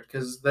most tired,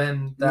 because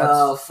then that's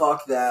no,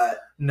 fuck that.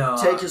 No,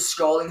 take a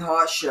scalding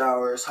hot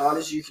shower as hot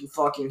as you can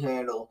fucking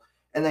handle,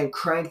 and then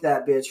crank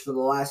that bitch for the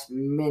last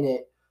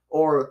minute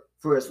or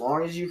for as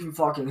long as you can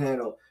fucking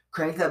handle.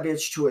 Crank that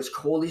bitch to as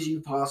cold as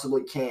you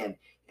possibly can,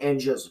 and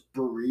just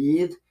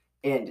breathe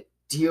and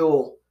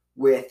deal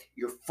with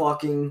your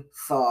fucking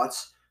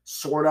thoughts.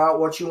 Sort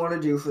out what you want to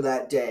do for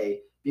that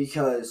day,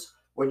 because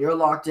when you're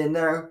locked in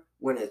there,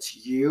 when it's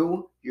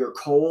you, your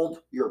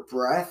cold, your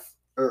breath,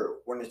 or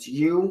when it's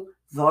you,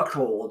 the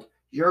cold,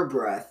 your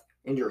breath,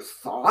 and your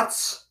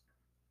thoughts,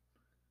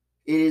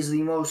 it is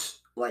the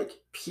most like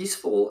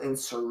peaceful and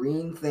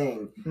serene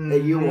thing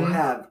that you will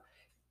have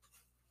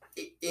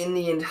in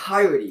the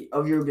entirety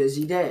of your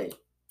busy day.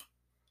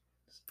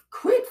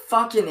 Quit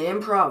fucking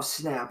improv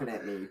snapping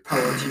at me,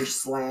 Poetry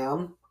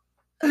Slam.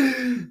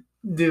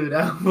 Dude,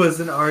 I was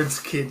an arts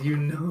kid. You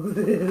know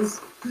this.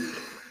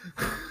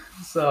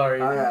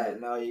 Sorry. Alright,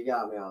 no, you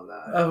got me on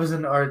that. I was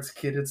an arts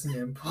kid. It's an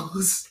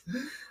impulse.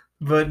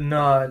 But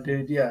nah,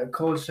 dude. Yeah,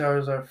 cold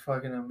showers are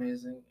fucking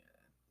amazing.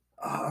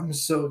 Oh, I'm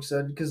so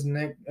excited because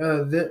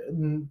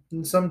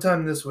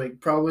sometime this week,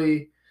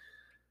 probably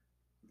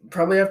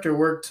after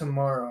work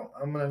tomorrow,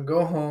 I'm gonna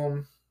go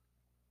home,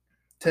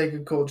 take a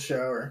cold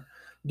shower,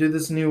 do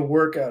this new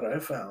workout I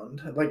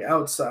found, like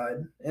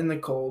outside in the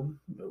cold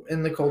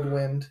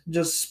wind,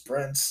 just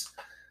sprints,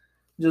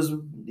 just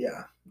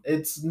yeah.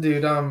 It's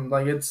dude,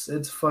 like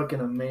it's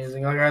fucking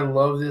amazing. Like I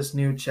love this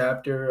new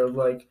chapter of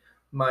like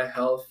my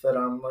health that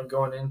I'm like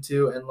going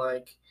into, and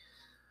like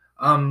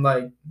I'm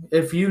like,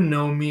 if you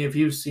know me, if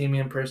you've seen me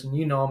in person,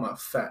 you know I'm a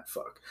fat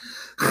fuck.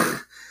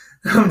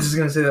 I'm just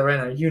gonna say that right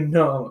now. You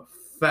know I'm a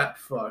fat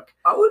fuck.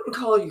 I wouldn't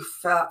call you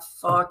fat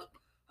fuck.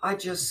 I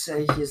just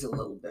say he's a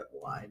little bit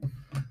wide.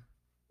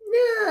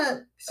 Yeah.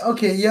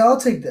 Okay. Yeah, I'll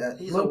take that.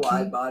 He's a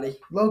wide body.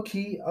 Low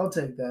key, I'll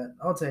take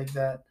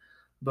that.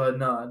 But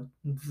nah,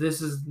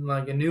 this is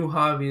like a new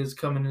hobby is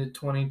coming into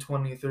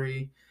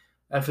 2023.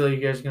 I feel like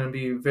you guys are gonna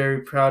be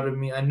very proud of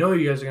me. I know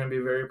you guys are gonna be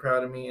very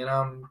proud of me, and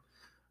I'm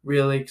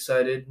really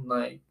excited.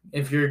 Like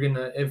if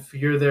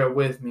you're there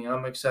with me,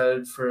 I'm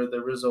excited for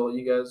the result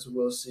you guys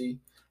will see,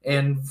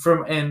 and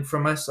from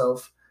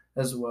myself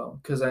as well,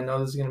 because I know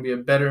this is gonna be a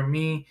better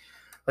me,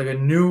 like a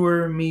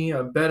newer me,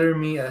 a better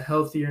me, a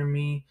healthier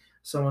me,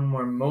 someone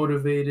more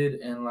motivated,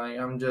 and like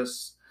I'm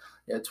just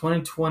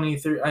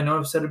 2023. I know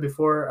I've said it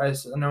before. I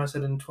know I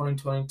said it in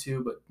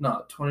 2022, but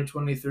no,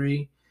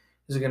 2023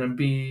 is gonna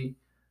be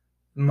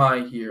my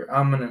year.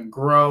 I'm gonna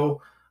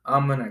grow.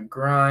 I'm going to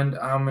grind.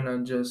 I'm going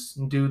to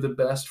just do the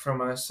best for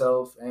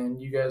myself.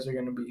 And you guys are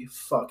going to be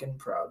fucking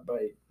proud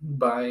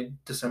by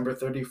December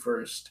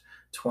 31st,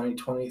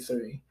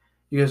 2023.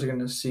 You guys are going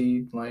to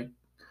see like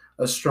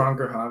a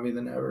stronger Javi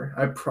than ever.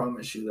 I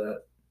promise you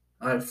that.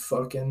 I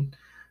fucking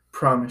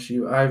promise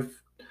you. I've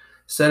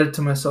said it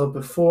to myself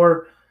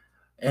before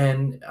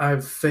and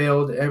I've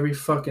failed every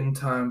fucking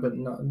time, but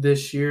no,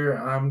 this year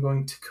I'm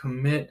going to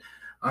commit.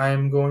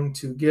 I'm going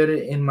to get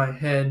it in my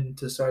head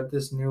to start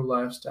this new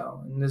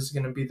lifestyle, and this is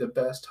going to be the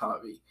best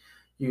hobby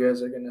you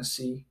guys are going to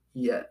see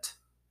yet.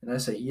 And I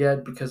say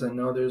yet because I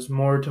know there's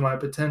more to my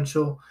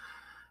potential,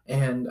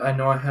 and I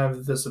know I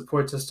have the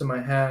support system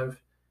I have.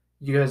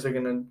 You guys are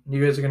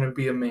gonna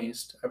be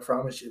amazed. I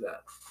promise you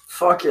that.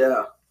 Fuck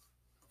yeah.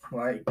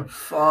 Like,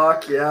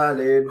 fuck yeah,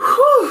 dude.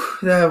 Whew,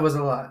 that was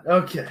a lot.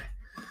 Okay.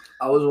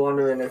 I was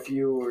wondering if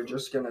you were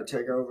just gonna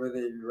take over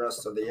the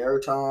rest of the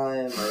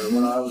airtime or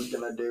what I was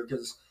gonna do,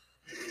 because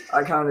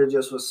I kind of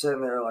just was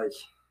sitting there like,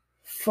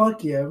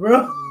 fuck yeah,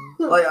 bro.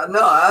 Like,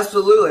 no,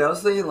 absolutely. I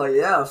was thinking like,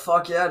 yeah,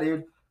 fuck yeah,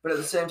 dude. But at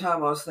the same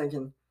time, I was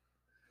thinking,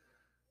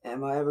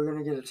 am I ever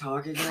gonna get to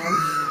talk again?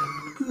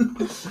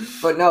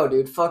 But no,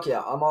 dude, fuck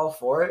yeah, I'm all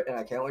for it, and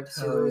I can't wait to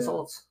see the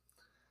results.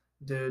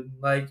 Dude,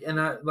 like, and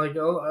I like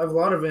a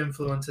lot of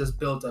influence has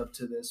built up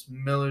to this.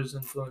 Miller's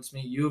influenced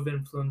me. You've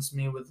influenced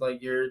me with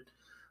like your,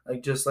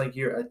 like just like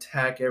your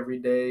attack every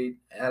day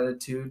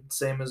attitude,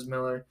 same as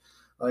Miller.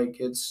 Like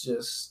it's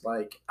just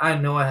like I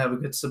know I have a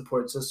good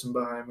support system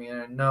behind me,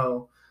 and I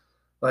know,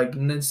 like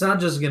it's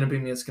not just gonna be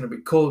me. It's gonna be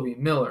Colby,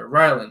 Miller,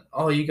 Rylan,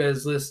 all you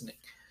guys listening.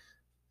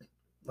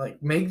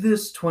 Like, make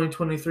this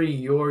 2023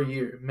 your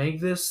year.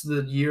 Make this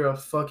the year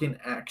of fucking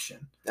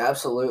action.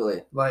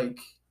 Absolutely. Like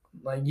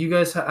you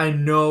guys, I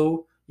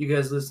know you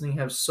guys listening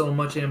have so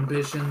much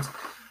ambitions.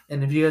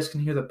 And if you guys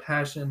can hear the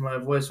passion in my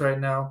voice right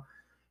now,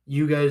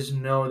 you guys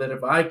know that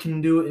if I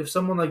can do it, if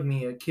someone like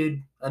me, a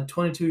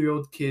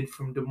 22-year-old kid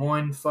from Des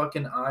Moines,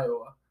 fucking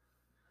Iowa,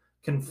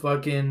 can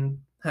fucking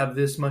have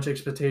this much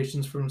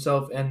expectations for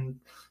himself and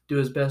do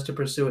his best to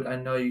pursue it, I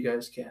know you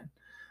guys can.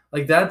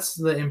 Like, that's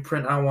the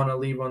imprint I want to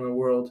leave on the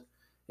world,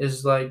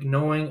 is like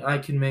knowing I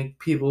can make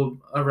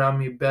people around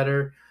me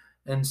better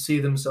and see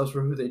themselves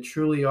for who they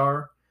truly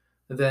are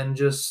than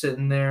just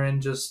sitting there and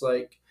just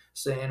like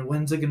saying,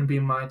 when's it going to be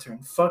my turn?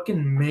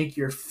 Fucking make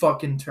your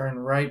fucking turn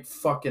right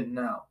fucking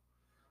now.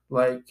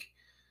 Like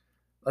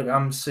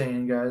I'm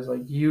saying, guys,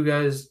 like you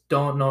guys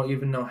don't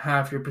even know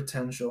half your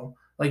potential.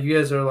 Like you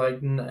guys are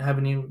like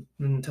haven't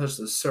even touched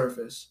the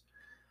surface.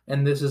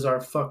 And this is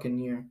our fucking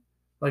year.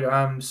 Like,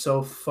 I'm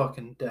so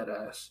fucking dead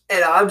ass.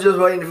 And I'm just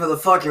waiting for the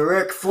fucking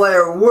Ric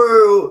Flair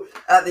woo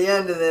at the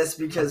end of this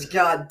because,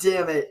 god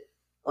damn it.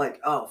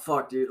 Like, oh,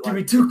 fuck, dude. Give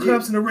me 2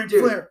 claps and a Ric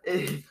Flair.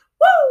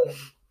 Woo!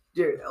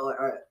 Dude, all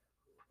right.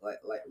 Like,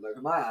 look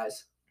at my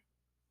eyes.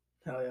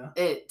 Hell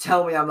yeah.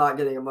 Tell me I'm not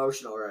getting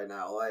emotional right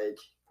now.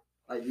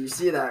 Like you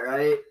see that,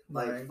 right?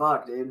 Like, right.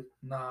 Fuck, dude.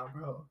 Nah,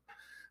 bro.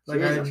 Like,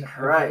 Jesus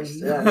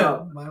Christ. Yeah,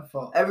 no. My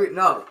fault.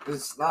 No,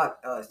 it's not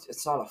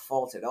a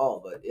fault at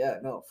all, but yeah,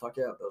 no, fuck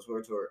yeah. Those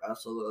words were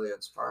absolutely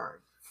inspiring.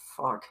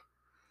 Fuck.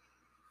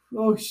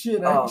 Oh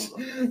shit,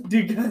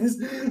 dude, guys,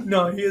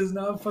 no, he is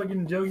not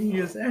fucking joking, he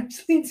is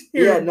actually tearing.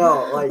 Yeah,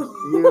 no, like,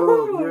 you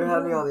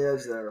had me on the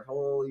edge there.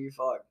 Holy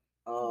fuck.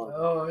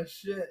 Oh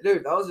shit.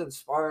 Dude, that was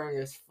inspiring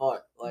as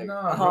fuck. Like,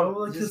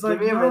 just give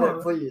me a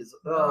minute, please.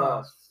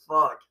 Oh,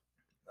 fuck.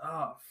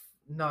 Oh,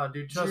 no,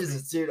 dude, trust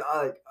Jesus, me. dude,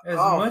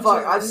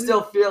 fuck, I'm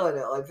still feeling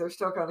it. Like, they're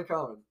still kind of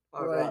coming.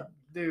 Oh, like, God.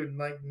 Dude,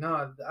 like,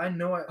 no, I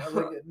know it.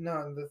 Like,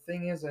 no, the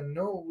thing is, I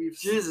know we've.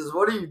 Jesus,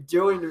 what are you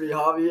doing to me,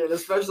 Javi? And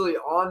especially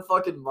on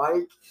fucking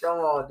mic? Come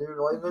on, dude.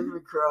 Why are you making me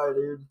cry,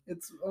 dude?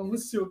 It's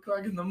almost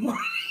 2:00 in the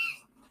morning.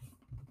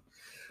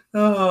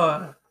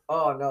 Oh.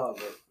 Oh, no,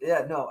 but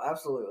yeah, no,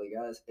 absolutely,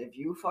 guys. If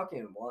you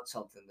fucking want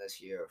something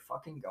this year,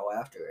 fucking go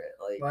after it.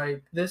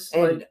 Like this,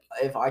 and like,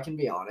 if I can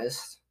be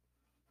honest,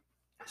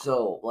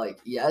 so, like,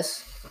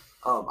 yes,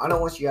 I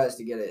don't want you guys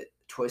to get it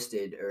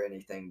twisted or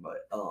anything,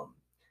 but,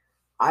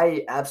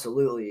 I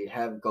absolutely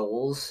have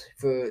goals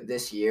for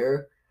this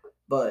year,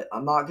 but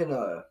I'm not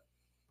gonna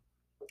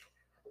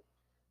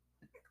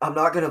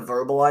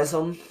verbalize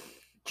them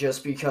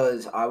just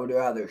because I would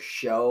rather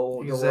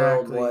show the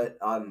world what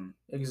I'm.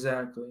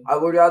 Exactly. I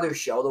would rather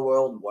show the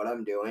world what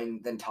I'm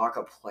doing than talk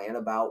a plan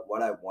about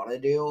what I want to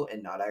do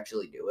and not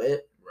actually do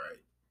it. Right.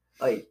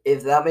 Like,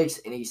 if that makes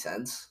any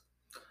sense.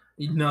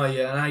 No,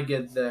 yeah, and I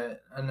get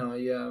that. I know,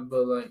 yeah,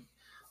 but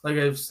like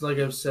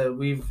I've said,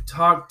 we've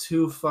talked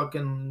too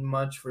fucking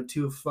much for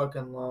too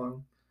fucking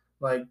long.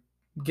 Like,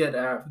 get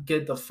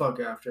the fuck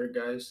after it,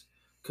 guys,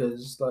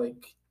 because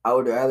like I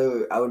would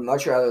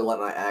much rather let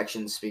my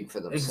actions speak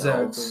for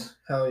themselves. Exactly.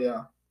 Hell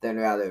yeah. Than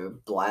rather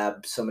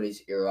blab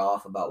somebody's ear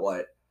off about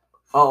what.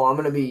 Oh, I'm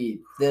gonna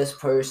be this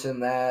person,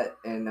 that,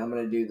 and I'm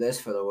gonna do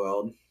this for the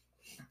world.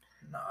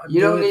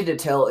 You don't need to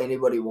tell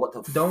anybody what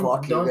the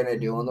fuck you're going to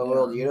do in the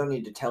world. You don't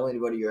need to tell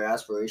anybody your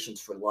aspirations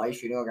for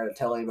life. You don't got to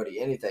tell anybody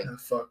anything.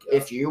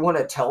 If you want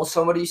to tell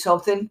somebody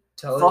something,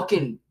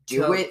 fucking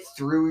do it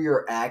through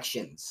your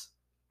actions.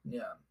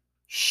 Yeah.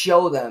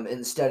 show them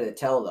instead of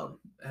tell them.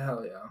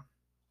 Hell yeah.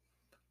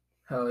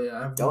 Hell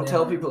yeah. Don't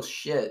tell people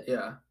shit.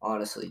 Yeah.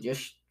 Honestly,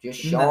 just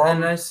show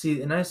them.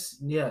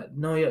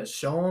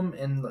 Show them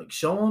and like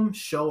show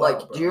like,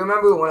 out, bro. Do you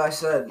remember when I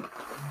said,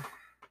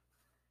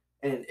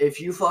 and if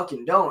you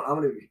fucking don't,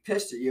 I'm gonna be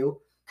pissed at you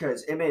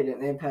because it made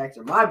an impact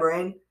in my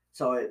brain,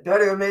 so it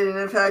better have made an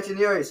impact in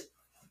yours.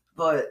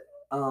 But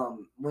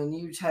when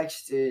you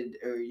texted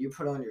or you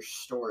put on your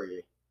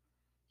story,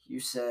 you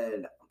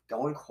said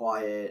going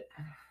quiet.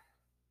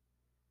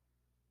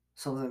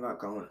 Something about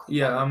going quiet.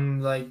 Yeah,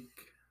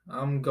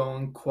 I'm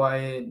going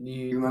quiet.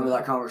 You remember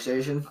that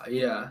conversation?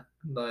 Yeah,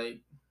 like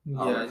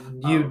I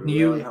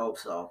really hope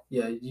so.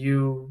 Yeah,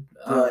 you.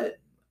 But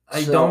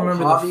I don't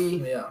remember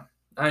Javi, yeah,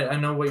 I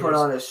know what you put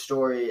on his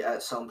story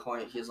at some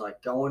point. He's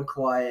like going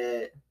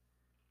quiet.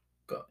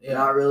 Yeah.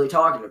 Not really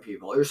talking to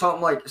people or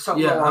something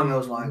along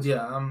those lines.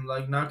 Yeah, I'm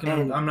like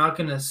I'm not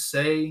gonna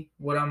say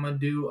what I'm gonna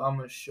do. I'm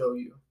gonna show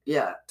you.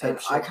 Yeah, and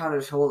I kind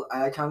of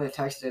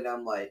texted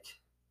him like,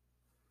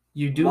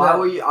 you do. Why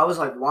were you? I was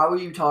like, why were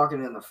you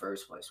talking in the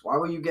first place? Why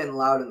were you getting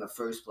loud in the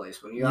first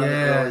place when you haven't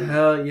really?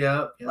 Hell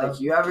yeah.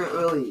 Like you haven't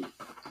really.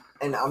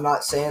 And I'm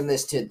not saying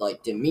this to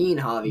like demean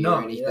Javi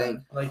or anything.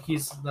 Yeah. Like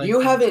he's like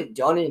you haven't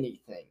done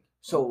anything,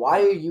 so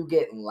why are you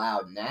getting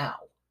loud now?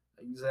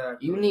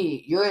 Exactly.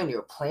 You're in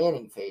your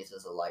planning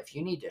phases of life.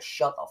 You need to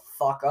shut the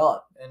fuck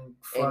up.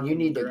 And you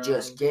need to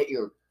just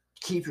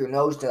keep your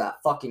nose to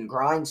that fucking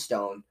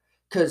grindstone.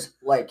 Cause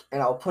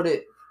and I'll put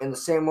it in the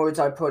same words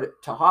I put it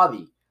to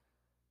Javi.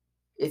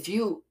 If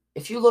you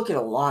look at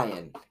a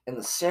lion in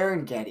the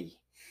Serengeti.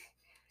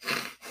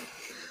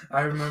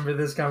 I remember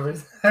this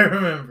conversation. I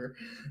remember.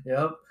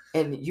 Yep.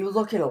 And you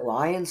look at a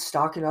lion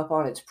stalking up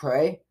on its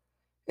prey,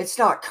 it's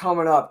not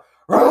coming up.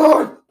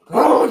 Run,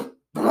 run,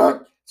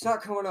 run. It's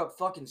not coming up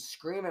fucking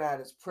screaming at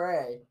its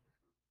prey.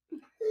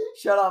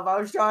 Shut up. I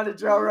was trying to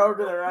Joe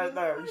Rogan it right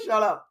there.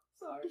 Shut up.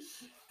 Sorry.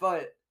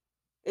 But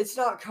it's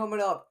not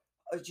coming up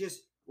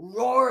just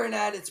roaring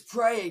at its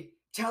prey,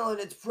 telling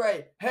its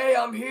prey, hey,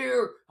 I'm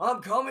here.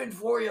 I'm coming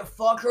for you,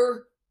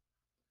 fucker.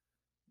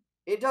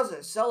 It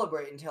doesn't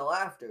celebrate until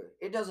after.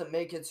 It doesn't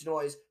make its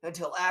noise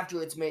until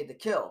after it's made the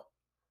kill.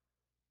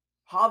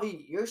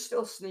 Javi, you're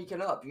still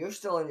sneaking up. You're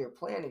still in your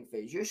planning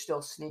phase. You're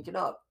still sneaking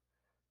up.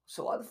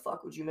 So why the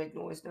fuck would you make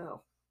noise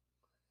now?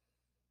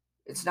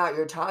 It's not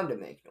your time to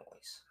make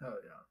noise. Hell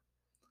yeah.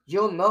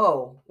 You'll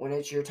know when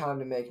it's your time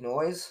to make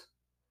noise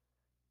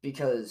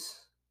because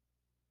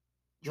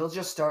you'll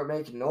just start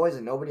making noise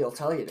and nobody will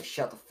tell you to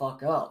shut the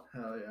fuck up.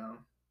 Hell yeah.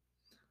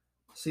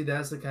 See,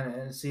 that's the kind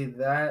of... See,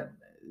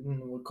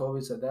 what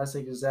Colby said, that's the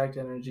exact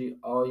energy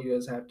all you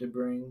guys have to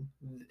bring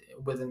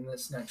within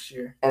this next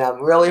year. And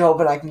I'm really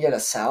hoping I can get a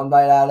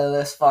soundbite out of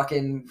this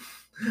fucking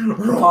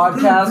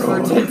podcast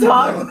for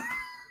TikTok.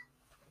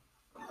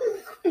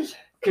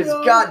 Because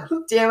god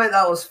damn it,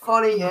 that was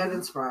funny and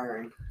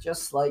inspiring.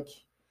 Just like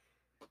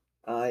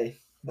I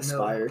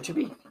aspire to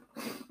be.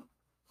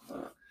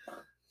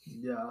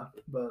 Yeah,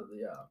 but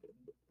yeah.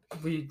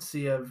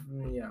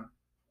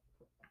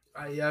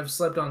 I've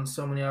slept on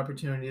so many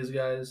opportunities,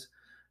 guys.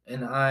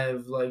 And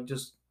I've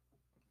just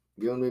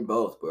you and me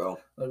both, bro.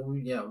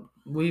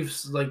 We've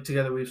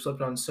together we've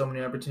slept on so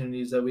many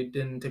opportunities that we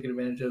didn't take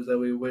advantage of that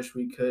we wish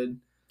we could,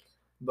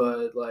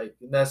 but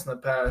that's in the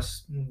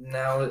past.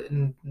 Now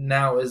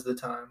is the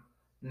time.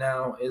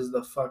 Now is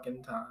the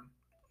fucking time.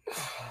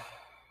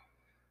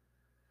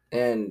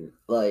 And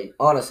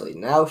honestly,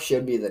 now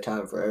should be the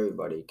time for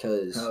everybody.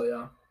 Cause hell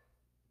yeah.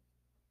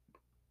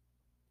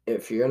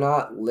 If you're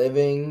not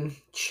living,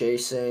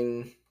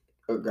 chasing,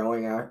 or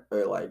going out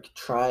or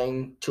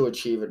trying to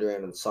achieve a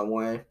dream in some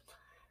way,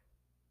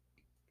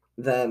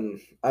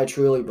 then I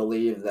truly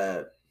believe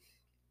that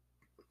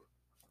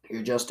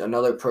you're just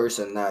another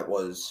person that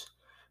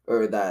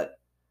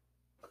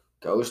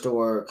goes to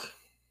work,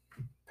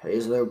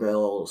 pays their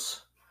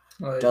bills,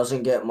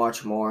 doesn't get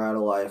much more out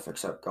of life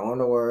except going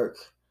to work,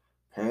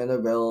 paying their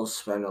bills,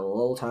 spending a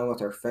little time with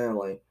their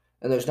family,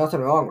 and there's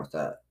nothing wrong with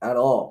that at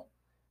all.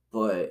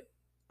 But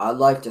I'd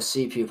like to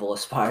see people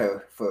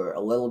aspire for a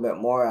little bit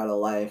more out of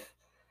life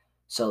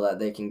so that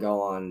they can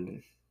go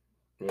on,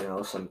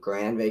 some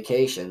grand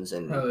vacations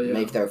and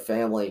make their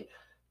family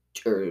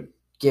or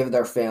give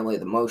their family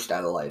the most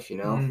out of life,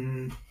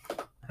 Mm-hmm.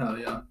 Hell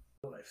yeah.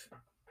 Life.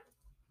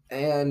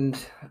 And,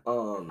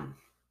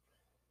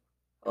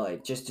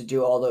 just to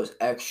do all those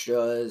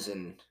extras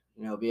and,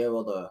 be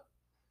able to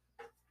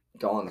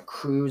go on the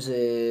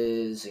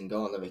cruises and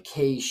go on the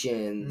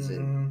vacations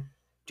and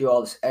do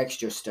all this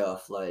extra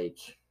stuff, by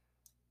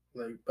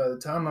the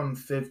time I'm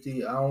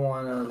 50, I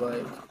want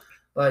to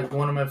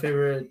one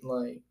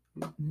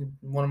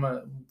of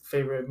my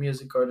favorite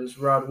music artists,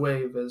 Rod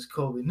Wave, as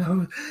Colby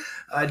knows.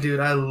 I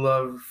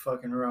love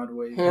fucking Rod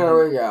Wave.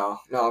 Here we go.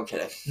 No, I'm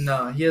kidding.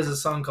 No, he has a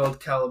song called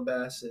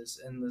Calabasas,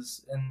 and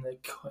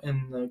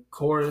the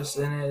chorus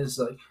in it is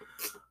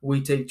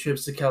we take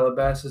trips to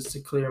Calabasas to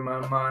clear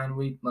my mind.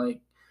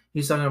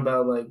 He's talking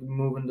about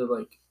moving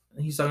to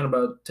he's talking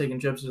about taking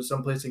trips to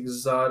someplace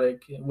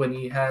exotic when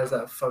he has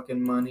that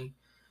fucking money.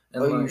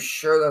 And Are you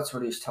sure that's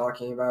what he's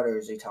talking about, or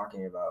is he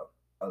talking about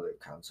other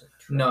concept?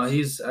 No,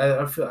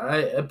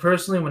 I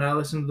personally, when I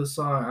listened to the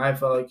song, I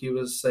felt like he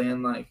was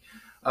saying like,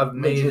 I've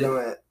made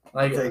legitimate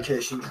like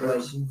vacation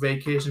trips, like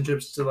vacation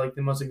trips to like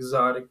the most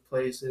exotic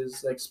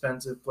places,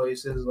 expensive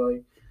places.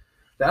 Like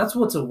that's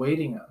what's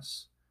awaiting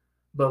us.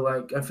 But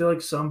like I feel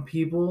like some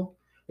people,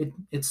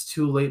 it's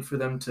too late for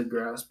them to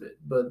grasp it.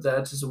 But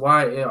that is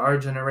why our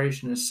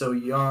generation is so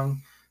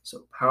young,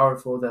 so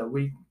powerful that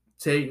we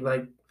take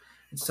like.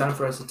 It's time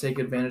for us to take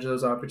advantage of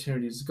those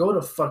opportunities. Go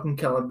to fucking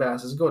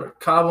Calabasas. Go to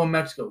Cabo,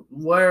 Mexico,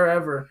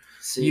 wherever.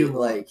 See,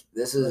 like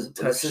this is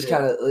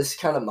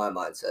kind of my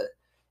mindset,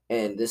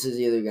 and this is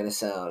either gonna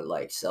sound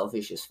like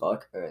selfish as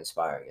fuck or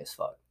inspiring as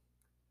fuck.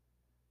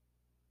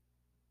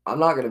 I'm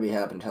not gonna be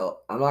happy until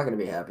I'm driving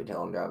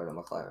a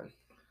McLaren.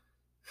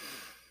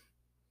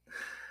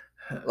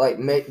 Like,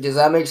 does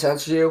that make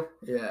sense to you?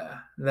 Yeah,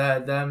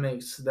 that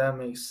makes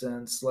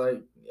sense.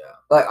 Like, yeah.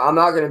 Like, I'm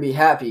not gonna be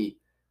happy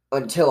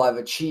until I've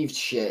achieved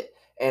shit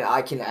and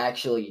I can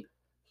actually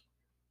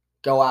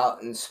go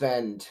out and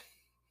spend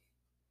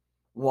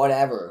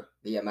whatever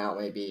the amount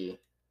may be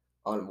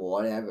on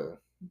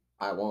whatever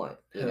I want.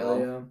 You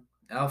know?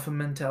 Yeah. Alpha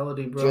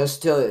mentality, bro.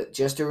 Just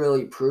to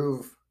really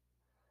prove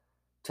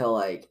to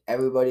like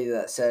everybody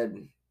that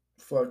said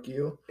fuck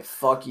you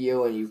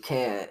and you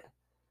can't,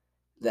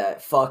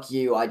 that fuck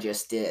you I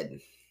just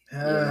did.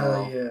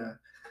 Hell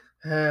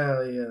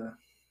yeah.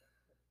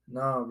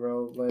 Nah,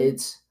 bro. Like,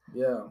 it's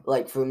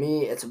like, for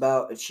me, it's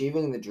about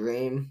achieving the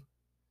dream,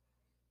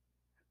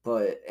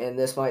 and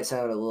this might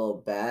sound a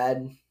little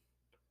bad,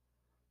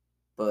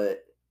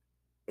 but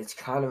it's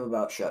kind of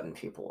about shutting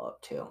people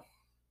up too.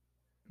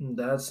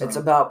 It's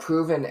about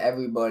proving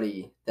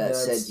everybody that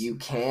said you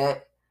can't,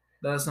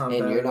 that's not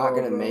and bad you're not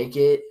gonna make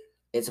it.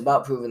 It's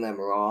about proving them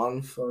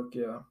wrong. Fuck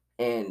yeah.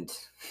 And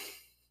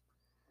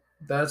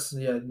that's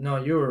no,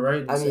 you were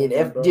right. I mean,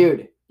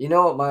 dude, you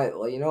know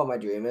what my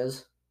dream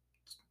is?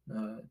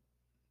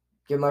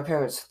 Give my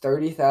parents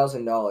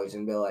 $30,000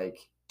 and be like,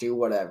 do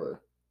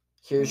whatever.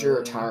 Here's your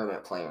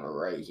retirement plan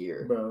right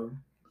here, bro.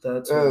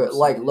 That's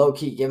like low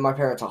key. Give my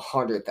parents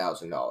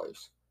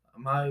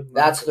 $100,000.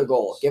 That's the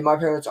goal. Give my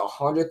parents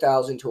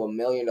 $100,000 to $1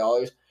 million.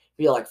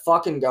 Be like,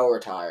 fucking go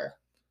retire.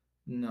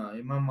 No,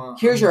 my mom.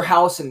 Here's your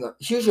house and the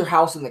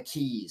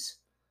keys.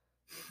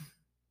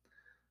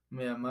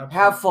 Yeah,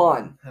 have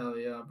fun. Hell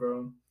yeah,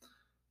 bro.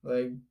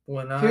 Like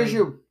here's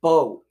your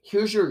boat.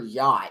 Here's your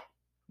yacht.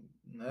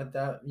 At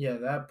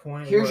that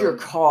point. Here's your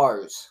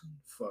cars.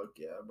 Fuck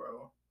yeah,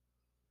 bro.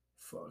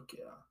 Fuck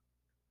yeah.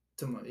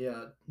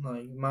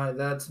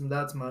 That's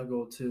my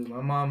goal too.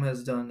 My mom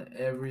has done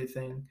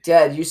everything.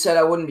 Dad, you said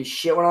I wouldn't be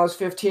shit when I was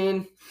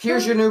 15.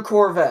 Here's your new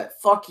Corvette.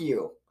 Fuck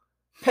you.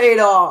 Paid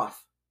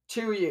off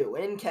to you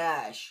in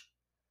cash.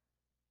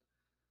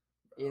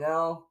 You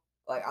know,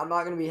 like, I'm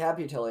not gonna be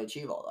happy until I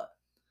achieve all that.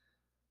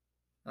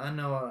 I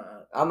know.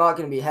 I'm not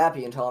gonna be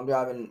happy until I'm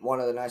driving one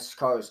of the nicest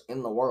cars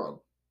in the world.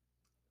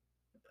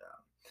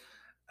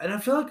 And I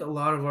feel like a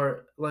lot of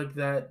our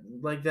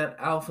that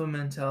alpha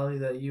mentality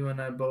that you and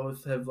I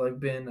both have like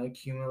been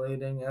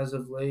accumulating as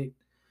of late,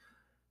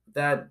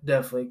 that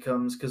definitely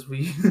comes because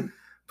we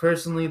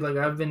personally, like,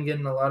 I've been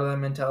getting a lot of that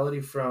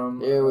mentality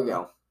from here we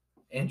go,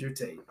 Andrew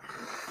Tate,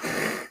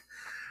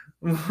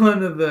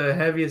 one of the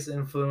heaviest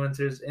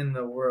influencers in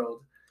the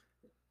world.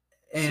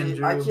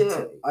 Andrew,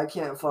 I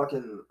can't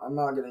fucking. I'm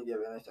not gonna give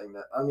anything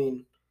that. I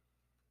mean,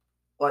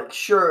 like,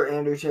 sure,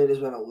 Andrew Tate has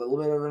been a little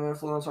bit of an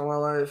influence on my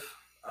life.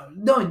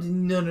 No,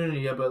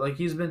 yeah, but like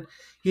he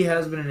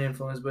has been an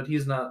influence, but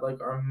he's not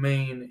like our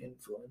main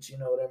influence. You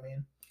know what I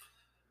mean?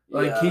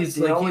 Like, he's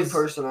the only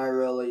person I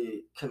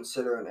really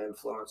consider an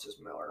influence is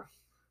Miller.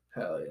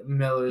 Hell yeah,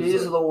 Miller.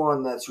 He's the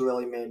one that's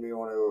really made me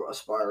want to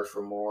aspire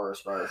for more,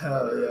 aspire for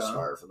better,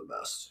 aspire for the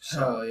best. So,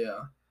 hell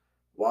yeah.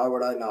 Why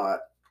would I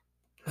not?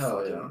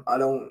 Hell yeah. I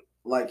don't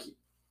like.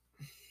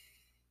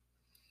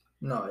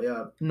 No,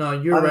 yeah, no,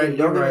 you're right.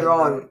 Don't get me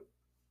wrong.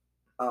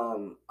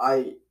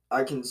 I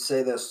can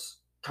say this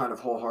kind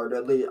of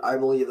wholeheartedly. I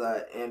believe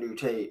that Andrew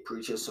Tate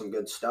preaches some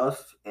good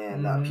stuff,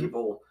 and that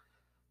people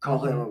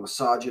call him a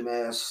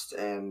misogynist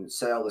and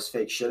say all this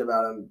fake shit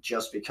about him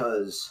just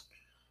because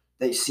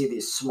they see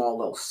these small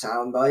little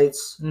sound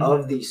bites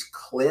of these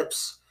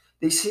clips.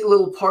 They see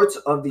little parts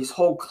of these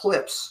whole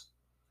clips.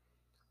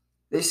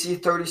 They see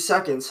 30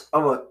 seconds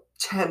of a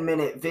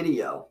 10-minute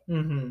video,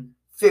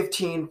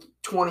 15,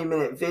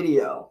 20-minute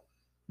video.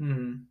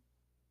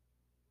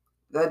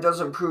 That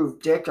doesn't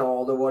prove dick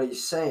all to what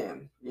he's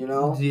saying, you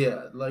know?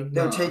 Yeah, like,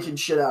 they're taking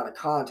shit out of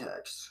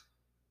context.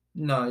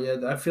 No,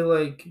 yeah, I feel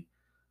like,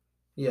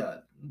 yeah,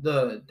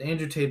 the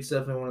Andrew Tate's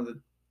definitely one of the.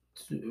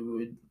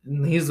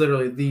 He's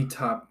literally the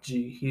top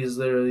G. He's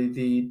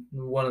literally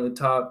one of the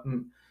top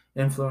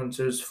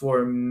influencers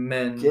for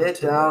men.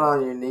 Get down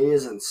on your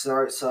knees and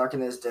start sucking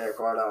his dick,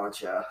 why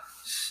don't you?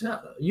 Shut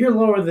up. You're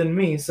lower than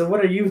me, so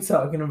what are you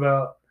talking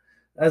about?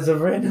 As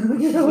of right now,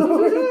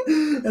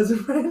 as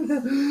of right now.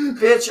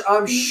 Bitch,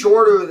 I'm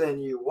shorter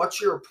than you. What's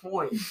your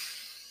point?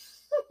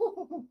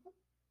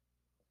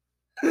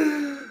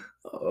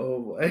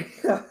 Oh boy.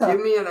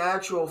 Give me an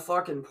actual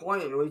fucking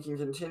point and we can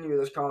continue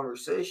this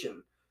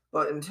conversation.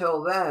 But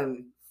until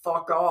then,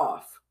 fuck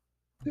off.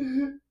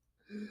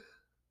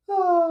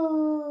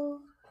 Oh.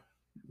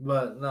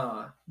 But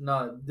nah,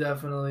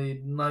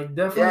 definitely, like Yeah,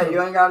 definitely.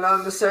 you ain't got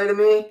nothing to say to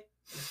me?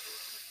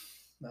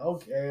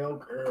 Okay.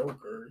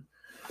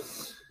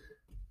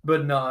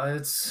 But no,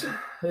 it's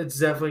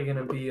definitely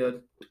gonna be a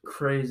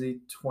crazy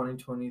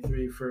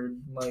 2023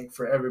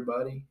 for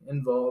everybody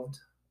involved.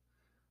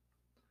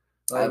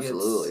 Like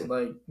Absolutely. it's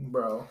like,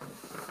 bro,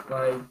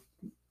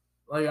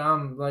 like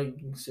I'm like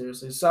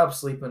seriously, stop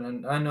sleeping.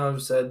 And I know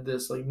I've said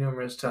this like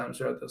numerous times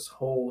throughout this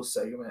whole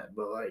segment,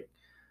 but like,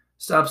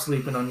 stop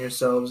sleeping on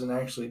yourselves and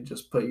actually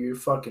just put your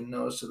fucking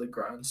nose to the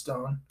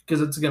grindstone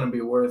because it's gonna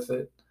be worth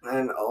it.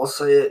 And I'll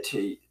say it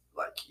to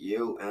like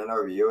you and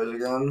our viewers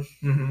again.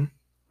 Mm-hmm.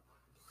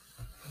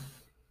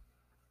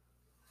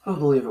 I'll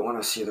believe it when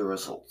I see the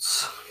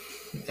results.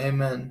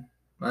 Amen.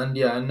 And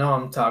yeah, I know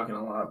I'm talking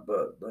a lot,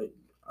 but like,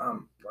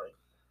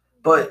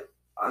 But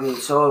I mean,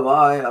 so have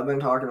I. I've been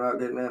talking about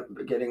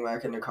getting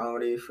back into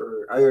comedy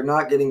or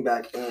not getting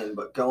back in,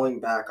 but going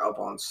back up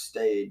on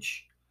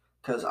stage,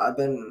 because I've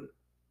been.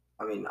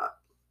 I mean,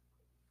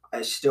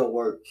 I still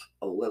work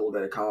a little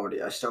bit of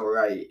comedy. I still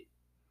write.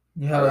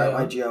 I write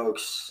my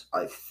jokes.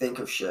 I think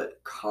of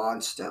shit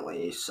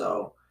constantly.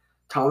 So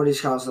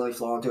comedy's constantly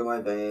flowing through my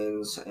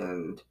veins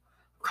and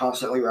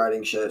constantly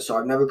writing shit. So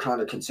I've never kind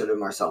of considered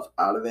myself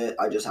out of it.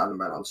 I just haven't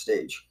been on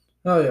stage.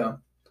 Oh yeah,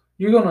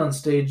 you're going on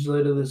stage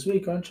later this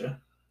week, aren't you?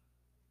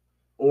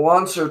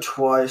 Once or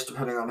twice,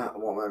 depending on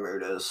what my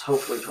mood is.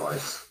 Hopefully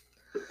twice.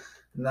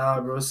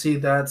 Nah, bro. I'd say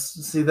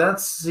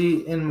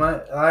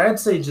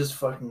just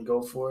fucking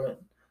go for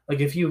it. Like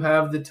if you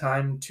have the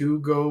time to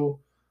go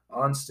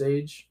on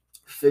stage,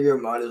 Figure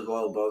might as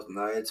well both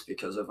nights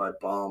because if I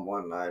bomb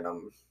one night,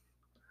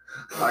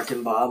 I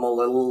can bomb a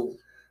little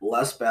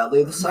less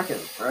badly the second,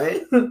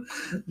 right?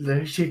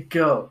 there you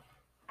go.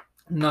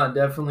 No,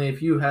 definitely.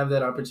 If you have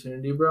that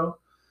opportunity, bro,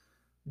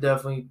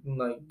 definitely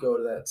like go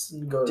to that.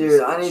 Go to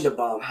Dude, the I need stage. to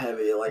bomb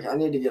heavy. Like I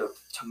need to get a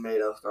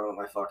tomato thrown in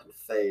my fucking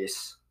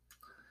face.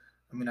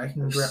 I mean, I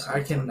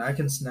Or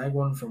can snag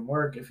one from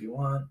work if you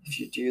want. If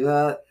you do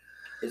that,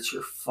 it's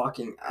your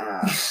fucking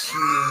ass.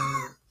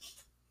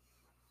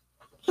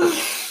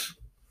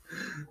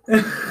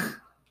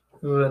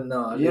 But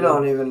no, You dude.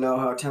 don't even know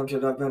how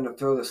tempted I've been to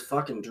throw this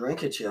fucking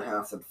drink at you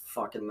half the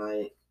fucking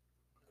night.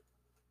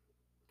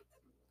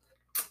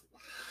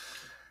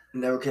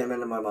 Never came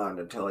into my mind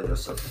until I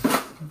just said,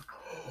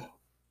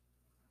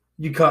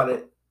 You caught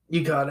it.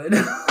 You caught it.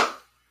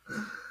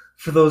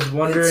 For those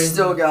wondering, it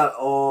still got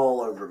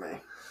all over me.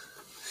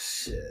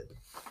 Shit.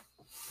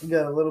 You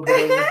got a little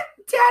bit of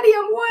Daddy,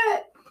 I'm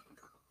wet.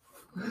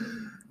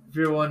 If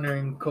you're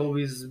wondering,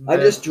 Colby's I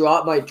just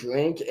dropped my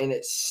drink and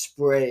it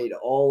sprayed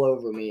all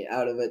over me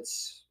out of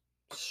its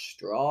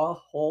straw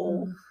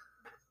hole.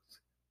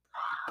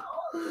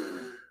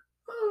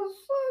 Oh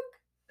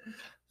fuck!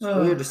 It's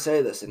weird to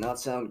say this and not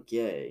sound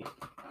gay.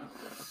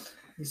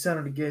 You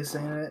sounded gay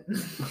saying it.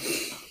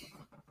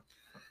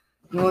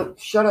 You know what?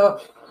 Shut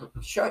up.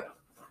 Shut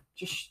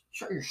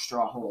your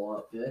straw hole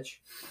up, bitch.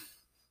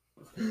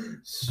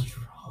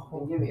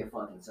 Straw. Give me a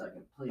fucking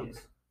second,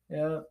 please.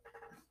 Yeah.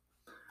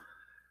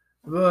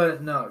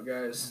 But no,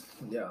 guys.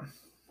 Yeah.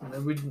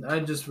 I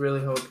just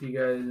really hope you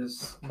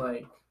guys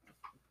like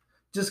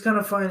just kind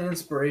of find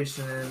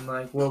inspiration in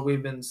like what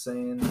we've been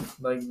saying,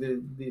 like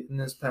the in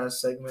this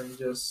past segment.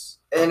 Just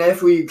and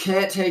if we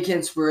can't take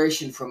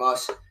inspiration from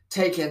us,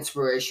 take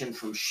inspiration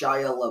from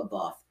Shia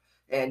LaBeouf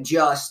and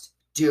just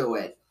do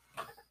it.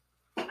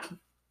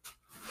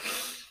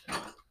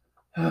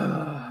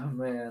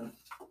 Man.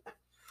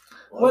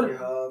 Love you,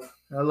 Hov.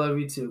 I love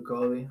you too,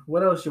 Colby.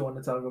 What else you want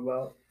to talk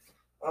about?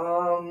 I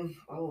don't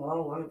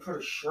know. Let me put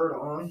a shirt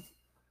on.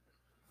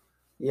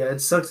 Yeah, it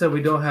sucks that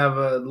we don't have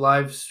a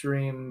live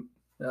stream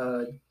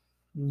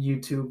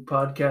YouTube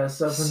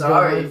podcast up and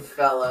Sorry, going.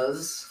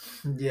 fellas.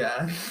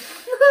 Yeah.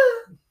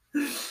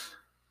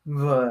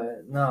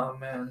 But no,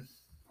 man.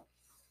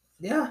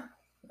 Yeah.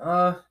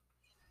 Oh,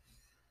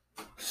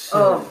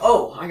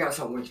 I got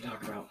something we can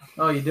talk about.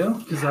 Oh, you do?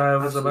 Because I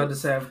was about to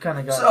say I've kind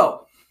of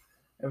got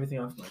everything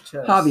off my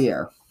chest.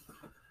 Javier.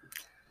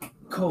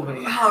 Colby.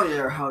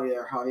 Javier. Colby.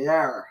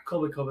 Javier.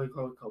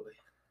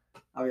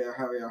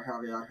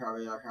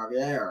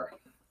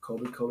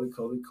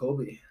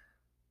 Colby.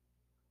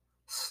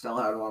 Still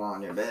had one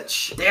on you,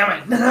 bitch.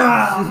 Damn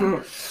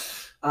it.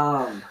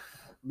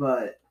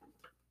 But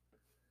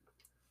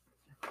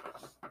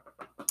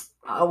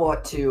I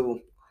want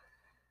to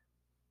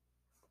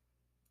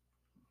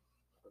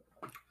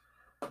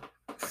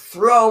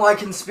throw my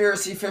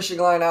conspiracy fishing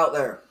line out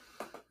there.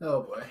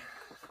 Oh boy.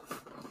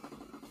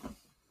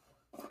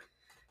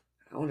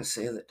 I want to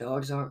say that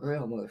dogs aren't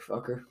real,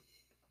 motherfucker.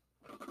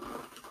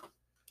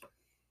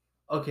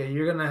 Okay,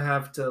 you're gonna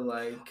have to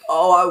like.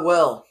 Oh, I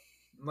will.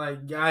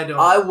 Like I don't.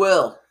 I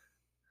will.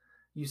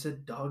 You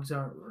said dogs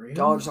aren't real?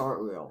 Dogs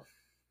aren't real.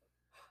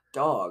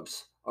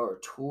 Dogs are a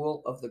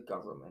tool of the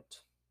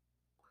government.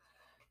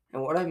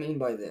 And what I mean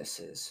by this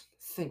is,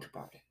 Think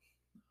about it.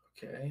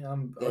 Okay,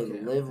 They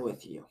live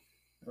with you.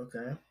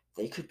 Okay.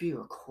 They could be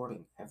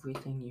recording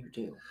everything you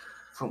do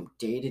from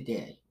day to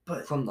day,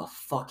 But from the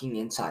fucking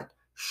inside.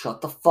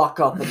 Shut the fuck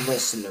up and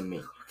listen to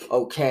me,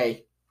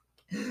 okay?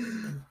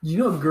 you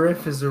know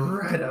Griff is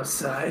right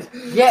outside.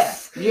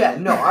 Yeah,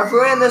 no, I've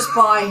ran this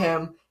by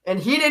him, and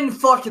he didn't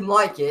fucking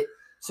like it,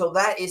 so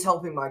that is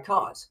helping my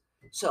cause.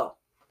 So,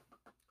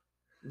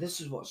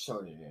 this is what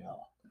started it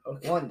all.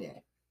 Okay. One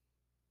day,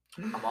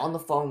 I'm on the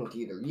phone with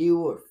either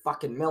you or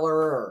fucking Miller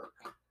or...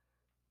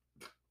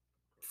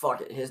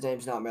 Fuck it, his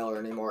name's not Miller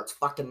anymore, it's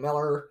fucking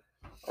Miller.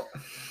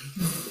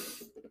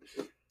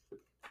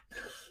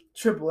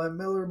 Triple M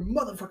Miller,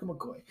 motherfucking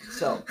McCoy.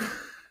 So,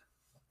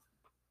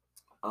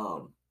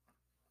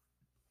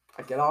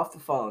 I get off the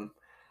phone,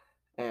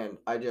 and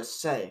I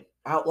just say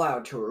out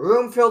loud to a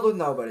room filled with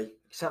nobody,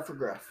 except for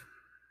Griff.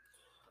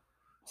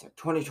 I said,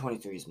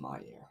 2023 is my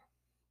year.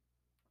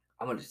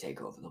 I'm going to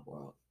take over the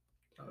world.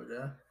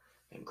 Okay.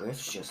 And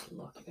Griff's just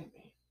looking at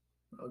me.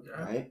 Okay.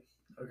 Right?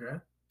 Okay.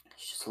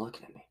 He's just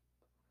looking at me.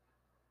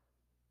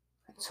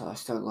 And so I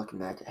start looking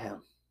back at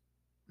him.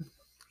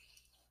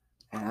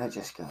 And I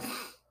just go,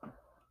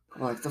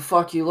 I'm like, the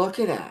fuck you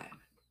looking at?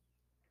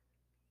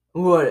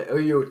 What, are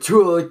you a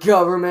tool of the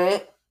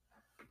government?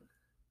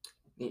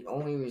 The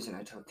only reason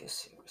I took this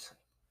seriously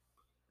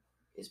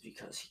is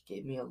because he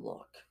gave me a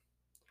look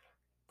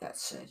that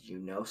said, you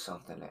know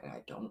something, and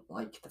I don't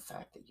like the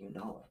fact that you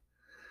know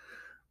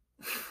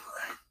it.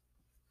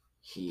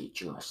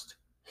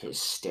 His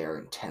stare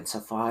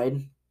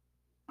intensified.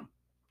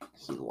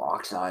 He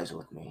locks eyes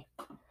with me,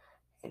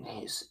 and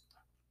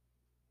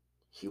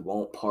he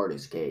won't part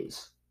his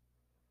gaze.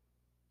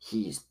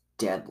 He's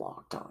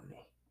deadlocked on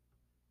me.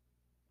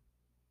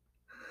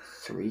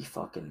 3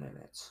 fucking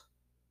minutes.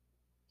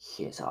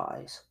 His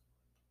eyes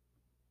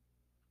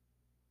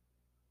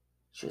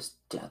just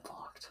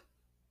deadlocked.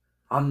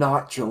 I'm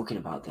not joking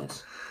about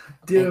this.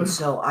 Dude. And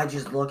so I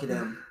just look at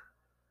him.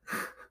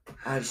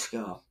 I just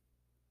go,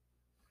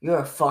 you're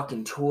a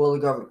fucking tool of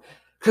the government.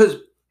 Because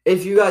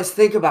if you guys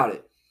think about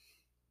it,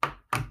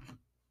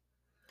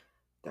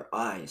 their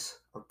eyes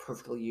are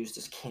perfectly used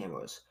as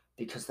cameras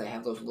because they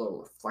have those little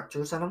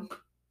reflectors in them,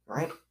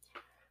 right?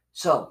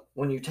 So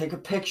when you take a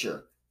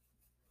picture,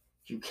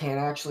 you can't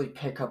actually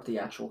pick up the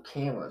actual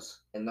cameras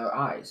in their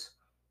eyes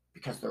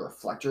because the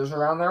reflectors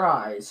around their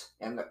eyes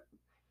and the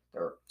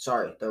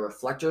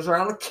reflectors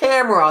around the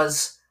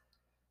cameras,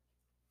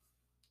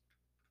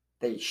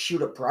 they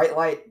shoot a bright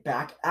light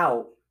back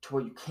out to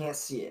where you can't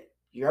see it.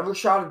 You ever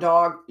shot a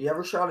dog? You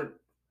ever shot a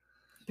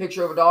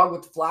picture of a dog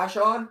with the flash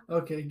on?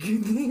 Okay,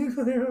 can you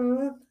clear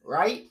that?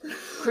 Right?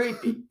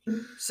 Creepy.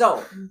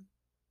 So,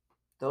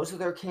 those are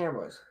their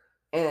cameras.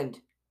 And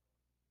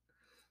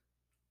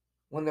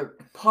when they're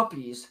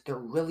puppies, they're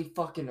really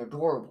fucking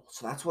adorable.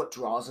 So that's what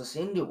draws us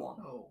into them.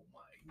 Oh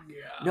my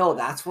god. No,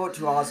 that's what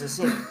draws us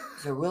in.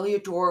 They're really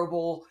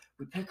adorable.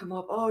 We pick them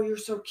up. Oh, you're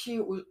so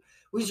cute.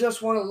 We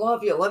just want to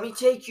love you. Let me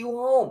take you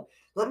home.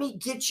 Let me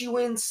get you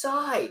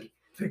inside.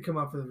 Pick him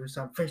up for the first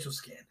time. Facial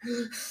scan.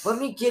 Let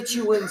me get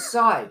you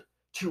inside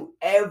to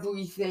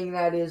everything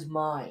that is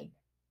mine.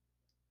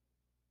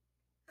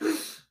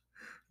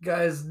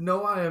 Guys,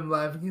 no, I am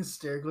laughing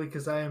hysterically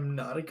because I am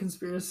not a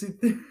conspiracy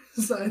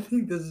theorist. I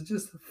think this is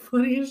just the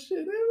funniest shit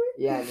ever.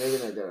 Yeah, and you're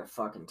gonna get a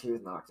fucking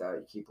tooth knocked out.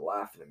 You keep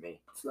laughing at me.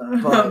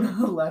 I'm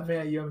not laughing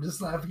at you. I'm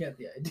just laughing at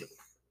the idea.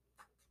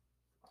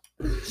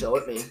 So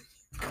at me.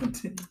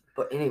 Continue.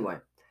 But anyway,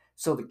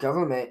 so the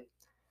government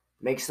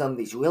makes them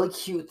these really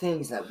cute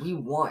things that we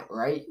want,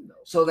 right?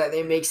 So that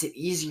it makes it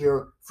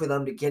easier for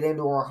them to get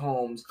into our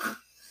homes,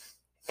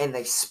 and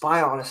they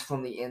spy on us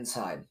from the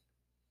inside.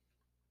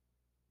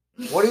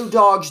 What do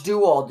dogs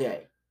do all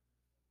day?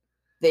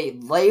 They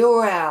lay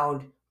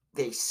around,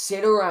 they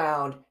sit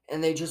around,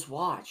 and they just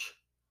watch.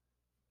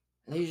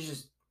 They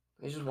just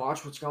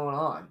watch what's going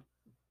on.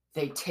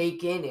 They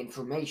take in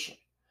information.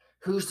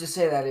 Who's to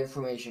say that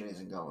information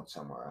isn't going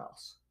somewhere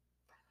else?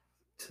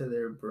 To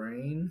their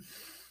brain?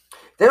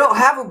 They don't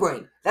have a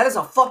brain. That is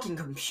a fucking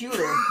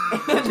computer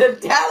in a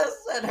data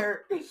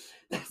center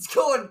that's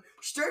going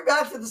straight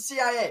back to the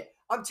CIA.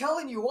 I'm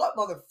telling you what,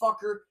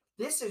 motherfucker,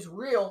 this is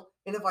real.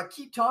 And if I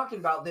keep talking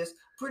about this,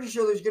 pretty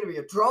sure there's going to be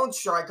a drone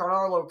strike on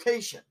our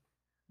location.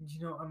 You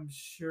know, I'm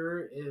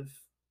sure if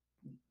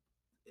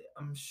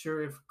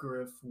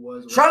Griff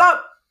was... Shut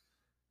up!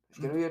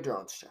 There's going to be a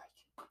drone strike.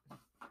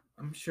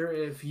 I'm sure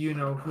if you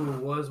know who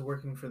was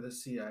working for the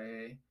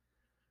CIA,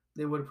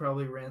 they would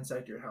probably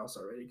ransacked your house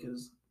already.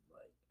 Because,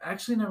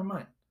 actually, never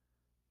mind.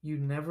 You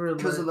never...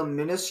 Because of the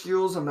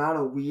minuscule amount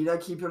of weed I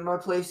keep in my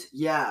place?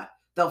 Yeah.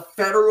 The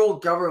federal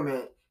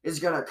government is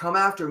going to come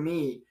after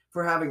me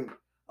for having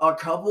a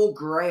couple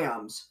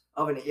grams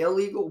of an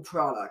illegal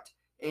product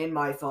in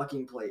my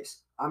fucking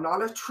place. I'm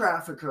not a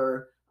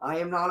trafficker. I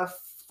am not a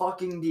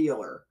fucking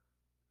dealer.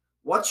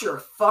 What's your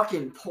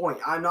fucking point?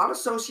 I'm not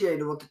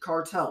associated with the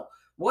cartel.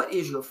 What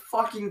is your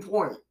fucking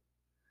point?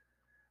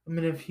 I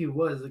mean, if he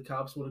was, the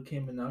cops would have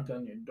came and knocked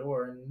on your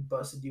door and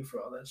busted you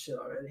for all that shit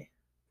already.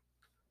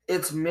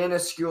 It's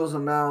minuscule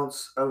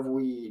amounts of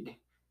weed.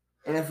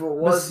 And if it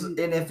was,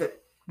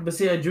 But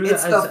see, I drew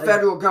it's that. the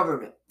federal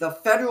government. The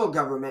federal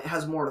government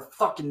has more to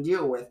fucking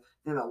deal with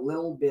than a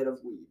little bit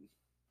of weed.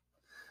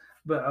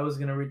 But I was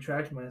gonna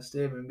retract my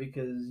statement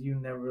because you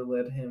never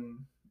let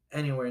him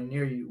anywhere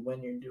near you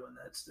when you're doing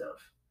that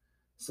stuff.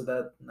 So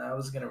that I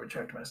was gonna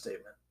retract my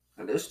statement.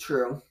 That is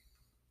true.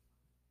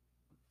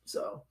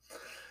 So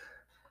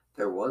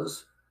there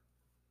was.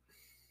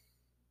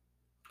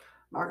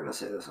 I'm not gonna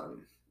say this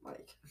on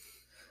mic,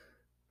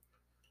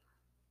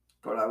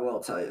 but I will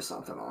tell you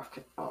something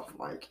off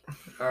mic.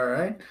 All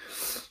right.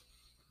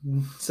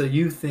 So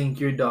you think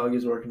your dog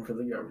is working for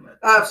the government?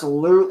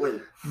 Absolutely.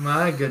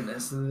 My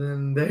goodness. And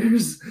then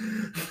there's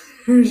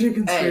your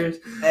conspiracy.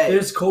 Hey.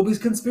 There's Colby's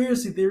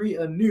conspiracy theory,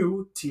 a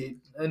new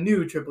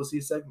Triple C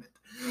segment.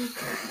 I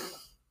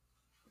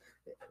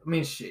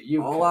mean, shit.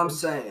 I'm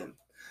saying,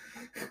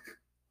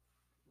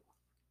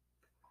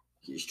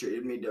 he's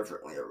treated me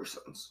differently ever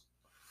since.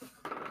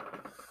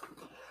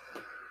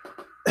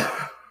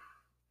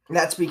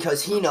 That's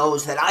because he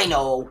knows that I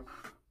know.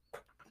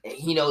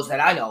 He knows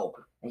that I know,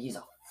 and he's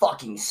a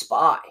fucking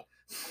spy.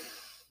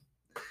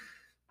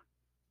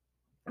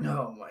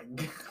 Oh my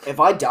god. If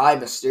I die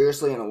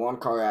mysteriously in a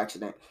one-car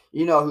accident,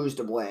 you know who's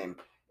to blame.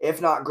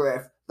 If not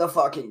Griff, the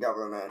fucking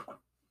government.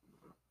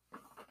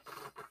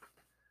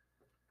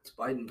 It's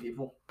Biden,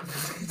 people.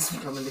 It's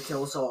coming to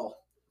kill us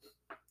all.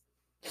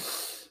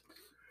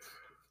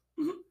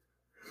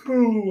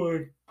 Oh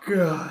my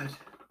god.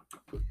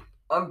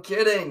 I'm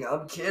kidding.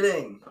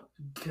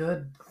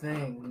 Good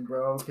thing,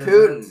 bro.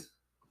 Putin.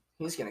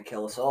 He's gonna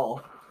kill us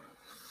all.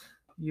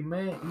 You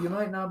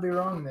might not be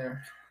wrong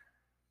there.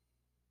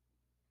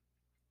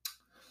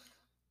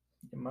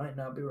 You might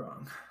not be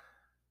wrong.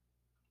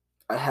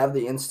 I have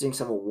the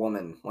instincts of a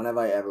woman. When have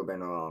I ever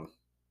been wrong?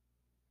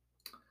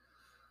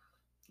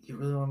 You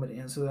really want me to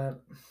answer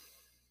that?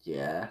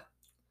 Yeah.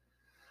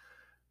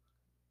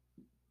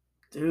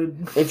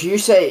 Dude. If you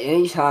say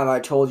anytime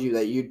I told you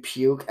that you'd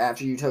puke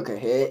after you took a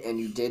hit and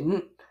you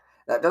didn't,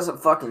 that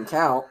doesn't fucking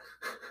count.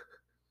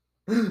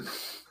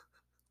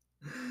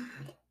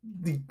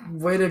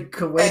 Way to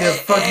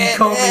fucking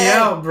call me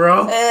out,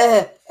 bro.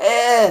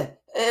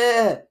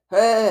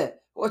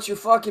 What's your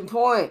fucking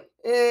point?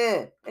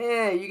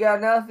 You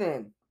got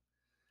nothing.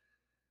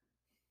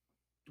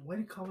 Way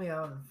to call me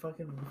out in front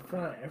of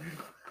everyone.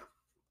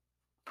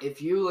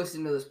 If you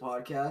listen to this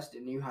podcast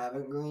and you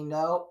haven't greened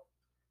out,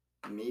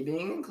 me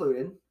being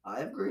included, I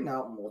have greened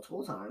out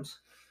multiple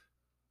times.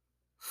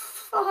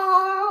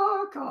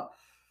 Fuck off.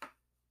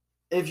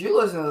 If you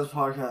listen to this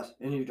podcast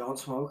and you don't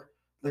smoke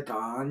the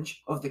ganj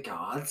of the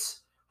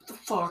gods, what the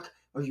fuck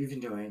are you even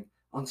doing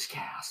on this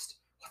cast?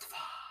 What the fuck?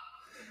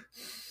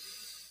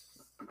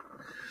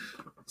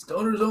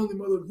 Stoners only,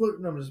 motherfucker.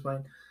 No, I'm just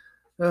playing.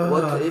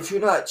 If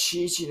you're not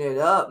cheeching it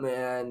up,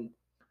 man,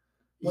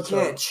 you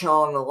can't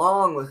chong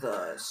along with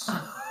us.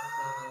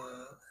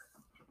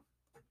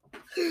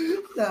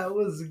 That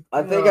was.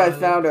 I think I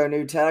found our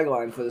new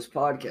tagline for this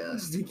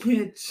podcast. You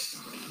can't.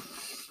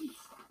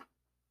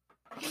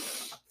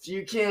 If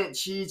you can't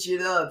cheech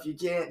it up, you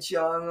can't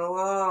chong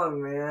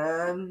along,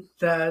 man.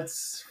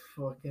 That's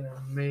fucking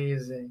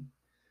amazing.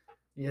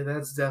 Yeah,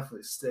 that's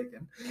definitely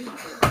sticking.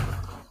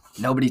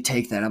 Nobody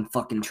take that. I'm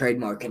fucking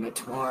trademarking it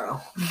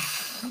tomorrow.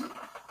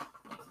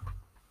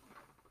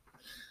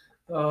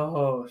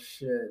 Oh,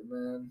 shit,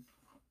 man.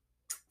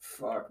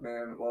 Fuck,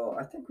 man. Well,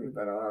 I think we've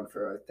been on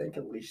for,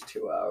 at least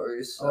 2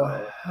 hours. So.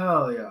 Oh,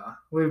 hell yeah.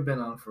 We've been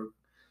on for...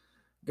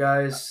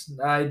 Guys,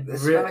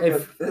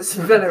 this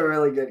has been a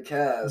really good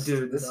cast.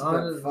 Dude, this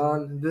has been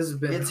fun. This has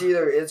been...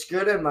 It's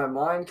good in my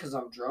mind because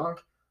I'm drunk,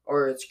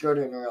 or it's good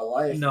in real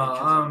life because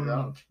I'm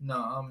drunk.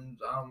 No,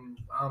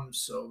 I'm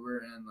sober,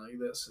 and like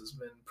this has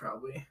been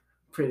probably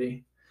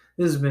pretty.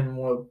 This has been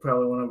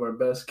probably one of our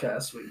best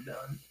casts we've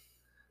done.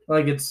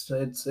 Like it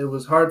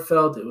was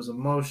heartfelt. It was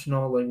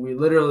emotional. Like we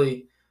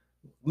literally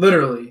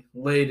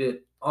laid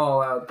it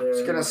all out there. I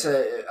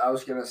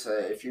was gonna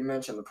say, if you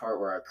mentioned the part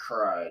where I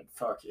cried,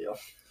 fuck you.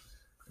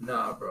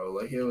 Nah, bro.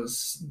 Like it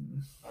was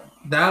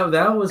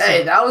that was.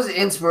 Hey, that was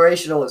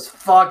inspirational as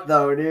fuck,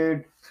 though,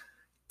 dude.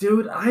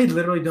 Dude, I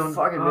literally don't.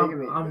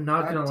 I'm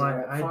not gonna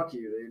lie. Fuck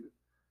you, dude.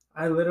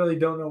 I literally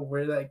don't know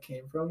where that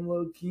came from,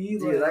 low key.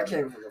 Dude, that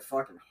came from the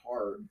fucking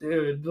heart.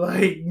 Dude,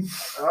 like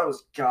that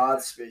was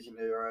God speaking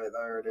to you right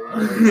there,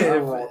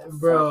 dude.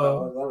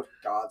 Bro, that was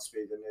God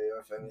speaking to you,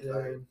 if anything.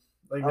 Dude,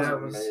 like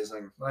that was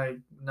amazing. Like,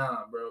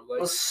 nah, bro. Like,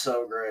 it was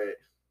so great.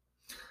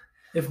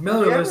 If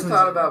Miller have you ever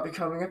thought about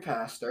becoming a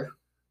pastor?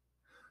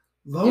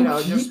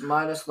 Low-key? Just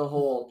minus the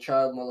whole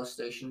child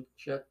molestation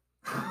shit.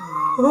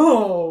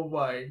 Oh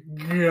my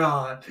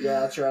god.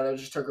 Yeah, that's right. I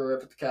just took a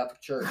rip at the Catholic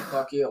Church.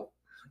 Fuck you.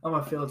 I'm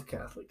a failed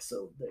Catholic,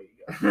 so there you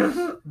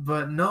go.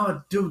 But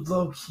no, dude,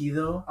 low key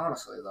though.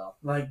 Honestly though.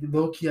 Like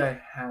low key, I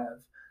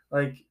have.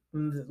 Like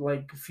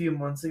a few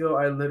months ago,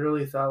 I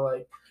literally thought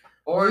like.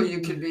 Or you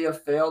could be a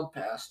failed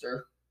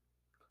pastor.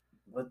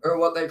 Or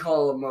what they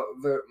call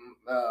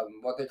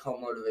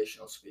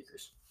motivational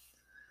speakers.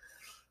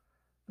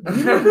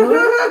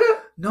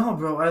 No,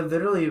 bro. I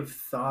literally have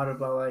thought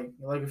about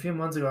like a few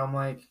months ago. I'm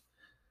like,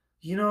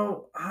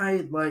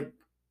 I like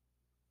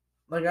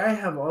I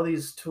have all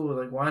these tools.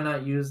 Like, why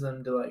not use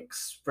them to like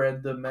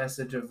spread the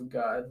message of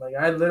God? Like,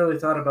 I literally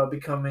thought about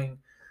becoming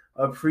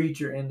a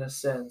preacher in a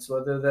sense,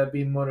 whether that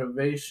be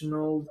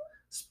motivational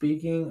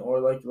speaking or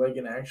like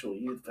an actual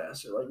youth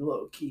pastor, like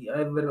low key.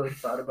 I literally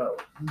thought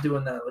about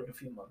doing that like a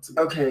few months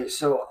ago. Okay,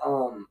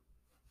 so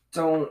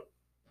don't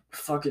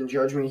fucking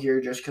judge me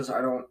here just because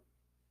I don't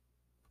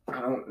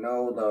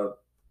know the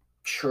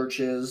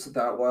churches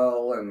that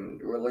well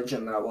and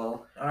religion that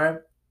well. All right.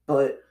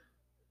 But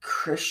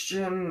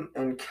Christian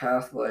and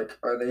Catholic,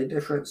 are they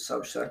different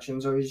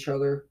subsections of each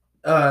other?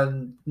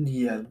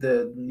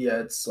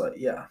 It's like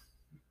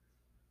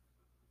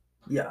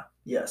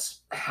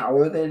yes. How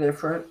are they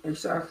different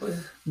exactly?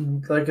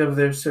 Like of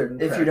their certain.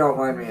 If you don't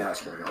mind me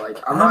asking, like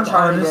I'm I'm not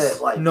trying honest, to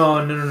get like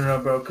no,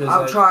 bro. Because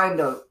I'm trying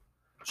to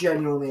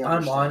genuinely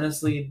understand. I'm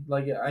honestly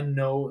like I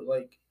know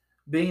like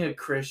being a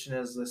Christian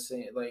is the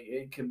same. Like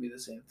it can be the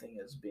same thing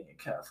as being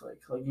a Catholic.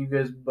 Like you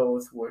guys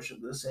both worship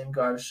the same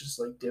God. It's just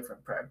like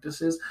different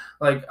practices.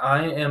 Like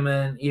I am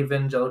an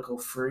evangelical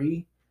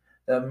free.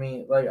 That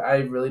mean like I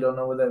really don't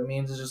know what that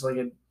means. It's just like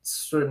a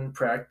certain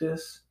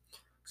practice.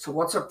 So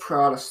what's a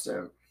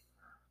Protestant?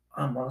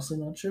 I'm honestly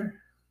not sure.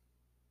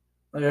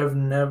 Like I've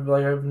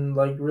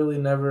really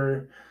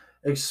never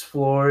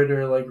explored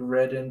or like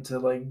read into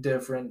like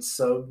different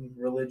sub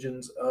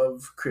religions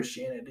of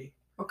Christianity.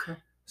 Okay.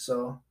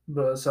 So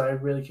I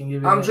really can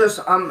give you. I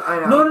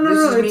know. No.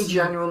 This is me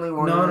genuinely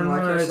wondering.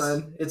 Like I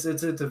said, it's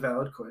a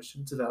valid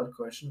question. It's a valid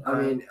question.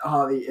 I mean,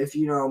 Javi, if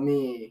you know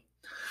me,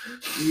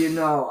 you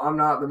know I'm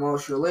not the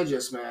most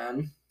religious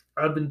man.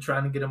 I've been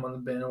trying to get him on the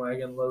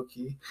bandwagon, low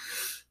key.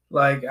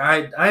 Like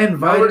I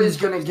invited. Nobody's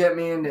gonna get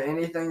me into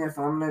anything. If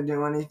I'm gonna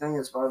do anything,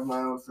 it's by my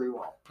own free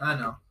will. I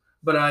know,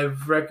 but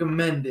I've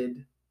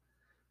recommended.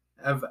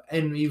 I've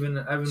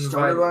invited.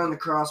 Started wearing the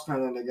cross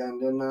pennant again,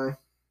 didn't I?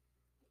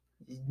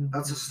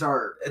 That's a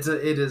start. It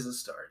is a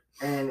start,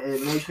 and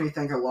it makes me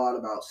think a lot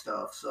about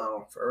stuff.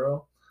 So for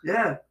real,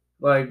 yeah.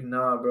 Like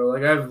nah, bro.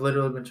 Like I've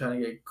literally been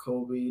trying to get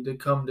Colby to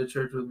come to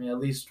church with me at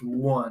least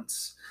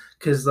once,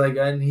 cause like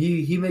and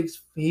he makes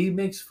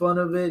fun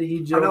of it.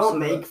 He jokes. I don't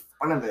make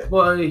fun of it.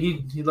 Well,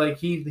 he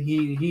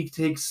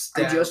takes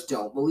steps. I just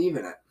don't believe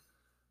in it.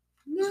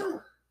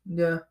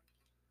 Yeah,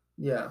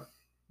 yeah.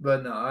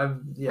 But no, I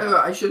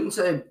shouldn't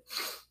say.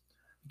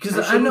 Because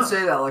I shouldn't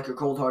say that like a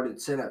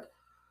cold-hearted cynic.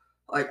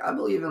 Like I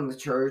believe in the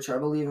church. I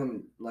believe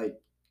in like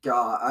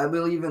God. I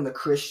believe in the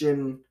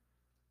Christian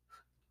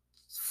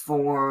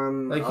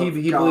form like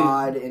of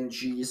God and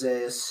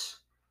Jesus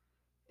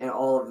and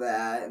all of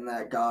that, and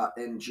that God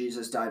and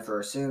Jesus died for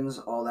our sins,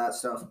 all that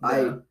stuff.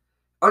 Yeah.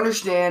 I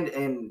understand,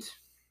 and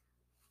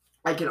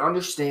I can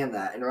understand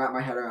that and wrap my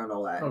head around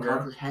all that and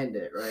comprehend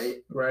it, right?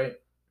 Right.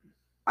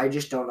 I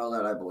just don't know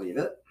that I believe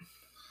it.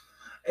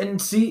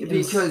 And see,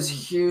 because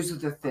here's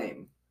the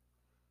thing.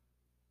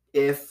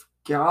 If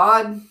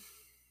God,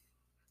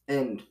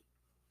 and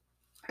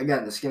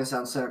again, this is going to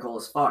sound cynical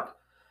as fuck,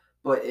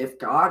 but if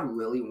God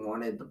really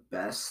wanted the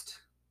best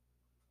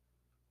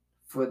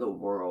for the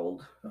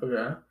world,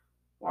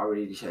 why would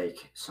he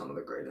take some of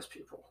the greatest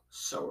people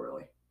so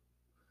early?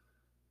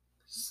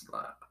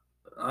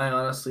 I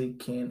honestly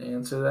can't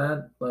answer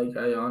that. Like,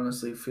 I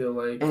honestly feel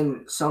like...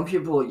 And some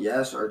people,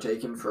 yes, are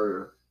taken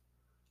for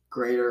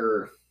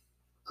greater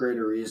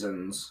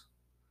reasons.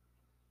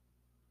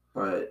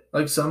 But...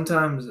 like,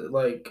 sometimes,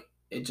 like,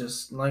 it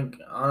just, like,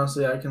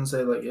 honestly, I can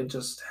say, like, it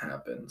just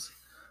happens.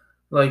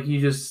 Like, you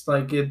just,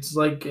 like, it's,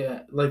 like,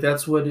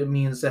 that's what it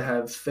means to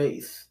have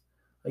faith.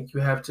 Like, you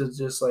have to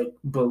just, like,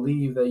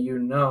 believe that you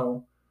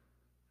know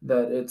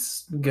that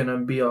it's gonna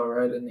be all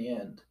right in the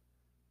end.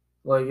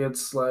 Like,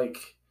 it's,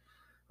 like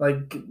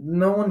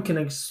no one can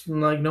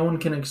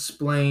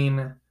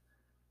explain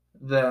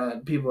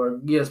that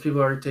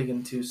people are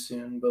taken too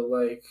soon, but,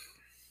 like,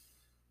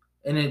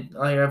 and it,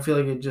 like, I feel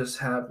like it just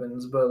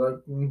happens, but, like,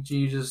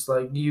 you just,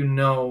 like, you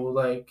know,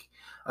 like,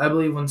 I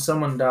believe when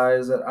someone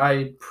dies that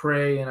I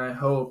pray and I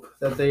hope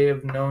that they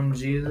have known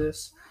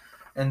Jesus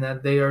and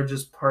that they are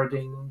just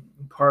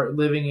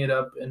living it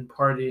up and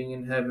partying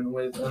in heaven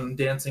with and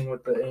dancing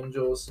with the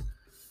angels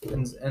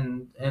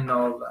and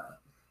all of that.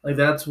 Like,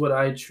 that's what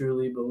I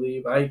truly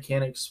believe. I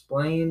can't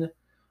explain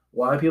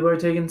why people are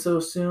taken so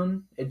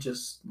soon. It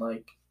just,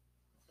 like,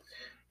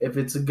 if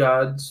it's a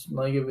God's,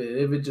 like, if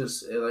it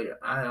just, like,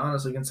 I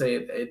honestly can say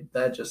it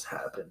that just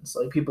happens.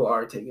 Like, people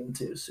are taken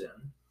too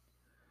soon.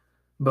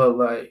 But,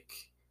 like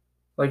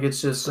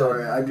it's just...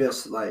 Sorry, I'm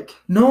just, like...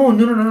 No,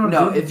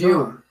 if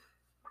you...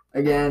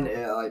 Again,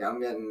 like,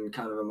 I'm getting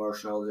kind of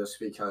emotional just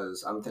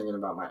because I'm thinking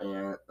about my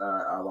aunt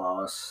that I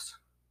lost.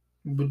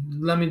 But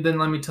let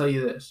me tell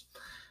you this.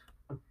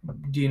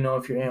 Do you know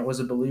if your aunt was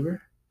a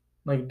believer?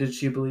 Like, did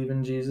she believe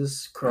in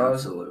Jesus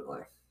Christ? Absolutely.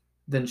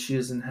 Then she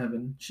is in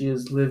heaven. She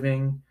is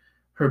living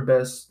her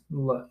best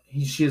life.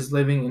 She is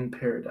living in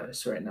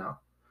paradise right now.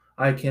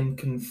 I can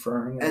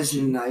confirm. As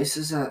nice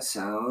as that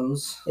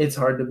sounds, it's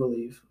hard to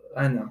believe.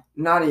 I know.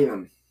 Not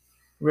even.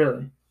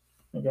 Really?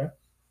 Okay.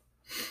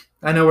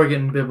 I know we're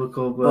getting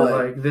biblical, but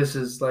like, this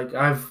is, like,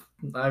 I've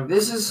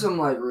This is some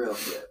like real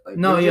shit. Like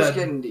No, we're just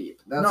yeah. getting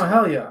deep. That's no, all.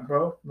 hell yeah,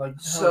 bro. Like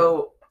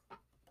So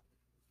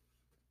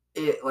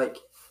it like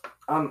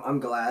I'm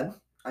glad.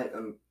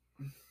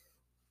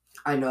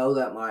 I know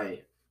that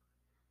my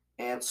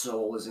aunt's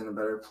soul is in a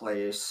better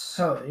place.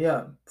 hell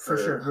yeah, for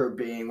sure. Her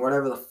being,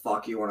 whatever the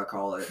fuck you want to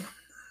call it.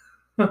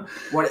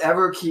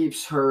 Whatever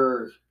keeps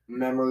her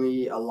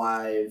memory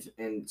alive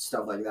and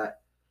stuff like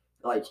that.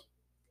 Like,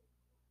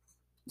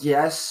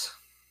 yes,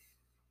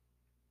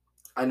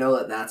 I know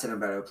that that's in a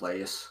better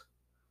place.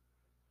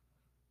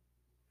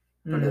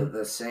 But at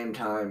the same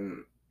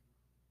time,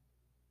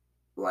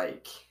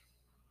 like,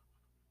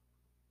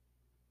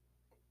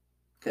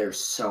 there's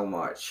so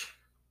much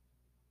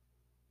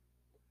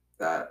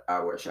that I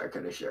wish I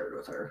could have shared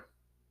with her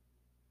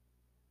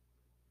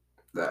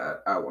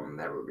that I will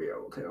never be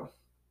able to.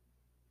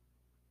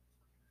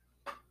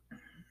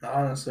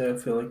 Honestly, I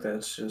feel like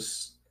that's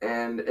just.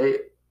 And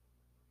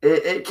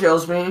it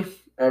kills me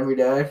every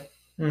day.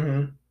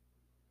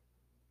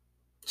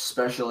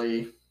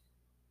 Especially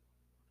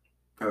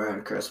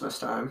around Christmas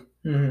time.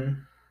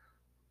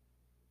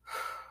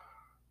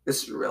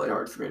 This is really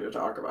hard for me to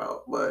talk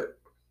about, but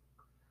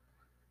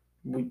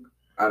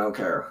I don't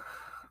care.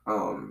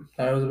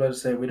 I was about to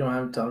say we don't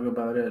have to talk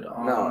about it.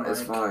 No,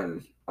 it's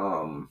fine.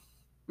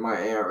 My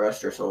aunt,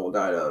 rest her soul,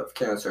 died of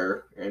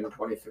cancer in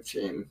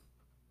 2015.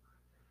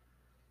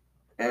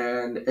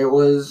 And it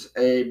was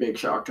a big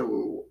shock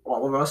to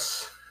all of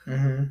us.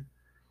 Even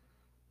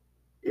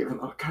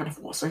though it kind of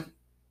wasn't.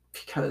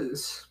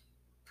 Because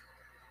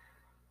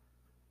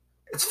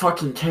it's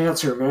fucking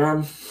cancer,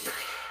 man.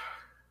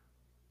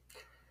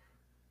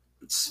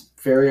 It's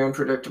very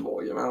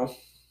unpredictable, you know?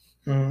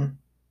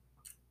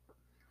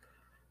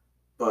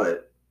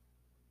 But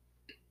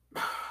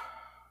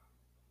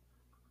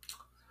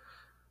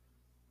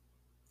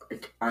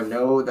like, I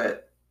know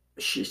that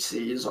she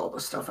sees all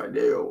the stuff I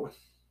do.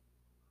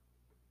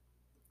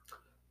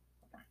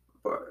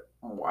 But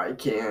why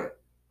can't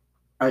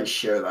I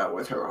share that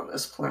with her on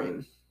this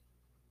plane?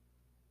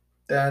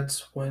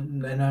 That's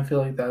when, and I feel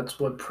like that's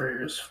what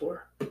prayer is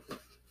for.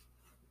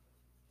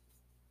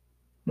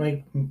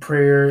 Like,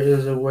 prayer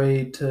is a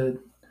way to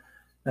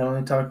not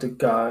only talk to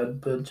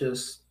God, but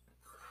just,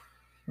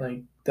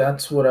 like,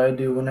 that's what I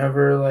do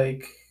whenever,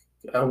 like,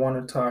 I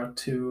want to talk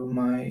to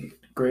my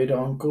great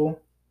uncle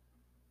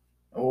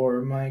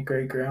or my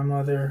great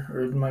grandmother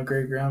or my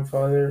great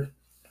grandfather.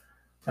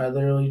 I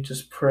literally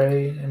just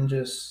pray and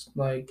just,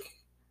 like,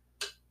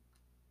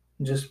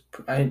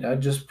 I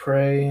just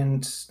pray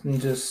and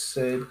just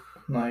say,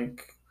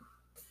 like,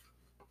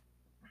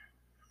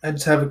 I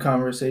just have a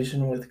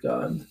conversation with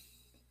God.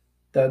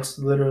 That's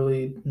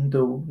literally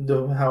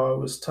the how I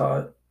was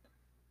taught,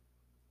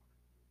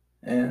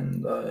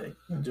 and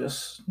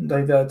just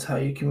like that's how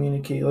you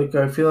communicate. Like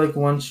I feel like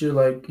once you're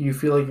like you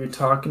feel like you're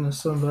talking to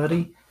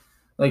somebody,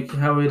 like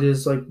how it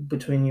is like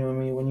between you and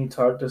me when you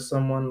talk to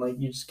someone, like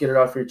you just get it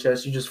off your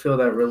chest. You just feel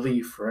that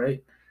relief,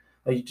 right?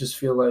 Like you just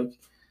feel like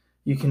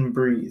you can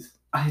breathe.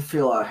 I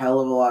feel a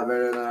hell of a lot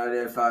better than I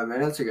did 5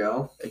 minutes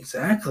ago.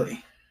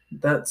 Exactly.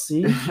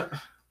 See.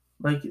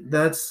 Like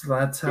that's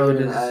how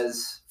even it is.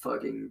 As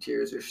fucking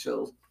tears are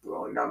still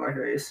rolling down my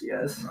face,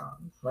 yes.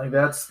 Like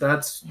that's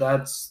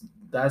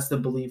the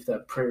belief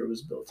that prayer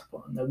was built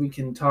upon. That we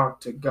can talk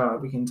to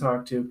God, we can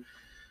talk to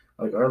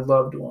like our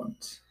loved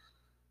ones.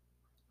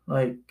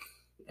 Like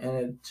and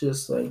it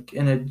just like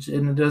and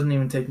it doesn't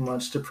even take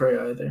much to pray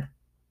either.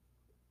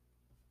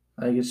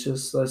 Like it's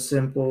just as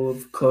simple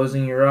of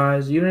closing your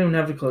eyes. You don't even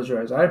have to close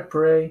your eyes. I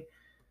pray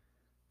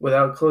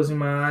without closing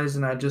my eyes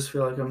and I just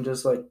feel like I'm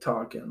just like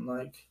talking.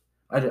 Like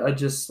I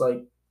just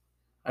like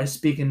I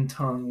speak in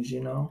tongues, you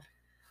know?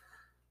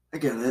 I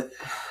get it.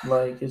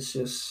 Like it's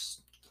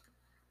just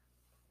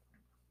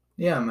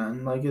yeah,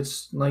 man. Like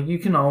it's like you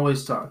can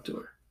always talk to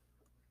her.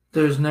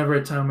 There's never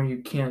a time where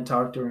you can't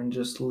talk to her and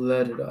just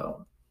let it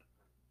out.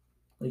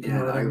 Like you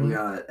know what I mean? We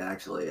got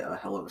actually a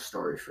hell of a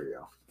story for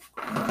you.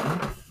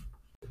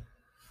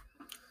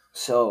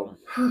 So,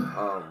 I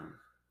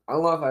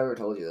don't know if I ever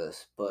told you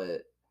this,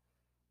 but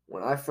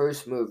when I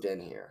first moved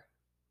in here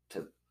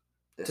to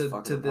this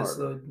apartment,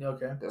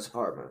 this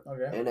apartment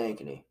in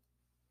Ankeny,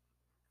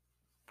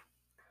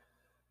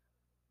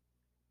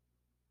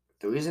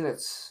 the reason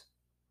it's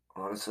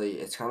honestly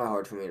it's kind of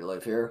hard for me to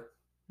live here.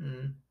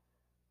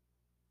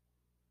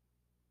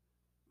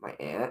 My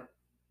aunt,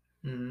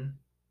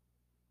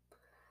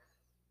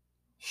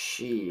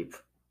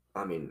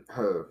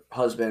 her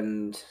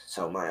husband,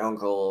 so my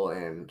uncle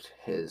and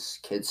his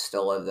kids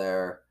still live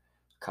there,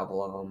 a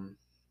couple of them.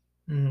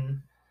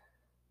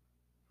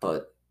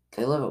 But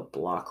they live a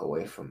block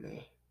away from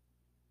me.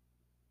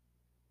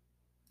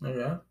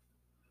 Okay.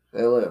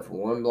 They live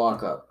one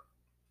block up.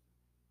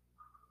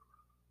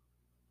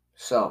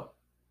 So,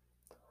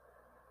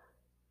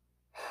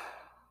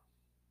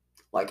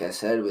 like I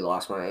said, we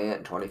lost my aunt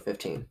in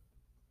 2015.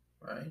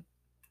 Right.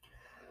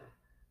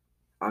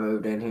 I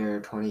moved in here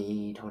in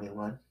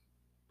 2021.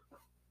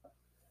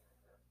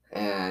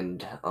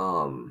 And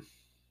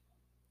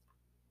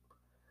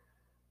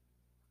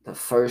the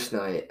first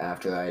night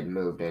after I had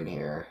moved in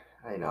here,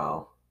 I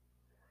know.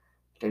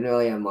 Didn't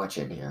really have much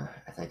in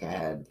here. I think I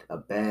had a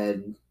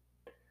bed.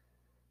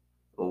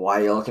 Why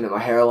are you looking at my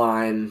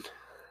hairline?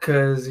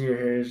 Cause your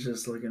hair is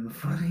just looking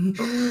funny.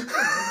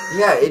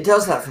 Yeah, it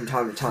does that from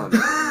time to time.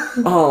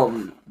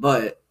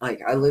 But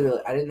like I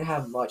didn't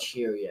have much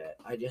here yet.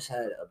 I just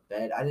had a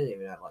bed. I didn't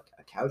even have like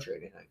a couch or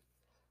anything.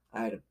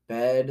 I had a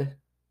bed,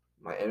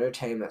 my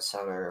entertainment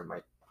center,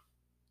 my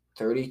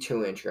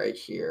 32-inch right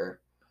here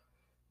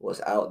was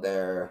out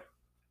there.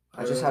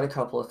 I just had a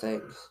couple of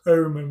things. I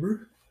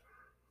remember.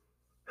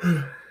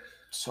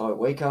 So I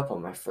wake up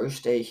on my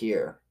first day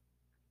here,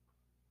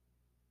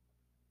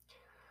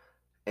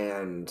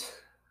 and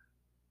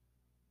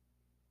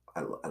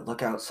I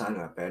look outside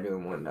my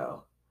bedroom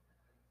window,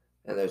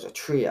 and there's a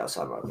tree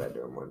outside my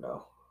bedroom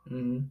window.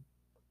 Mm-hmm.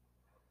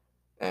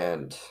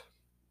 And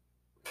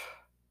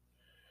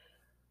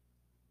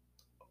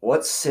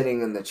what's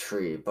sitting in the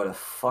tree but a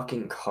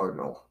fucking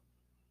cardinal?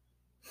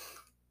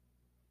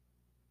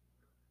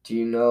 Do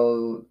you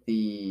know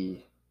the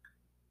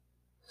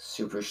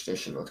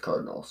superstition with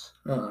cardinals?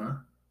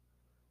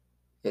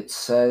 It's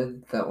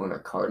said that when a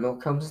cardinal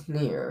comes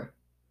near,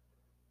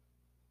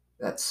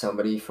 that's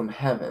somebody from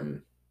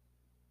heaven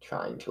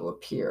trying to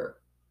appear.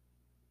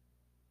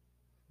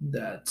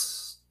 That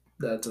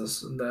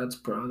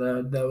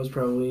was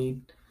probably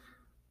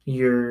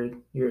your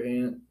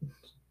aunt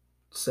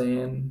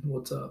saying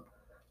what's up.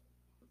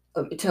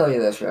 Let me tell you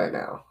this right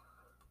now.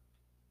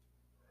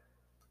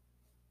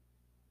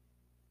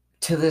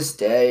 To this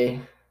day,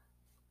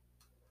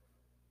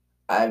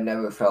 I've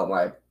never felt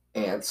my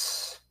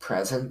aunt's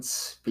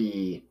presence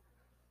be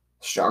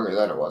stronger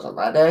than it was on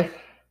that day.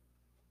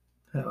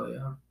 Hell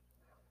yeah.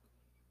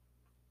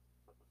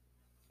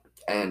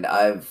 And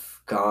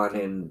I've gone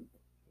and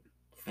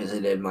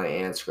visited my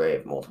aunt's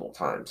grave multiple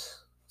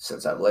times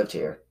since I've lived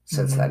here,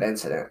 since that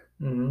incident.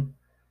 Mm-hmm.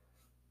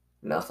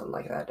 Nothing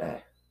like that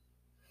day.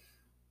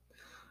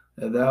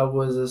 That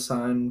was a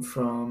sign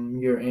from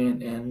your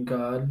aunt and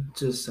God,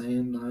 just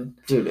saying that.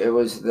 Dude, it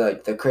was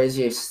like the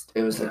craziest.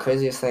 It was the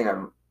craziest thing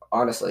I've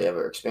honestly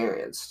ever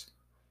experienced.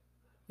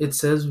 It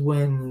says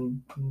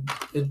when,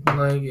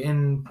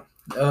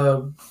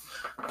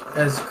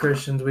 as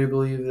Christians, we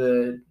believe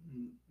that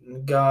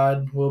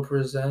God will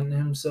present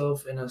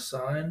Himself in a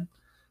sign.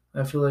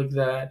 I feel like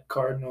that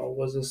cardinal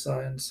was a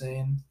sign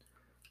saying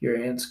your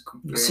aunt's.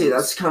 See,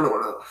 that's kind of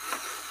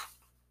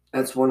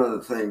one of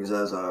the things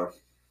as a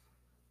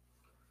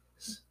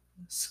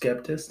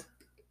skeptist.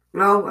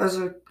 No, I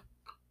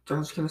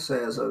was gonna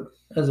say as a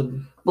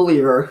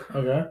believer.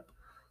 Okay.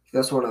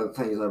 That's one of the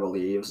things I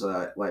believe, is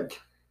that like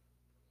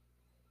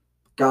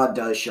God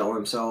does show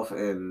Himself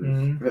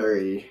in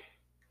very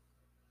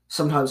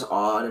sometimes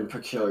odd and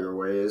peculiar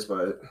ways,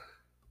 but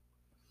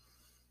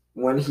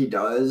when He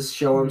does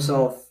show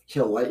Himself,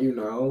 He'll let you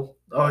know.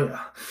 Oh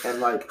yeah.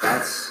 And like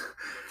that's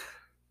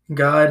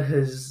God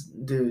has,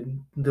 dude,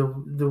 the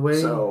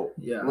way. So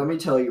yeah. Let me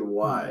tell you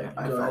why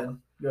I felt.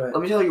 Go ahead.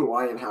 Let me tell you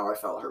why and how I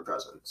felt her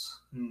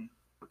presence.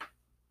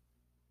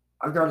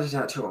 I've got a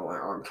tattoo on my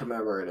arm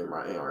commemorating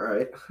my aunt,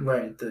 right?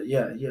 Right.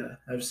 Yeah.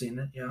 I've seen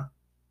it. Yeah.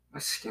 My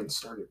skin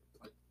started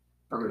like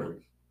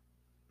burning.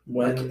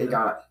 When like it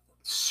got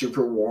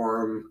super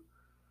warm,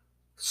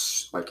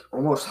 like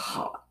almost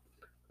hot,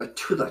 like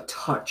to the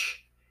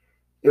touch.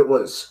 It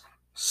was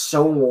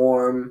so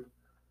warm,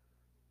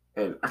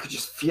 and I could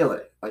just feel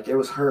it. Like it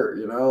was her,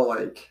 you know.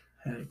 Like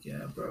heck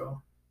yeah,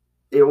 bro.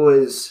 It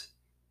was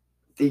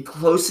the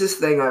closest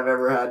thing I've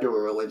ever had to a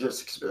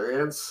religious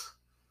experience.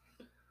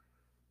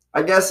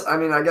 I guess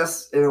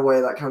in a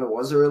way that kind of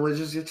was a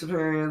religious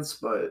experience,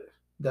 but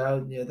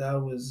those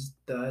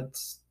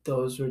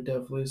were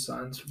definitely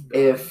signs from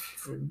God.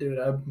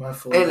 Dude, my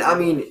full. And I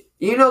mean,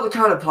 you know the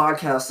kind of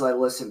podcasts I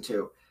listen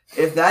to.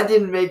 If that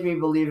didn't make me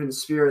believe in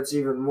spirits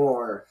even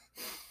more.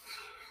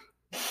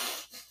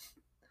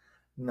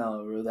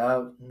 No, bro,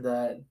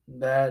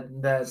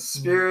 that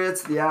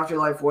spirits, the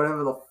afterlife,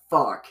 whatever the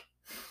fuck.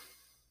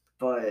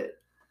 But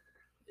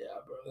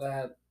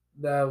yeah,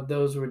 bro,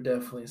 those were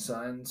definitely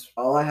signs.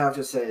 All I have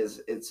to say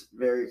is it's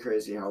very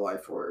crazy how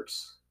life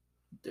works.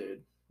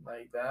 Dude,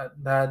 like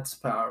that's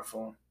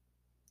powerful.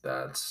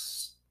 I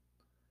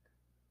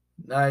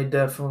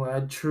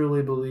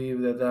truly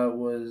believe that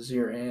was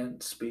your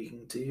aunt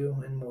speaking to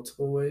you in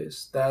multiple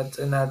ways. That's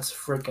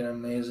freaking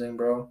amazing,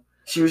 bro.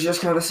 She was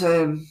just kind of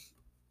saying,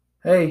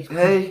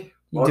 hey,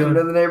 welcome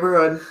to the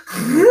neighborhood.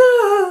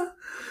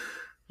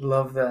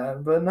 Love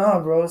that. But no,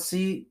 bro,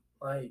 see,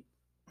 like,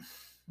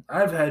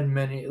 I've had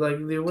many,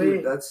 like, the way...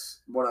 Dude,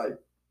 that's what I,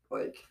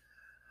 like,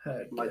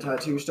 my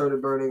tattoo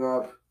started burning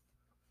up,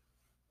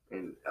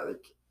 and,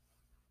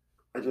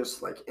 I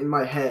just, like, in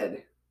my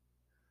head,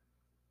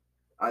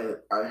 I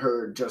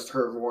heard just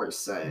her voice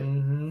say,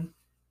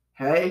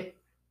 hey,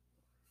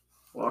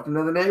 welcome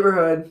to the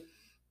neighborhood.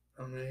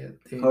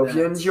 Hope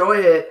you enjoy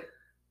it.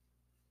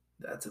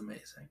 That's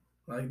amazing.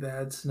 Like,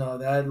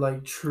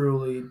 that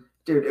truly...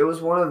 Dude, it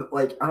was one of,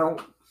 like,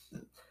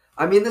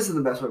 I mean this in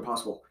the best way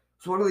possible.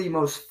 It's one of the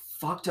most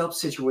fucked up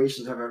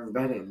situations I've ever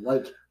been in.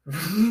 Like,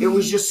 It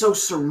was just so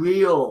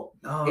surreal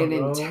No, and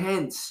bro.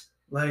 intense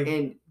Like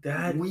and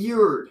that.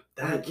 weird.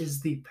 That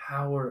is the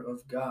power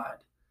of God.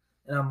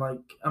 And I'm like,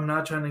 I'm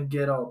not trying to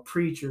get all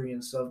preachery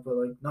and stuff, but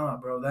like, nah,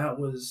 bro, that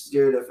was,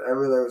 dude. If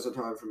ever there was a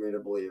time for me to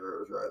believe it,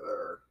 was right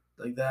there.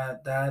 like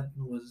that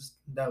was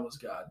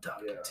God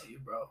talking to you,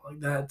 bro.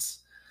 Like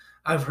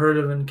I've heard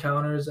of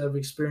encounters, I've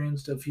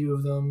experienced a few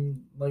of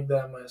them like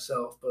that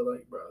myself, but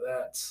like, bro,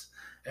 that's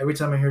every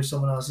time I hear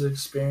someone else's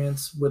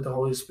experience with the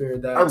Holy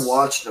Spirit, I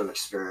watched an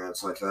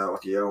experience like that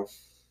with you.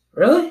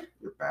 Really?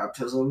 Your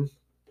baptism.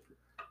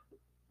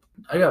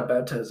 I got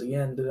baptized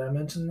again. Did I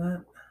mention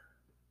that?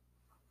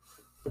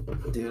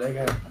 Dude,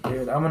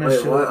 I'm gonna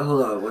wait, show. What?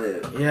 Hold on,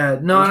 wait. Yeah,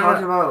 no, I'm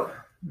talking about.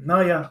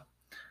 No, yeah.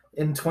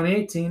 In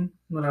 2018,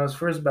 when I was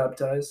first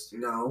baptized.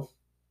 No.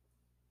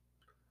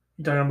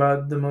 You talking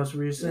about the most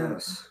recent?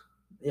 Yes.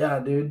 Yeah,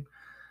 dude.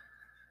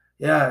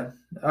 Yeah,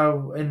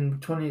 in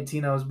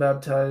 2018, I was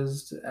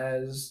baptized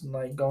as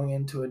like going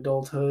into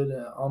adulthood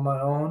on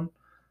my own.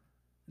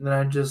 And then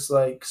I just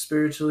like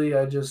spiritually,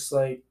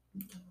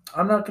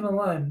 I'm not gonna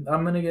lie,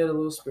 I'm gonna get a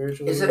little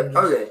spiritual. Is it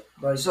okay?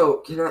 Like, so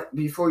can I,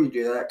 before you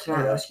do that, can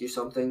I ask you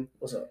something?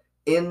 What's up?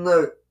 In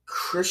the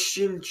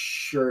Christian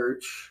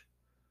church,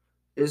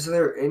 is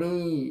there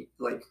any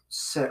like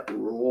set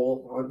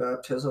rule on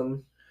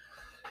baptism?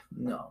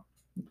 No.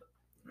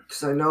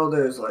 Because I know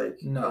there's like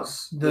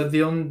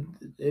the only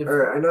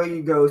or I know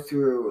you go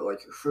through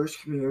like your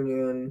first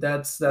communion.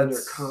 That's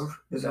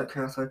is that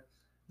Catholic?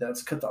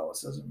 That's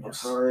Catholicism. Yes. I'm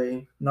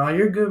sorry. No,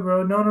 you're good,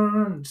 bro.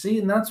 No. See,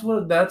 and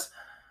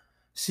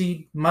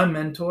see, my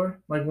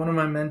mentor, like one of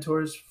my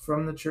mentors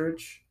from the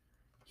church,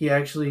 he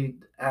actually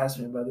asked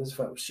me about this if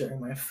I was sharing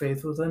my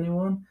faith with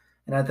anyone.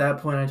 And at that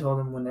point, I told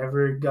him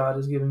whenever God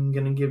is going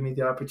to give me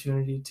the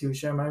opportunity to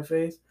share my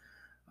faith,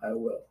 I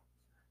will.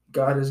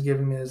 God has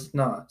given me this.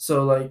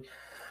 So like,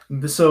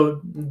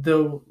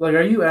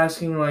 are you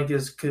asking like,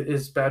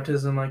 is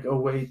baptism like a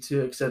way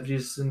to accept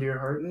Jesus into your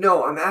heart?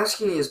 No, I'm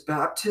asking, is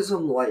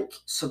baptism like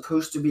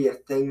supposed to be a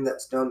thing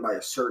that's done by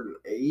a certain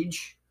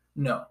age?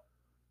 No.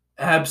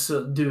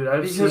 Absolutely, dude.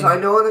 I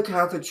know in the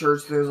Catholic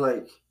Church there's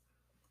like,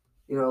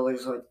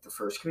 there's like the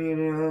first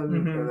communion, and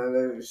then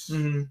there's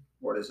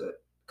what is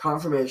it,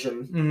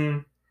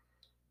 confirmation,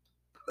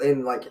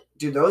 and like,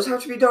 do those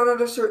have to be done at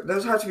a certain?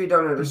 Those have to be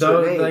done at a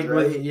certain age,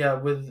 right?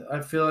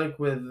 I feel like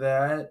with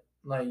that,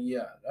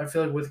 I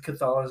feel like with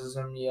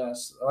Catholicism,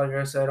 yes. Like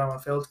I said, I'm a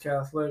failed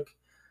Catholic,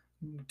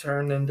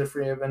 turned into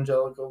free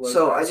evangelical.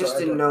 So I just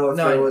didn't know if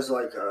there was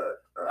like a.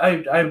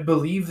 I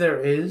believe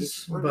there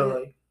is, but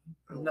like.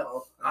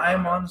 No,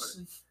 I'm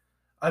honestly,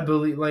 I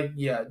believe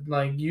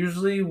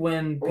usually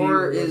when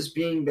is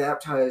being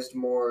baptized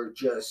more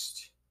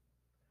just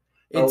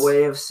a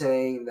way of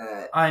saying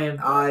that I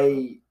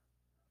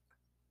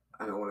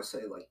don't want to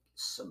say like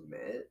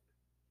submit.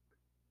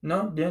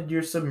 No, yeah,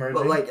 you're submerging.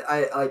 But like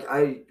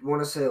I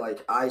want to say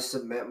like I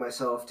submit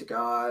myself to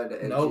God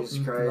and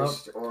Jesus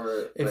Christ,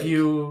 or if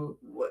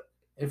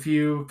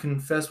you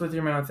confess with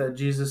your mouth that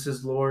Jesus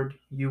is Lord,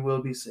 you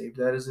will be saved.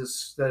 That is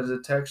a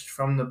text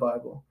from the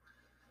Bible.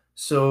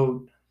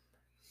 So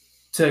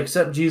to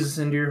accept Jesus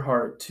into your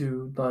heart,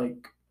 to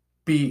like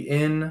be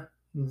in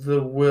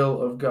the will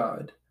of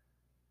God,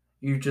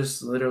 you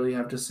just literally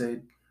have to say,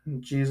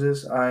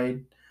 Jesus,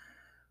 I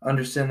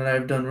understand that I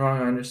have done wrong.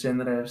 I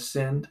understand that I have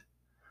sinned.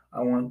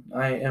 I want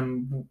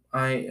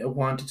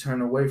to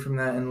turn away from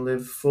that and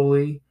live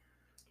fully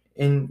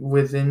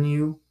within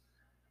you.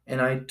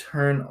 And I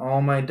turn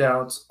all my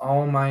doubts,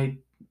 all my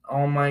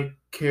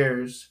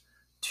cares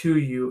to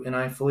you, and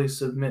I fully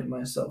submit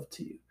myself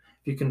to you.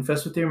 If you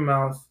confess with your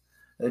mouth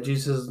that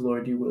Jesus is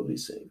Lord, you will be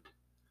saved.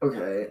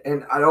 Okay,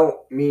 and I don't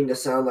mean to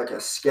sound like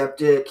a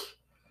skeptic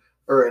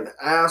or an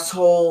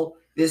asshole.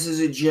 This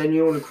is a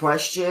genuine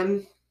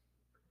question.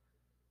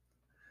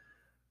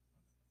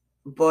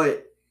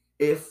 But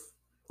if,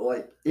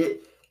 this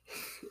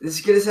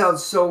is going to sound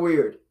so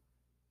weird.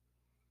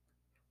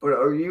 But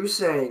are you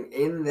saying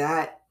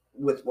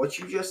with what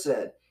you just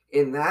said,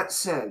 in that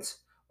sense,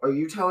 are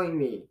you telling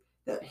me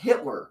that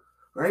Hitler,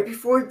 right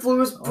before he blew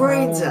his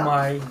brains out. Oh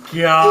my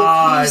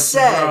God! If he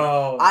said,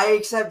 bro, I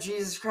accept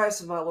Jesus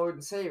Christ as my Lord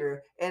and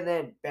Savior, and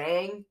then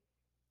bang,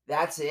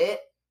 that's it,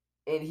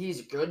 and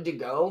he's good to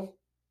go.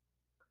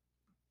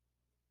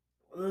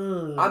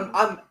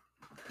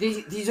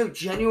 These are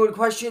genuine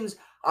questions.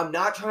 I'm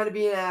not trying to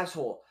be an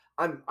asshole.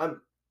 I'm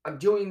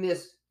doing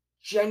this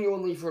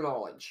genuinely for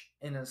knowledge.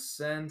 In a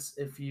sense,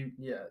 if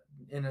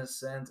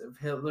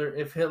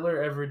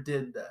Hitler ever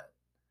did that,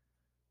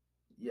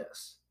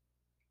 yes.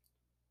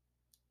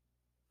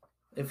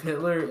 If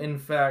Hitler in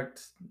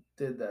fact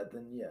did that,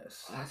 then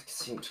yes. That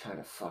seems kind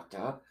of fucked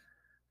up.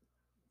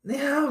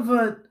 Yeah,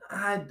 but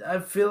I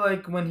feel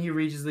like when he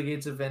reaches the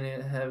gates of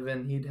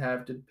heaven, he'd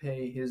have to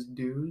pay his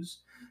dues.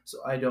 So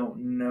I don't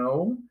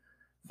know.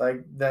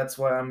 Like, that's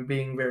why I'm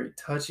being very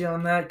touchy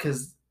on that,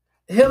 because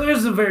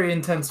Hitler's a very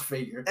intense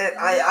figure. And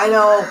I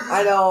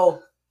know.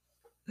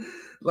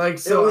 Like,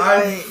 so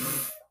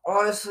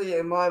honestly,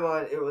 in my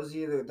mind, it was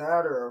either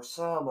that or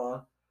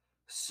Osama.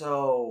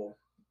 So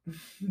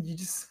You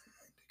just.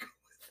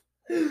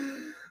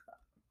 I'm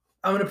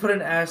gonna put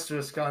an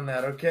asterisk on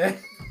that, okay?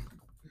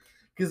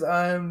 Because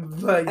I'm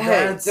like,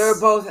 Hey, that's. they're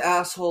both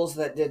assholes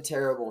that did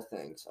terrible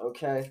things.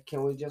 Okay,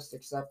 can we just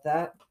accept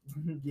that?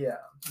 Yeah,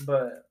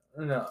 but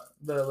no,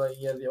 but like,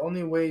 yeah, the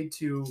only way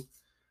to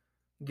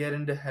get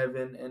into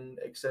heaven and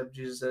accept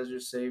Jesus as your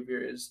Savior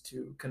is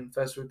to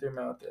confess with your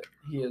mouth that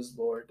He is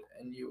Lord,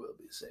 and you will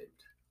be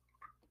saved.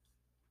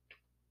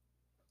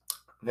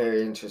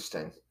 Very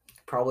interesting.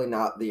 Probably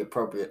not the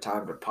appropriate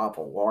time to pop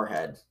a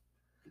warhead.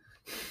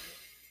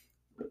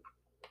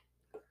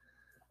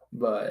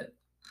 But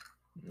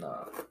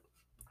no,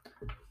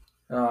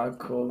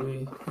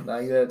 Colby,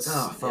 like that's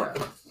fuck.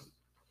 yeah.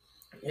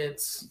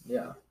 It's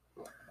yeah.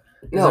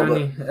 Is No,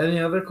 there any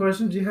other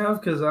questions you have?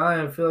 Because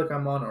I feel like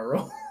I'm on a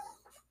roll.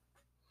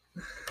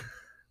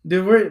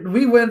 Dude,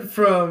 we went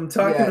from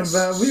talking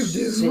about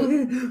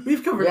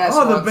we've covered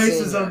all the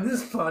bases on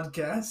this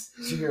podcast.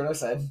 Did you hear what I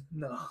said?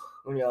 No.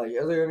 When you're like,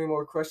 are there any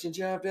more questions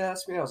you have to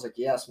ask me? I was like,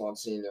 yes,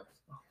 Monsignor.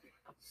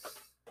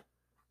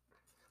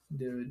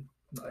 Dude,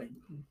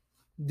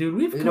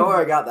 we've You know where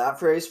I got that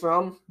phrase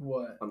from?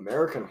 What?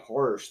 American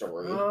Horror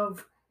Story.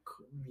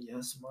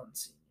 Yes,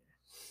 Monsignor.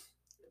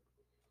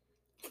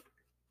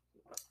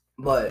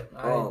 But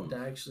I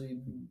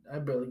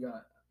barely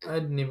got. I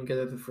didn't even get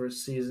it the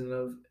first season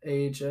of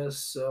AHS,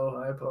 so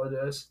I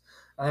apologize.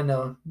 I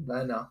know.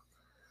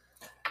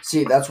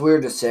 See, that's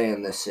weird to say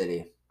in this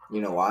city.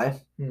 You know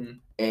why?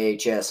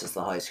 AHS is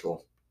the high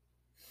school.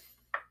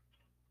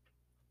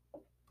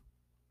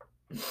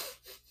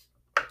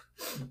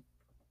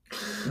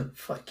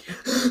 Fuck you.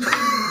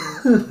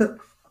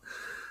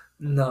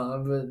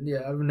 No, but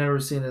yeah, I've never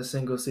seen a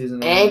single season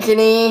of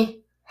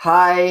Ankeny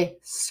High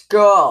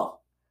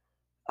School.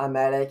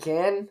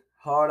 American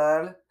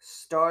Horror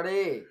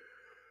Story.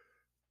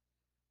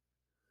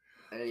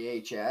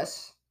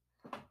 AHS.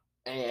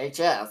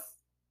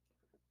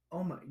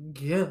 Oh my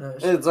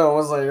gosh. It's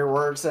almost like it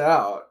works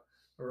out.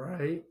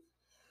 Right?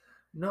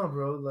 No,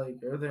 bro,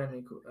 like, are there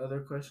any other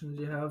questions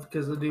you have?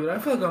 Because, dude, I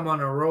feel like I'm on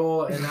a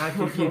roll and I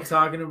can keep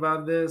talking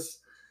about this.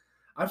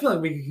 I feel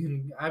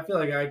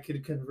like I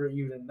could convert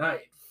you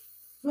tonight.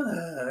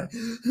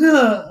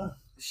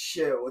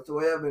 Shit, with the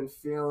way I've been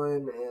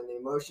feeling and the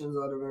emotions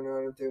that have been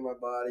running through my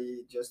body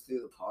just through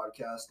the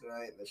podcast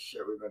tonight and the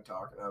shit we've been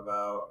talking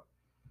about.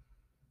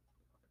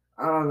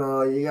 I don't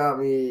know, you got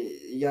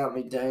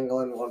me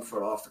dangling 1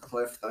 foot off the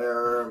cliff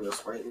there. I'm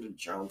just waiting to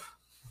jump.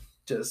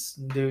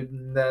 Just,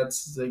 dude,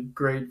 that's a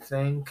great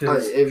thing.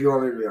 Cause, if you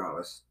want me to be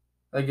honest.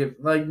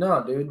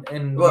 No, dude.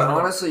 And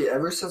honestly,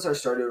 ever since I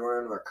started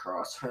wearing my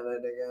cross helmet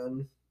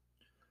again,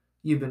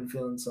 you've been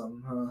feeling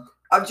something, huh?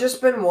 I've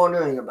just been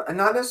wondering about, and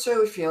not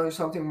necessarily feeling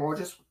something, more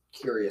just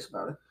curious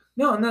about it.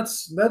 No, and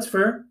that's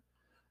fair.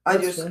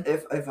 Fair.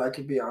 If I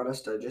could be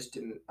honest, I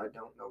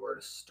don't know where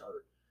to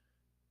start.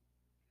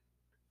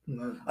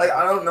 No. Like,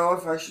 I don't know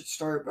if I should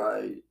start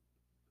by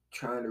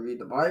trying to read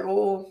the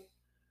Bible,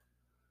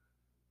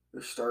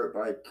 or start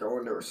by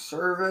going to a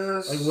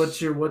service. Like, what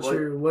do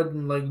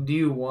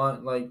you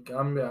want? Like,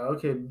 I'm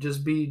okay.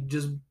 Just be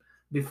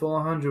full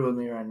 100 with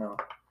me right now.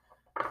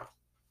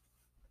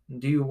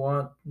 Do you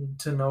want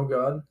to know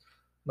God?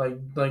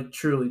 Like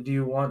truly, do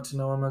you want to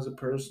know Him as a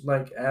person,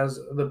 like as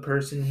the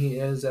person He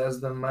is,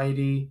 as the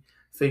mighty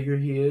figure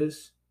He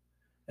is,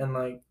 and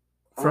like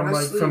from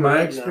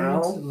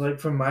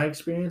my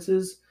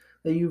experiences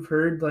that you've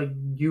heard, like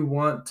you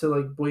want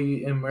to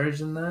be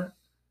immersed in that?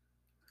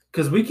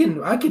 Because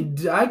I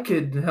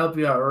could help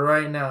you out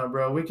right now,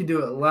 bro. We could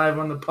do it live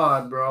on the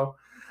pod, bro.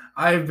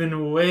 I've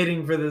been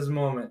waiting for this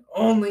moment.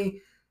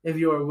 Only if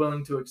you are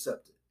willing to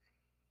accept it.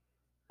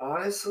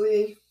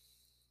 Honestly,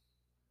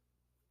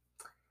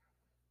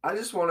 I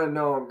just want to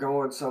know I'm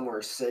going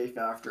somewhere safe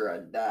after I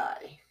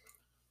die.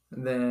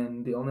 And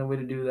then the only way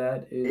to do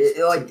that is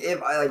I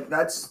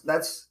just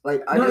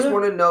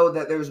want to know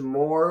that there's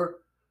more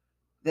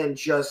than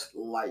just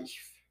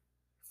life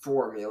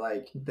for me.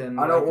 Like,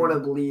 I don't want to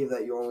believe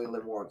that you only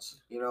live once.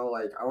 You know,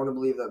 like, I want to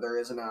believe that there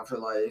is an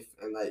afterlife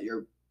and that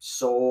your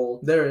soul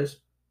there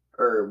is,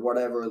 or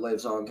whatever,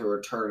 lives on through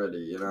eternity.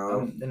 You know,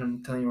 and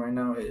I'm telling you right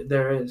now,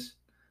 there is.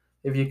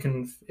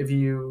 If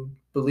you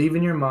believe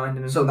in your mind,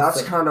 and so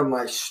that's kind of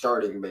my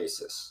starting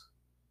basis.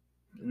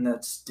 And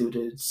that's,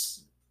 dude,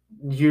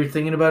 you're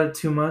thinking about it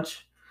too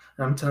much.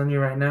 I'm telling you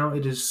right now,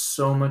 it is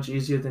so much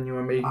easier than you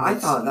are making. I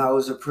thought that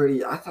was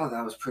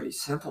pretty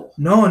simple.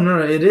 No,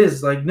 it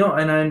is. Like, no,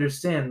 and I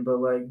understand, but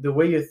like the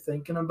way you're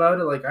thinking about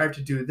it, like I have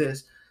to do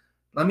this.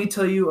 Let me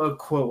tell you a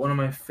quote one of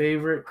my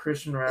favorite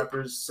Christian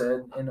rappers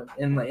said in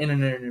an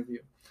interview.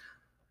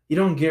 You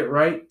don't get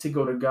right to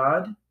go to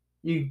God.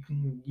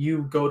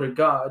 You go to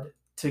God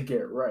to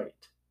get right.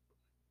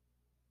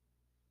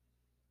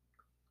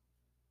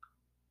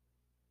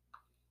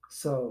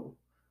 So,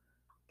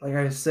 like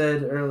I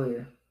said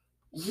earlier.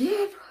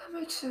 Yeah, that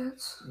makes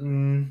sense.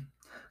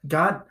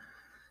 God,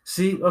 this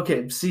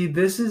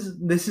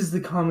is the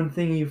common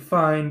thing you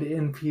find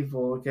in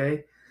people,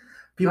 okay?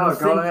 No, think,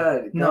 go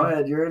ahead. Go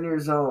ahead. You're in your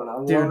zone.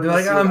 I'm dude, loving to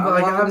like see it. I'm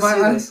like loving to see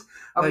I this.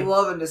 I'm like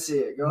loving to see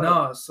it. Go ahead.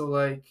 no. So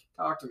like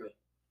Talk to me.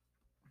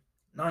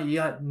 no,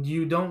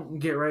 you don't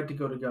get right to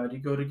go to God. You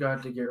go to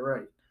God to get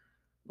right.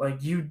 Like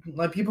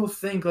people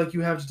think like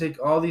you have to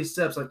take all these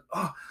steps. Like,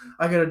 oh,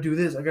 I gotta do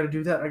this. I gotta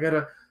do that. I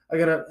gotta.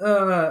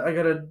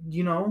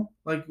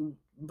 Like,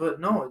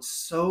 but no, it's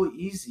so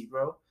easy,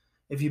 bro.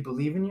 If you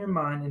believe in your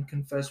mind and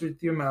confess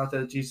with your mouth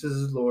that Jesus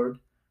is Lord,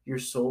 your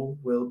soul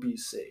will be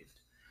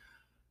saved.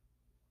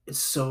 It's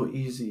so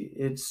easy.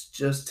 It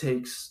just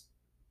takes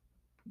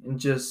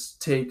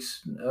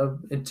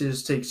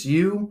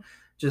you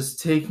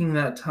just taking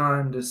that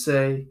time to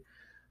say,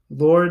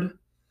 Lord,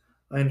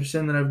 I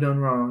understand that I've done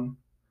wrong.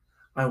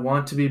 I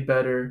want to be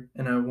better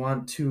and I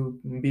want to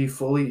be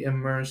fully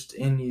immersed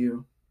in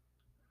you.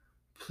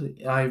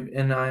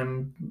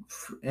 I'm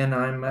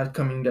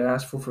coming to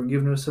ask for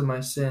forgiveness of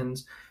my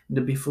sins and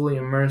to be fully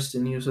immersed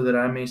in you so that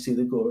I may see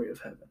the glory of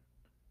heaven.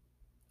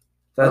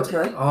 That's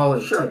Okay, all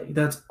it sure. takes.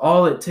 That's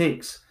all it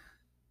takes.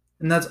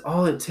 And that's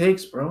all it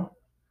takes, bro.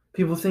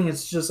 People think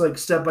it's just like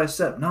step by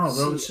step. No,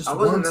 bro, it's just I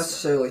wasn't one step.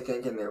 necessarily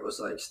thinking it was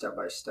like step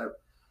by step.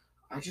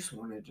 I just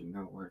wanted to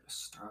know where to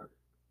start.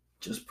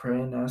 Just pray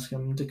and ask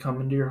him to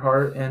come into your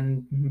heart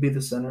and be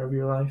the center of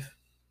your life.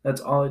 That's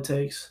all it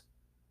takes.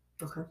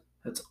 Okay.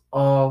 That's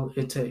all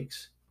it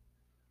takes.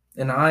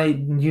 And I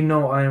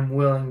am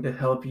willing to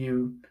help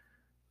you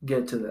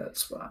get to that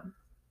spot.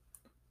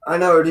 I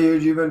know,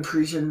 dude. You've been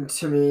preaching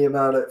to me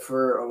about it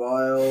for a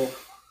while.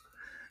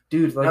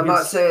 Dude, like I'm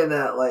not saying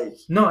that like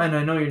no, and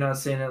I know you're not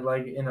saying it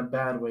like in a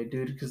bad way,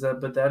 dude.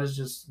 But that is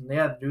just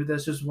dude.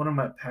 That's just one of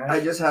my passions.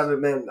 I just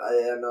haven't been.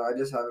 I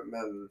just haven't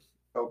been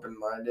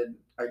open-minded.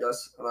 I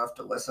guess enough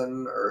to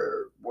listen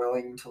or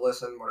willing to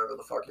listen, whatever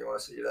the fuck you want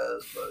to see it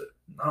as.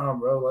 But nah,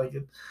 bro, like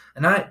it,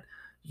 and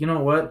you know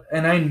what?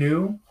 And I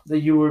knew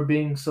that you were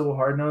being so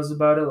hard-nosed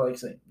about it, like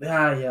saying,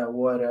 yeah,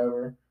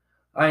 whatever.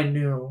 I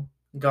knew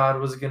God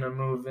was gonna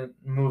move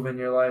in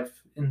your life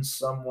in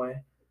some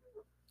way.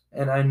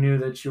 And I knew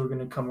that you were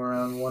going to come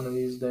around one of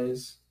these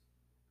days.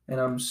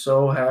 And I'm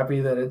so happy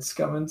that it's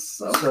coming.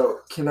 So,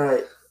 can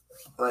I,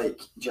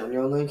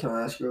 genuinely, can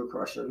I ask you a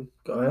question?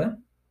 Go ahead.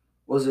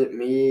 Was it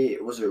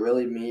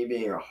really me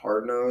being a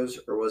hard nose,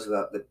 or was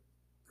that the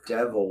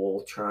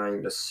devil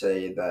trying to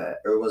say that,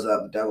 or was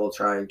that the devil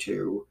trying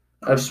to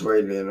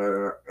persuade me in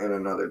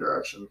another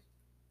direction?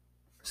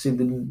 See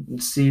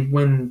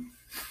when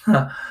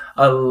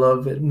I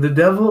love it. The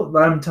devil,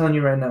 I'm telling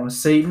you right now,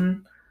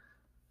 Satan,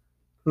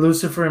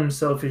 Lucifer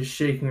himself is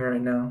shaking right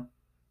now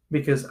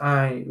because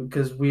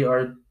we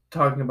are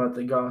talking about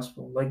the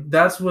gospel. Like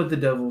that's what the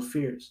devil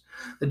fears.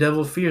 The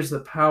devil fears the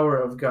power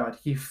of God.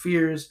 He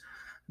fears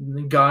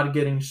God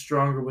getting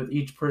stronger with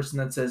each person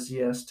that says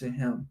yes to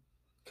him.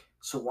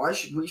 So why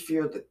should we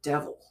fear the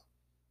devil?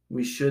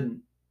 We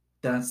shouldn't.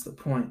 That's the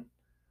point.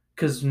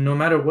 Because no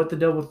matter what the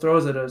devil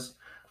throws at us,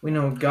 we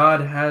know God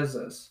has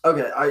us.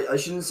 Okay, I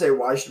shouldn't say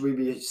why should we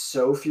be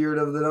so feared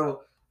of the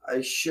devil.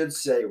 I should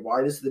say,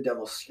 why does the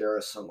devil scare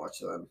us so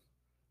much then?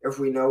 If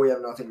we know we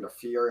have nothing to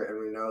fear and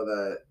we know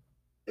that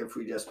if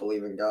we just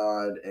believe in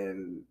God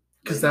and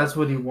because that's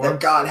what he wants, that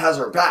God has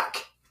our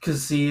back.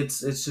 Because see, it's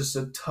just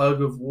a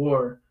tug of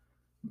war.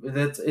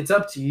 It's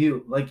up to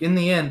you. Like in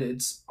the end,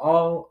 it's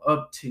all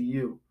up to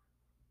you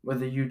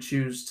whether you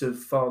choose to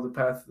follow the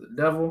path of the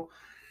devil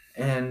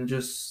and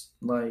just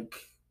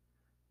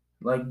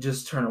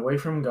just turn away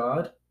from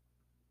God,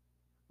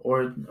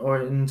 or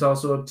and it's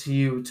also up to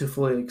you to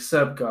fully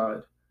accept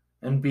God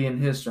and be in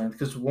His strength.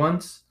 Because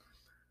once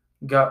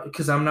God,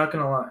 because I'm not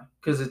gonna lie,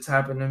 because it's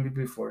happened to me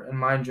before in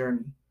my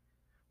journey.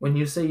 When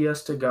you say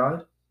yes to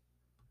God,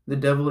 the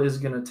devil is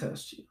gonna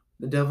test you.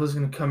 The devil is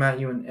gonna come at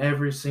you in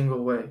every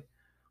single way,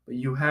 but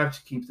you have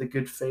to keep the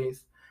good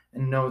faith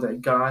and know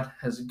that God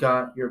has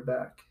got your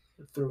back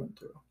through and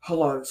through.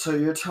 Hold on, so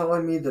you're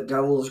telling me the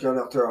devil's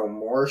gonna throw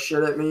more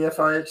shit at me if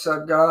I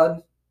accept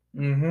God?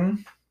 Mm-hmm.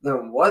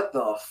 Then what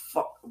the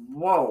fuck?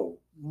 Whoa.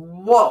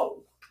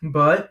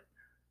 But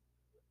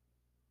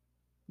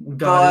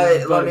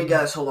let me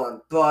guess, hold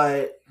on.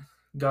 But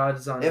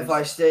God's on. If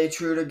I stay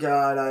true to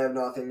God, I have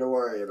nothing to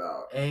worry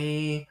about.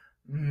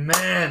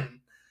 Amen.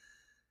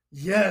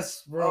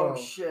 Yes, bro. Oh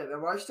shit,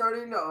 am I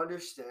starting to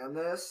understand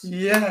this?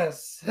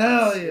 Yes,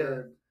 hell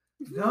yeah.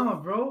 No,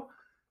 bro,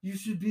 you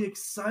should be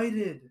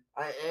excited.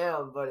 I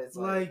am, but it's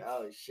like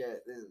oh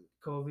shit. This is...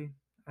 Kobe,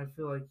 I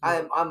feel like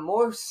I'm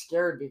more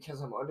scared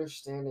because I'm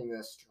understanding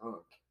this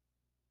drunk.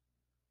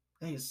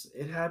 Hey,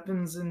 it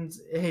happens, and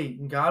hey,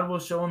 God will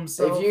show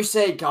Himself. If you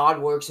say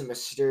God works in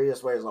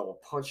mysterious ways, I will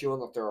punch you in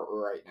the throat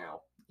right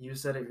now. You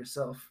said it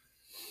yourself.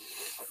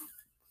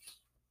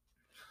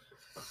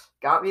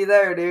 Got me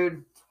there,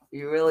 dude.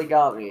 You really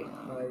got me.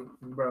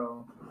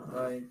 Bro.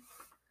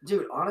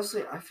 Dude,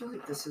 honestly, I feel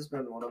like this has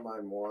been one of my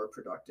more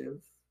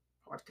productive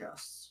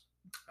podcasts.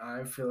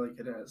 I feel like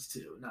it has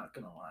too, not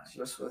gonna lie.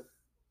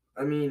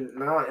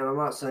 I'm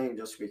not saying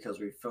just because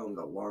we filmed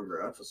a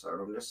longer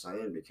episode. I'm just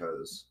saying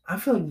because I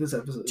feel like this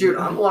episode. Dude,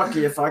 I'm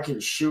lucky if I can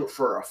shoot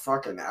for a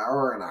fucking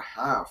hour and a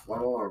half,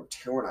 let alone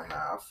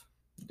 2.5.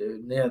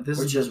 Dude, yeah,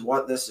 which is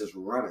what this is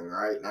running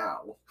right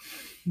now.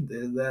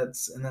 Dude,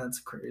 that's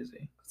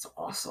crazy. It's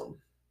awesome.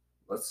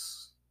 But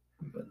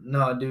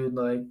no, dude,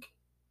 like,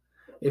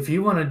 if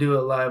you want to do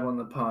it live on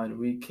the pod,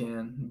 we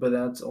can, but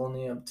that's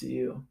only up to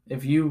you.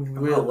 If you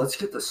really, let's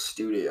get the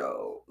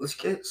studio. Let's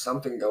get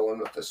something going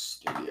with the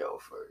studio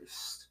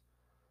first.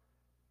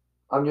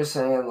 I'm just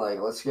saying, like,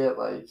 let's get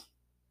like,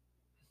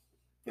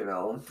 you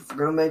know, if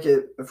we're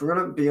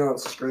gonna be on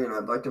screen,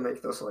 I'd like to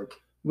make this like.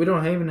 We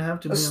don't even have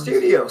to be a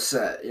studio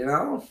set, you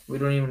know? We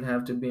don't even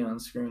have to be on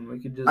screen. We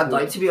could just. I'd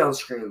like to be on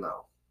screen,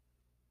 though.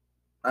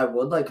 I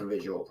would like a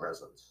visual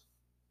presence.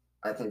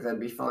 I think that'd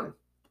be fun.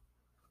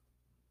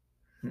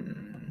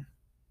 And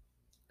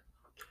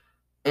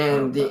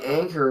the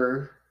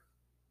Anchor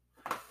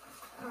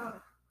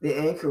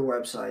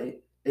website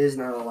is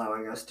now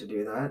allowing us to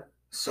do that.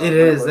 So it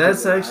is.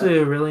 That's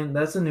actually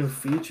that's a new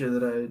feature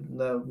that I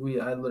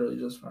literally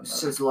just found out.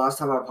 Since the last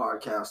time I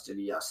podcasted,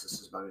 yes, this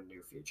has been a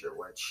new feature,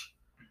 which,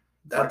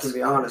 if I can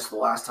be honest, the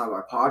last time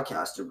I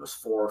podcasted was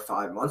 4 or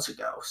 5 months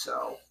ago.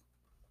 So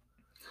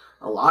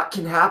a lot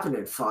can happen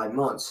in 5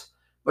 months.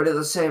 But at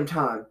the same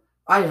time,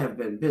 I have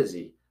been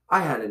busy.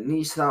 I had a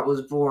niece that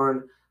was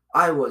born.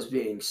 I was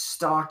being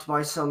stalked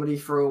by somebody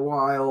for a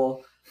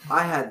while.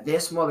 I had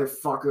this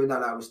motherfucker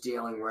that I was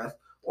dealing with,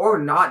 or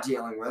not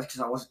dealing with, because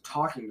I wasn't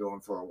talking to him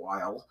for a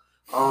while.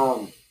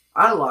 I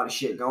had a lot of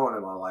shit going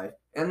in my life.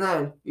 And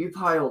then you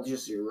pile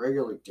just your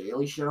regular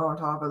daily shit on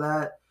top of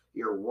that,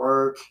 your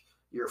work,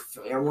 your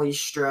family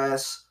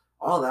stress,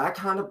 all that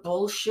kind of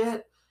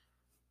bullshit.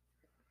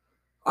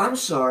 I'm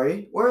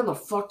sorry, where in the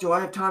fuck do I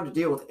have time to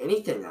deal with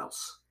anything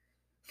else?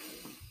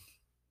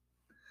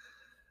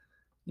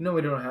 You know,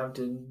 we don't have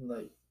to,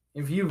 like,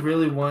 if you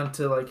really want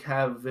to, like,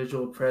 have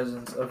visual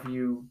presence of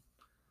you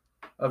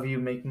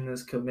making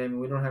this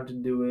commitment, we don't have to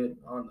do it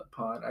on the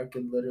pod. I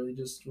could literally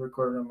just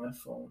record it on my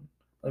phone.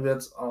 Like,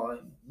 that's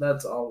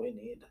all we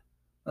need.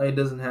 Like, it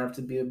doesn't have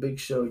to be a big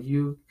show.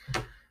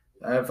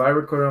 If I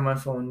record on my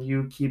phone,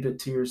 you keep it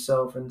to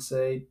yourself and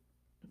say,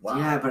 wow.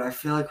 Yeah, but I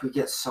feel like we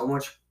get so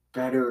much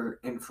better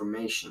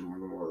information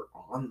when we're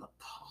on the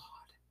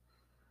pod.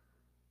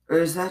 Or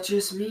is that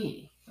just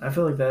me? I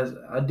feel like that's,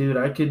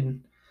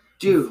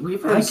 Dude,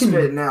 we've been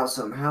spitting out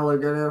some hella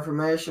good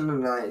information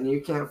tonight, and you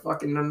can't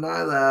fucking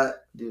deny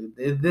that. Dude,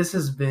 this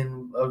has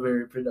been a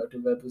very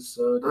productive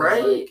episode.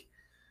 Right?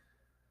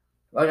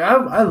 Like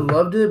I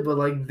loved it, but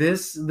like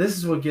this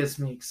is what gets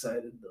me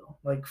excited though.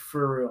 Like,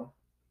 for real.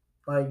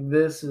 Like,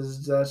 that's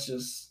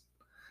just,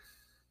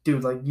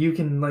 dude, like, you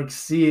can like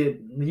see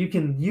it. You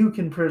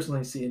can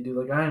personally see it, dude.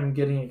 Like, I am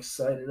getting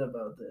excited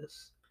about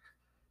this.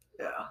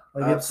 Yeah,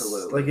 like,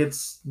 absolutely.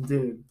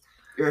 Dude.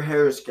 Your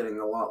hair is getting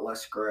a lot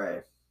less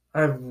gray.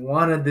 I've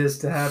wanted this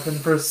to happen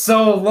for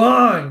so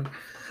long.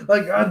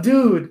 Like,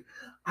 dude,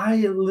 I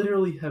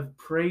literally have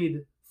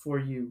prayed for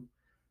you.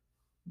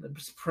 I'm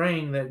just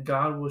praying that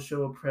God will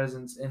show a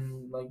presence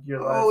in, like,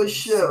 your life. Holy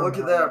shit, somehow. Look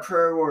at that.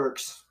 Prayer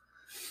works.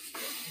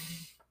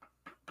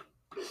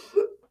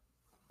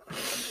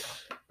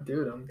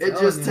 Dude, it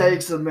just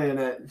takes a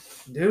minute.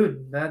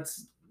 Dude,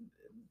 that's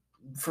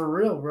for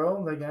real,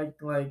 bro. When it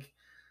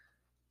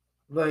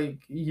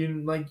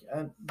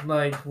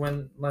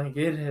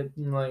hit,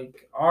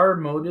 like, our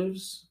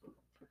motives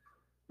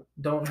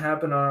don't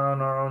happen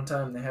on our own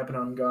time. They happen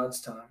on God's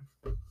time.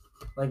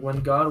 Like,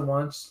 when God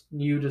wants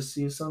you to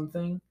see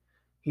something,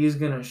 he's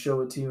going to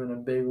show it to you in a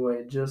big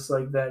way. Just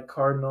like that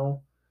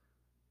cardinal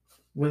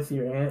with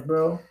your aunt,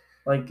 bro.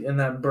 Like, in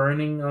that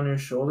burning on your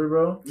shoulder,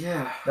 bro.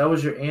 Yeah. That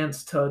was your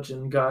aunt's touch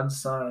and God's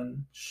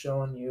sign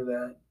showing you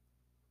that,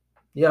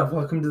 yeah,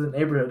 welcome to the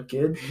neighborhood,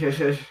 kid.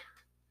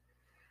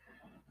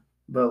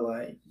 But,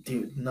 like,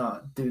 dude,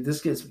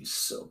 this gets me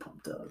so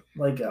pumped up.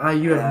 Like,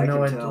 you have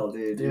no idea. Tell,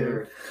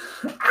 dude.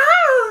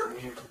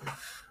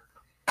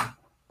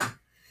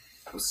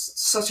 It was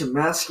such a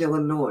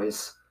masculine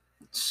noise.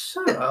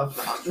 Shut up.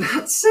 I'm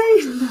not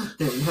saying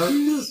nothing.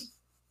 I'm just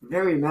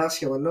very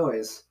masculine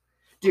noise.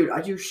 Dude,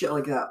 I do shit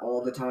like that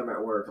all the time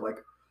at work.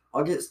 Like,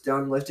 I'll get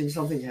done lifting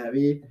something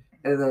heavy,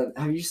 and then,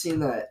 have you seen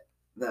that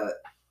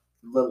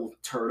little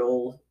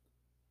turtle,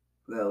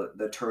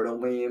 the turtle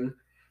meme?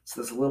 It's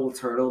this little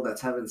turtle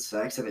that's having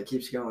sex, and it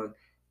keeps going.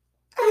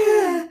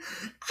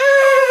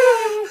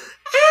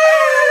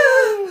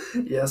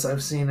 Yes,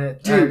 I've seen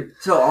it. Dude,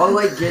 so I'll,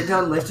 like, get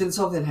done lifting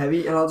something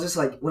heavy, and I'll just,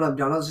 like, when I'm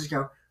done, I'll just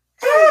go,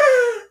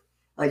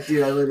 like,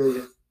 dude, I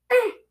literally just,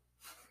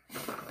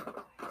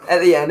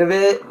 at the end of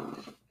it,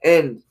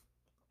 and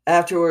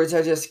afterwards,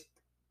 I just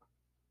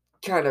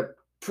kind of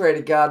pray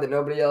to God that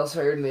nobody else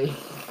heard me.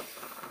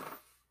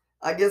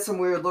 I get some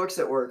weird looks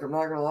at work, I'm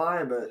not gonna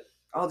lie, but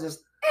I'll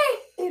just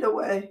eat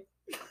away.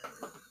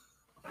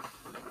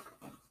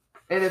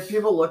 And if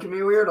people look at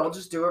me weird, I'll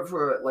just do it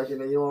for, like,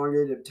 an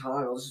elongated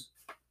time. I'll just...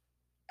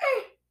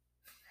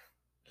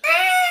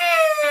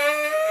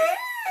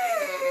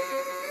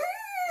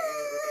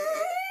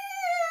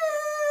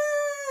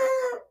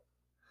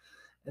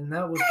 And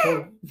that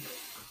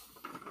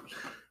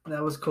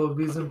was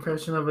Colby's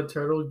impression of a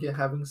turtle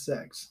having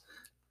sex.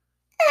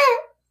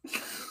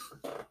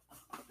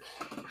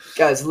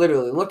 Guys,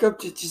 literally,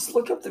 just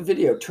look up the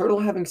video, turtle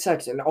having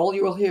sex, and all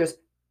you will hear is,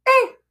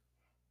 eh,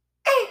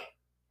 eh,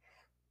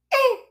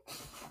 eh.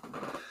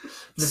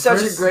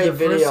 Such a great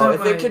video.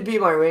 If it could be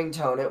my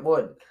ringtone, it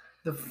would.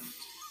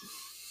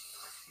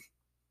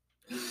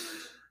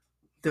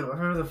 I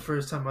remember the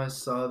first time I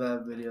saw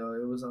that video,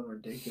 it was on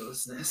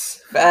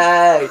Ridiculousness.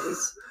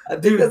 Facts. I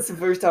think that's the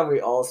first time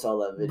we all saw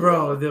that video.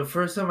 Bro, the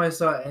first time I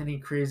saw any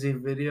crazy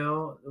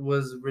video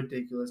was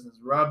Ridiculousness.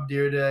 Rob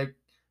Dyrdek,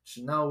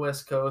 Chanel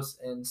West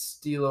Coast, and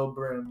Stilo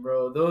Brim,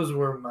 bro. Those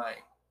were my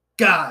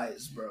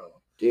guys,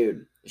 bro.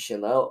 Dude,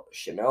 Chanel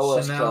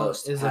West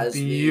Coast is has a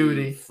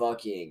beauty. The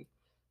fucking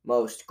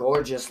most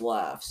gorgeous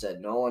laugh,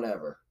 said no one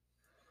ever.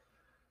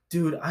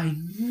 Dude,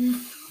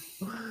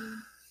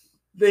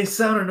 they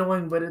sound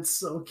annoying, but it's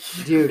so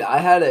cute. Dude,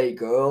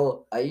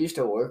 I used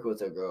to work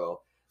with a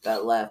girl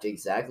that laughed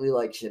exactly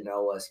like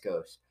Chanel West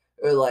Coast.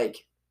 Or like,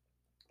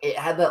 it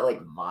had that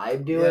like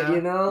vibe to it,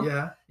 you know?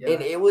 Yeah.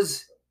 And it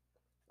was,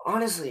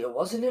 honestly, it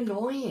wasn't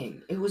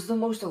annoying. It was the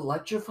most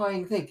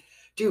electrifying thing.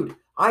 Dude,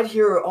 I'd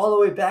hear her all the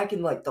way back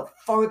in like the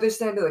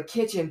farthest end of the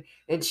kitchen,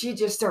 and she'd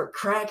just start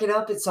cracking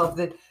up at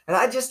something, and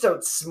I'd just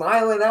start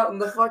smiling out on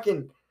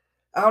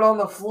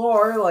the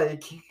floor,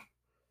 like.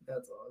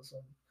 That's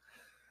awesome.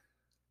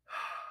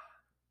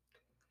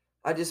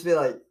 I'd just be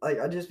like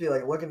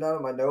looking down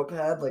at my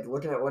notepad, like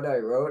looking at what I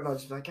wrote, and I'd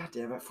just be like, God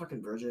damn it,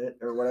 fucking Bridget,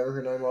 or whatever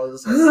her name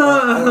was. Like,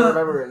 I don't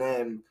remember her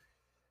name.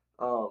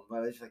 But I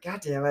was like,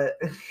 God damn it.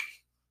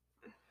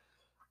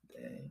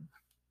 Dang.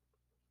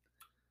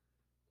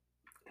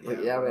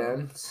 But yeah,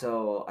 man.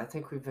 So I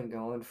think we've been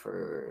going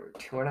for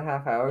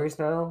 2.5 hours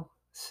now.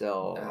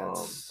 So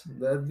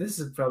this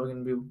is probably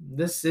gonna be.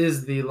 This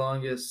is the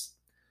longest.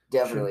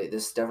 Definitely,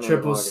 this is definitely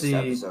Triple the longest C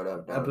episode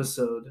I've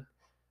done.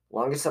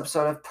 Longest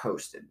episode I've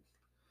posted.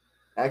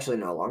 Actually,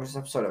 no, longest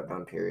episode I've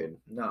done. Period.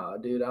 Nah,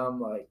 dude,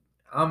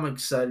 I'm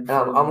excited.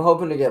 I'm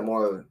hoping to get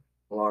more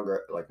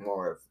longer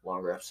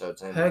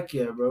episodes in. Heck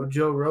yeah, bro,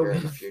 Joe Rogan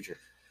in the future.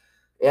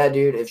 Yeah,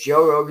 dude, if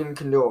Joe Rogan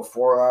can do a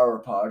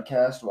 4-hour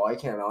podcast, why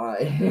can't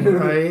I?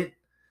 Right?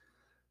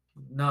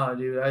 Nah,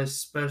 dude, I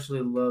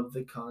especially love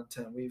the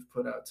content we've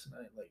put out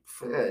tonight. Like,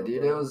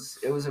 dude, bro.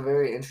 it was a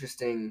very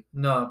interesting.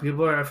 No, I feel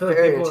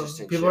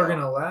like people are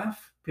gonna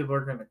laugh. People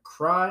are gonna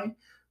cry.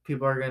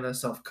 People are gonna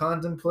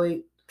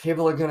self-contemplate.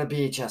 People are gonna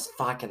be just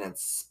fucking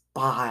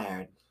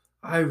inspired.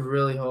 I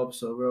really hope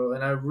so, bro,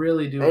 and I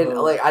really do. And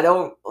I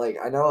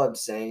know I'm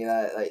saying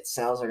that. Like, it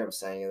sounds like I'm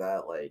saying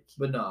that. Like,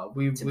 but no,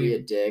 be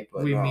a dick.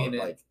 But we no, mean it.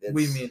 Like,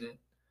 we mean it.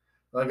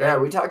 Like,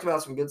 we talked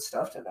about some good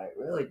stuff tonight.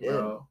 We really did.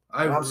 Bro,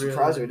 I'm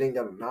surprised we didn't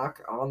get a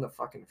knock on the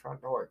fucking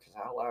front door because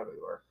how loud we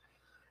were.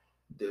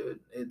 Dude,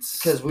 it's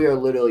because we are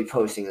literally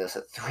posting this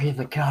at 3 in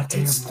the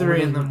goddamn. It's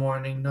 3 in the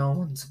morning. No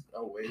one's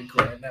awake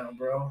right now,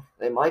 bro.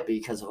 They might be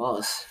because of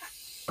us.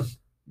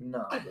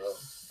 No, bro.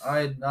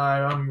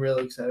 I'm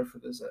really excited for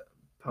this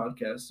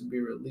podcast to be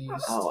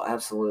released. Oh,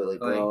 absolutely,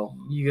 bro. Like,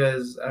 you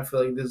guys, I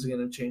feel like this is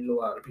gonna change a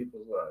lot of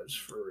people's lives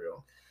for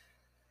real.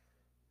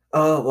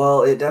 Oh,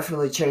 well, it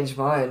definitely changed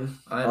mine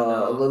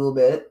a little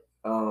bit.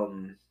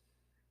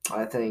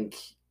 I think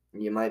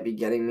you might be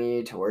getting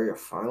me to where you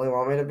finally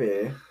want me to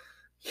be.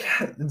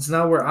 Yeah, it's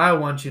not where I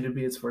want you to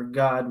be. It's where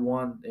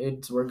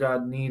it's where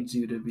God needs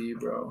you to be,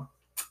 bro.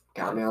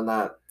 Got me on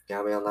that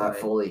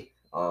fully.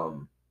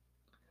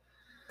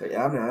 But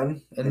yeah,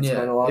 man, it's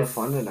been a lot of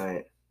fun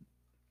tonight.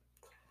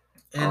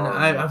 And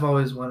I've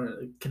always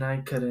wanted. Can I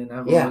cut in?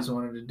 I've always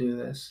wanted to do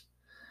this.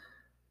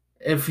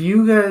 If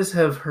you guys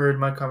have heard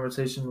my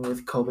conversation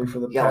with Colby for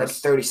the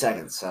past 30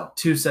 seconds, so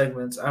 2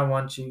 segments, I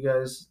want you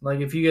guys, like,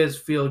 if you guys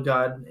feel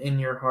God in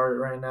your heart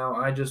right now,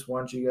 I just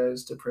want you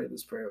guys to pray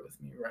this prayer with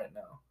me right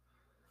now.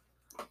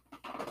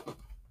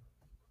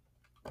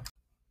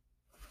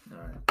 All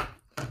right.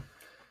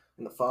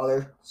 In the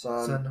Father,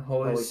 Son,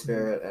 Holy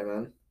Spirit.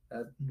 Amen.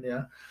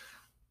 Yeah.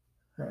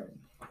 All right.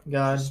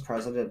 God.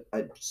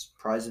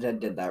 President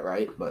did that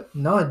right, but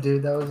no,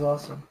 dude, that was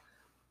awesome.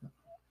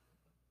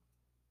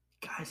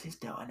 Guys, he's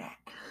doing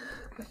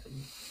it.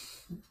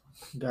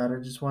 God, I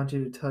just want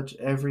you to touch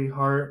every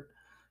heart,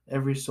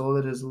 every soul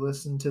that has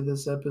listened to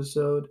this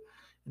episode,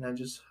 and I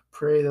just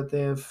pray that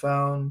they have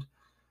found.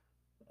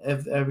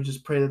 I would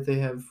just pray that they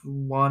have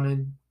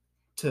wanted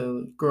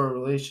to grow a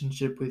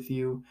relationship with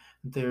you.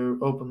 That they're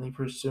openly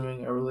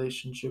pursuing a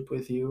relationship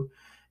with you,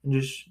 and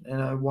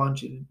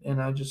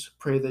I just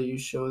pray that you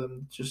show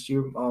them just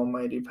your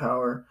almighty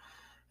power,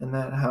 and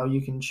that how you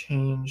can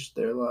change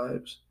their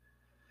lives.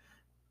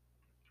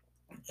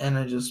 And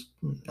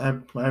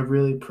I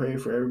really pray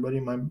for everybody.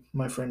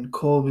 My friend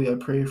Colby, I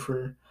pray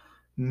for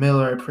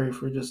Miller, I pray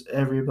for just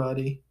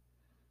everybody,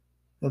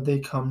 that they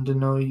come to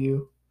know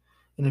you.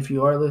 And if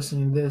you are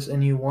listening to this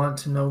and you want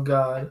to know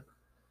God,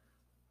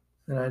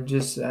 then I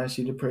just ask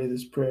you to pray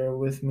this prayer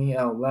with me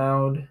out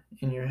loud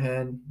in your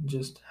head,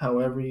 just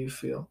however you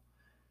feel.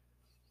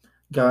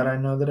 God, I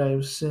know that I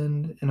have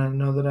sinned, and I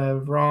know that I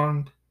have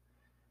wronged,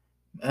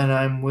 and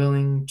I'm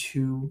willing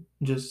to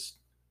just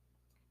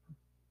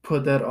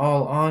put that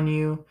all on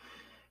you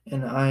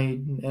and I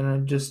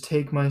just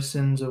take my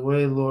sins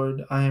away,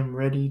 Lord. I am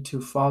ready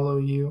to follow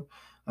you.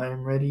 I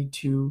am ready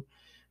to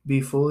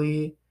be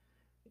fully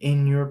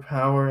in your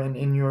power and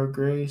in your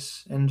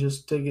grace, and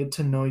just to get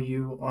to know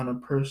you on a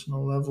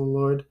personal level,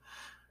 Lord.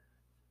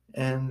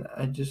 And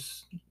I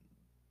just,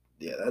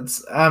 yeah,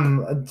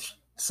 I'm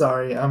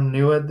sorry, I'm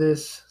new at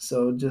this,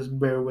 so just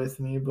bear with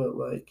me, but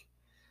like,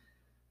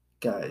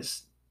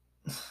 guys,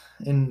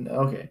 in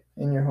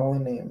your holy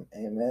name,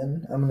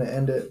 amen. I'm gonna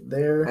end it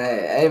there.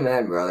 Hey,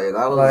 amen, brother.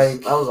 That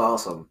was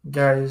awesome.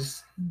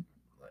 Guys,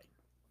 like,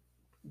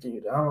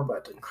 dude, I'm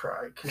about to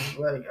cry because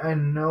like I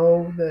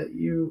know that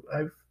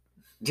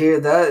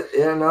Dude, that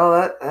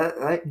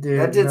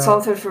did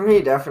something for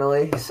me,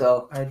 definitely.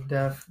 So I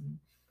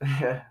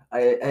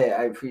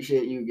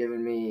appreciate you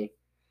giving me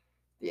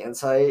the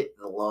insight,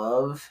 the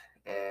love,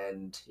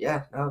 and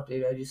yeah, no,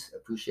 dude, I just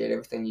appreciate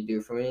everything you do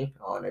for me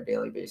on a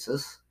daily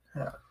basis.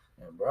 Yeah,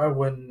 bro, I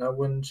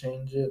wouldn't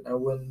change it. I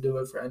wouldn't do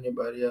it for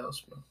anybody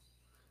else, bro.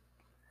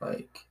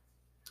 Like,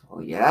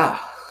 well, yeah,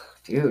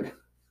 dude.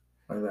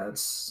 Like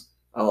that's.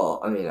 Oh,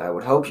 I mean, I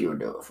would hope you would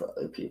do it for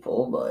other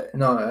people, but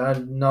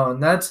no,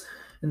 that's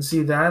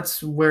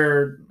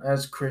where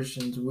as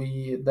Christians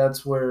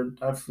that's where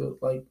I feel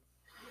like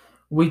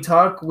we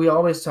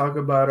always talk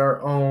about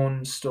our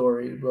own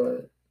story,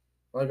 but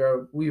like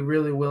are we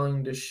really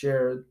willing to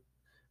share?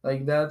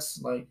 Like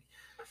that's like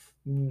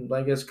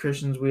as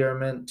Christians we are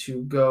meant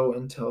to go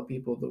and tell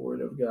people the word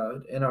of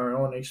God and our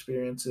own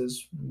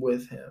experiences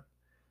with him.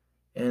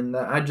 And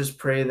I just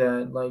pray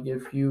that like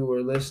if you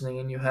are listening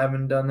and you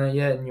haven't done that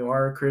yet and you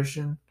are a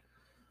Christian,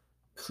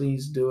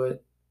 please do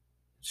it.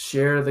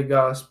 Share the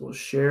gospel,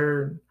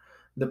 share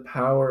the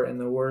power and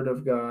the word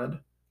of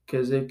God,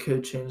 because it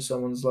could change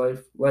someone's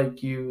life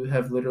like you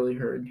have literally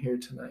heard here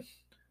tonight.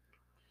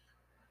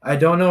 I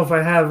don't know if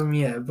I have them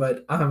yet,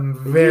 but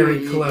I'm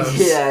very close.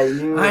 Yeah,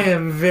 I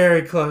am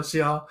very close,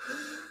 y'all.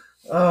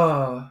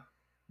 Oh,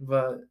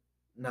 but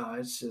no,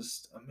 it's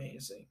just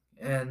amazing.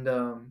 And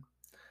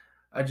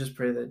I just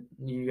pray that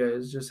you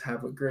guys just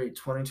have a great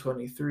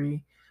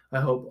 2023. I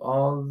hope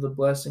all the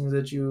blessings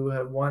that you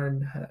have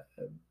wanted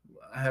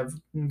have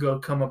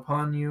come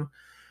upon you,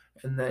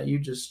 and that you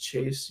just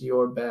chase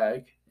your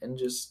bag and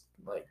just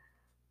like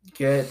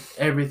get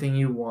everything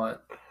you want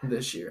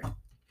this year.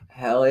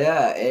 Hell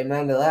yeah.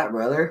 Amen to that,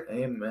 brother.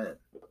 Amen.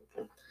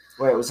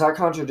 Wait, was that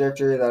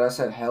contradictory that I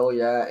said hell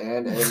yeah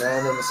and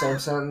amen in the same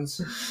sentence?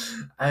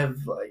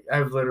 I've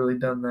literally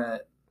done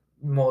that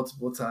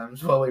multiple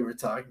times while we were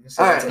talking.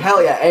 So all right,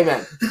 hell yeah,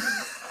 amen.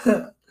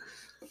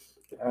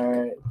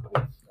 All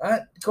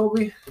right,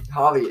 Colby.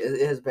 Javi,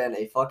 it has been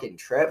a fucking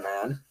trip,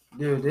 man.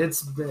 Dude,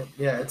 this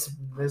has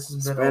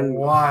been a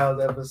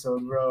wild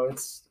episode, bro.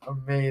 It's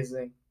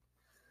amazing.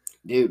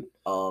 Dude,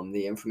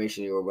 the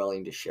information you were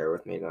willing to share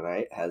with me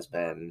tonight has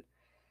been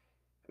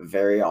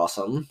very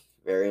awesome,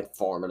 very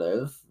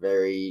informative,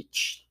 very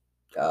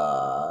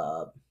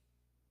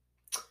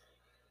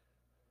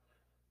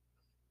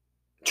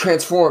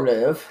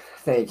transformative.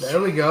 Thank you.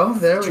 There we go.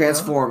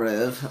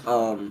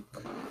 Transformative.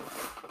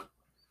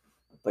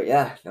 But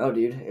yeah, no,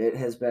 dude, it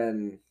has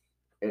been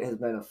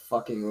a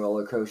fucking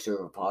roller coaster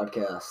of a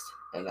podcast,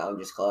 and I'm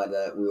just glad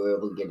that we were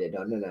able to get it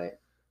done tonight.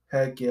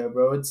 Heck yeah,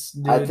 bro!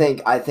 Dude. I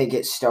think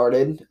it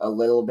started a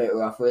little bit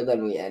rougher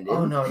than we ended.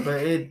 Oh no,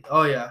 but we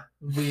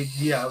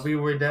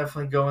were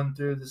definitely going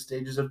through the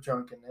stages of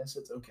drunkenness.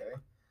 It's okay,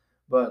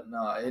 but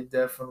no, it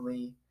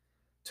definitely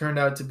turned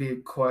out to be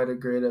quite a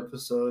great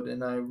episode,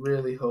 and I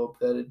really hope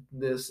that I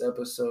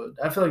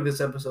feel like this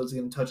episode is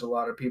going to touch a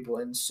lot of people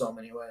in so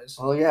many ways.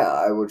 Oh yeah,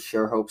 I would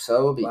sure hope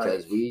so,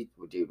 because we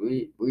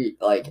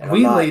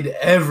laid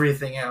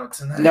everything out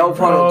tonight. No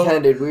pun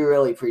intended. We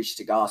really preached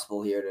the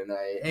gospel here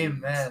tonight.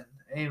 Amen.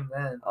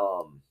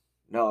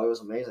 No, it was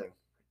amazing,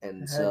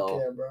 and Heck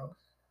yeah, bro.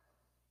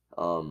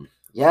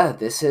 Yeah,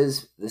 this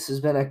has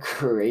been a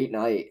great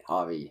night,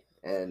 Javi.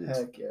 And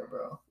heck yeah,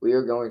 bro. We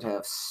are going to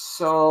have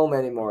so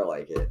many more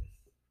like it.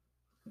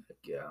 Heck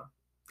yeah.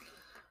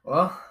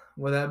 Well,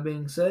 with that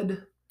being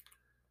said,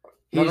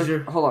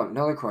 hold on,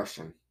 another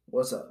question.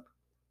 What's up?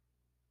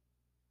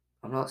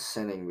 I'm not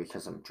sinning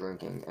because I'm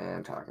drinking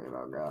and talking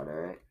about God,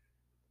 alright?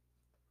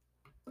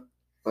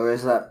 Or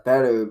is that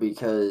better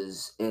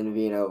because in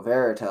vino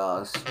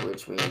veritas,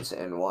 which means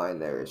in wine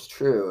there is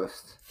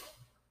truth?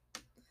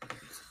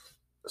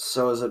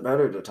 So is it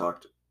better to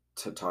talk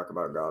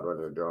about God when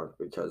you're drunk,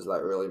 because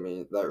that really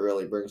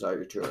brings out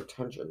your true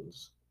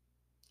intentions?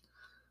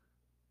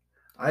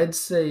 I'd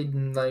say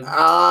like.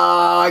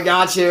 I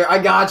got your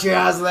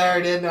ass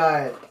there, didn't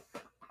I?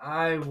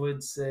 I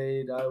would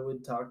say I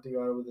would talk to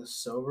God with a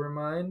sober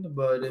mind,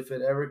 but if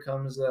it ever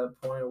comes to that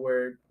point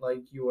where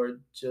like you are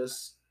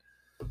just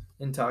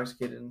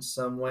intoxicated in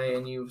some way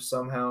and you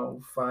somehow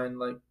find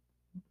like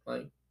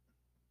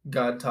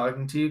God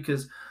talking to you,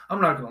 because I'm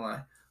not gonna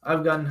lie,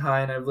 I've gotten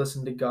high and I've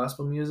listened to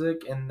gospel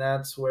music, and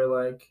that's where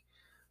like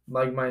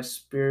my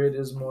spirit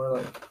is more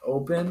like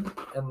open,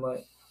 and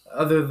like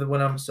other than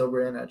when I'm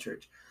sober and at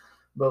church,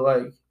 but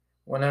like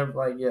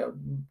whenever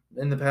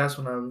in the past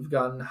when I've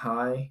gotten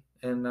high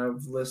and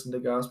I've listened to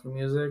gospel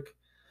music,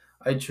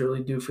 I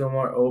truly do feel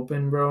more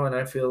open, bro. And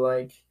I feel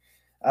like,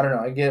 I don't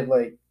know, I get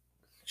like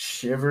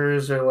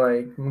shivers or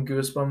like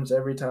goosebumps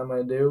every time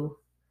I do.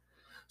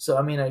 So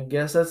I mean, I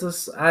guess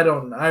I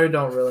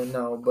don't really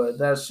know, but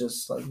that's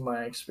just like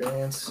my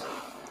experience.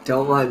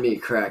 Don't mind me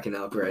cracking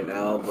up right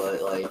now,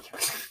 but like,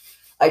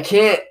 I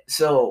can't.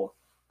 So,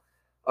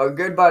 our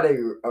good buddy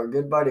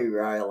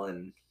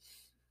Rylan,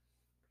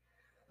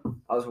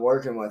 I was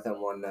working with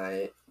him one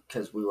night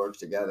because we worked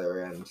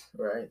together, and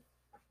Right.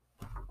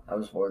 I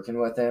was working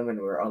with him, and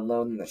we were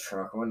unloading the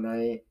truck one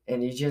night,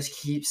 and he just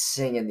keeps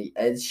singing the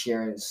Ed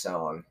Sheeran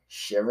song,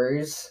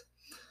 Shivers.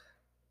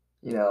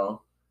 You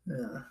know,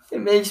 Yeah.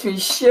 it makes me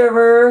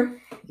shiver.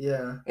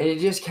 Yeah. And he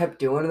just kept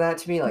doing that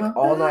to me like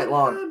all night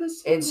long.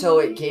 And so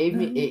it gave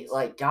me, it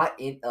like got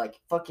in, like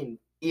fucking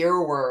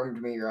earwormed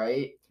me,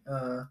 right?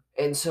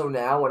 And so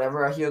now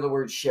whenever I hear the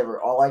word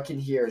shiver, all I can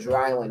hear is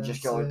Rylan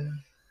just going,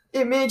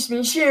 it makes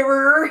me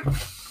shiver.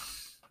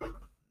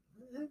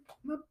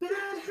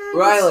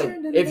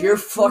 Rylan, if you're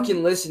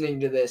fucking listening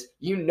to this,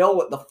 you know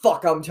what the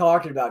fuck I'm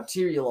talking about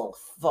too, you little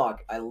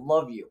fuck. I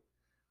love you.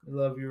 We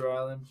love you,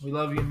 Rylan. We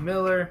love you,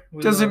 Miller.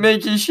 Does it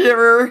make you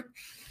shiver?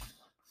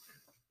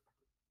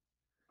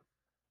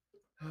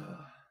 I'm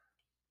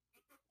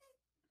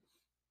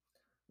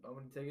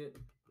gonna take it.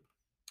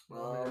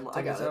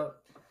 I got it. All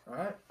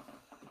right.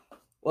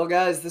 Well,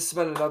 guys, this has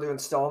been another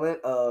installment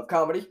of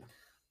Comedy,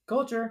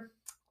 Culture,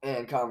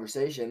 and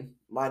Conversation.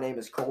 My name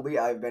is Colby.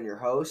 I've been your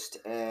host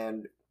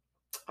and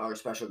our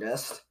special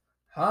guest,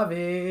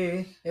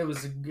 Javi. It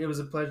was a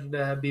pleasure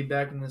to be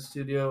back in the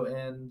studio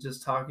and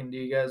just talking to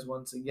you guys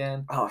once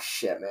again. Oh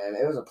shit, man!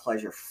 It was a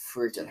pleasure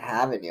freaking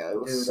having you.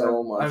 It was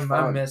so much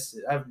fun. I missed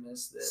it. I've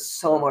missed it.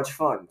 So much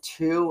fun.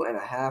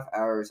 2.5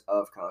 hours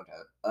of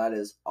content. That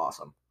is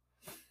awesome,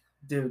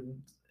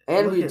 dude.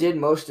 And we did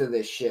most of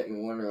this shit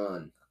in one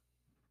run.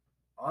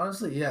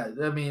 Honestly, yeah.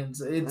 I mean,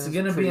 it's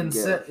gonna be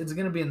it's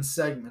gonna be in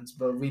segments,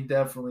 but we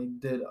definitely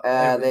did.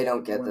 They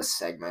don't get the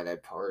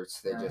segmented parts.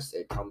 They just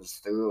it comes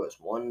through as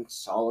one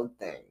solid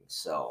thing.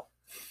 So.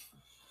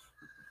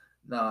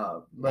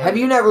 Nah. Have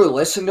you never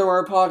listened to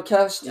our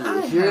podcast? Do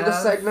you hear the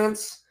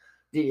segments?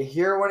 Do you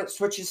hear when it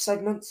switches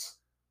segments?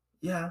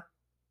 Yeah.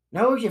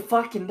 No, you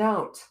fucking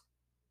don't.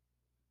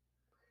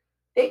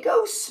 It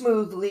goes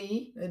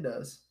smoothly. It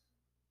does.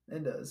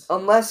 It does.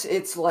 Unless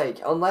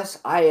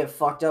I have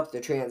fucked up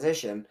the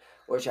transition,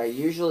 which I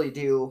usually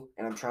do,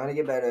 and I'm trying to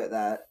get better at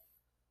that.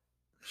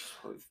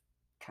 We've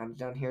kind of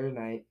done here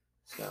tonight,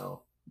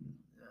 so.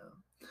 Yeah.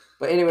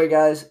 But anyway,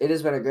 guys, it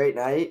has been a great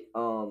night.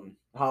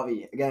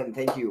 Javi, again,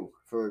 thank you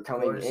for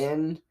coming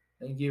in.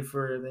 Thank you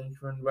for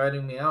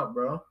inviting me out,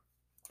 bro.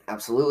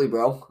 Absolutely,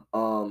 bro.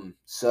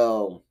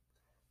 So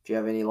if you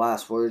have any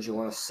last words you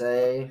want to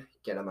say,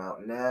 get them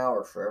out now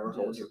or forever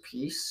hold your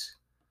peace.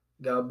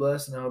 God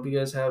bless, and I hope you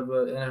guys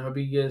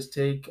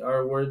take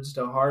our words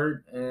to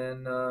heart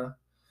and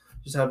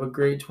just have a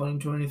great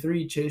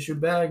 2023. Chase your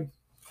bag.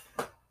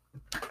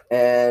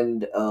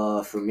 And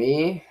for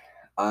me,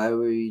 I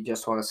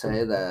just want to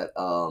say that,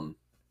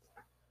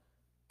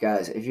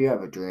 guys, if you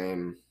have a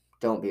dream,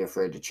 don't be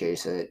afraid to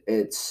chase it.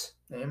 It's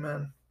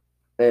amen.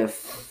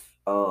 If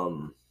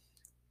I've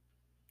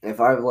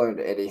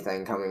learned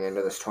anything coming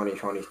into this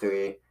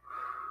 2023,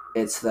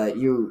 it's that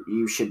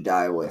you should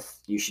die with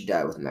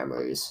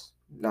memories,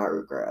 not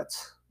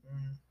regrets.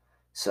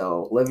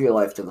 So live your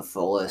life to the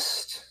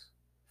fullest.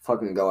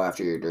 Fucking go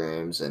after your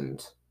dreams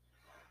and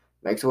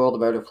make the world a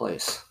better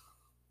place.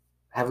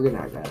 Have a good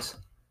night, guys.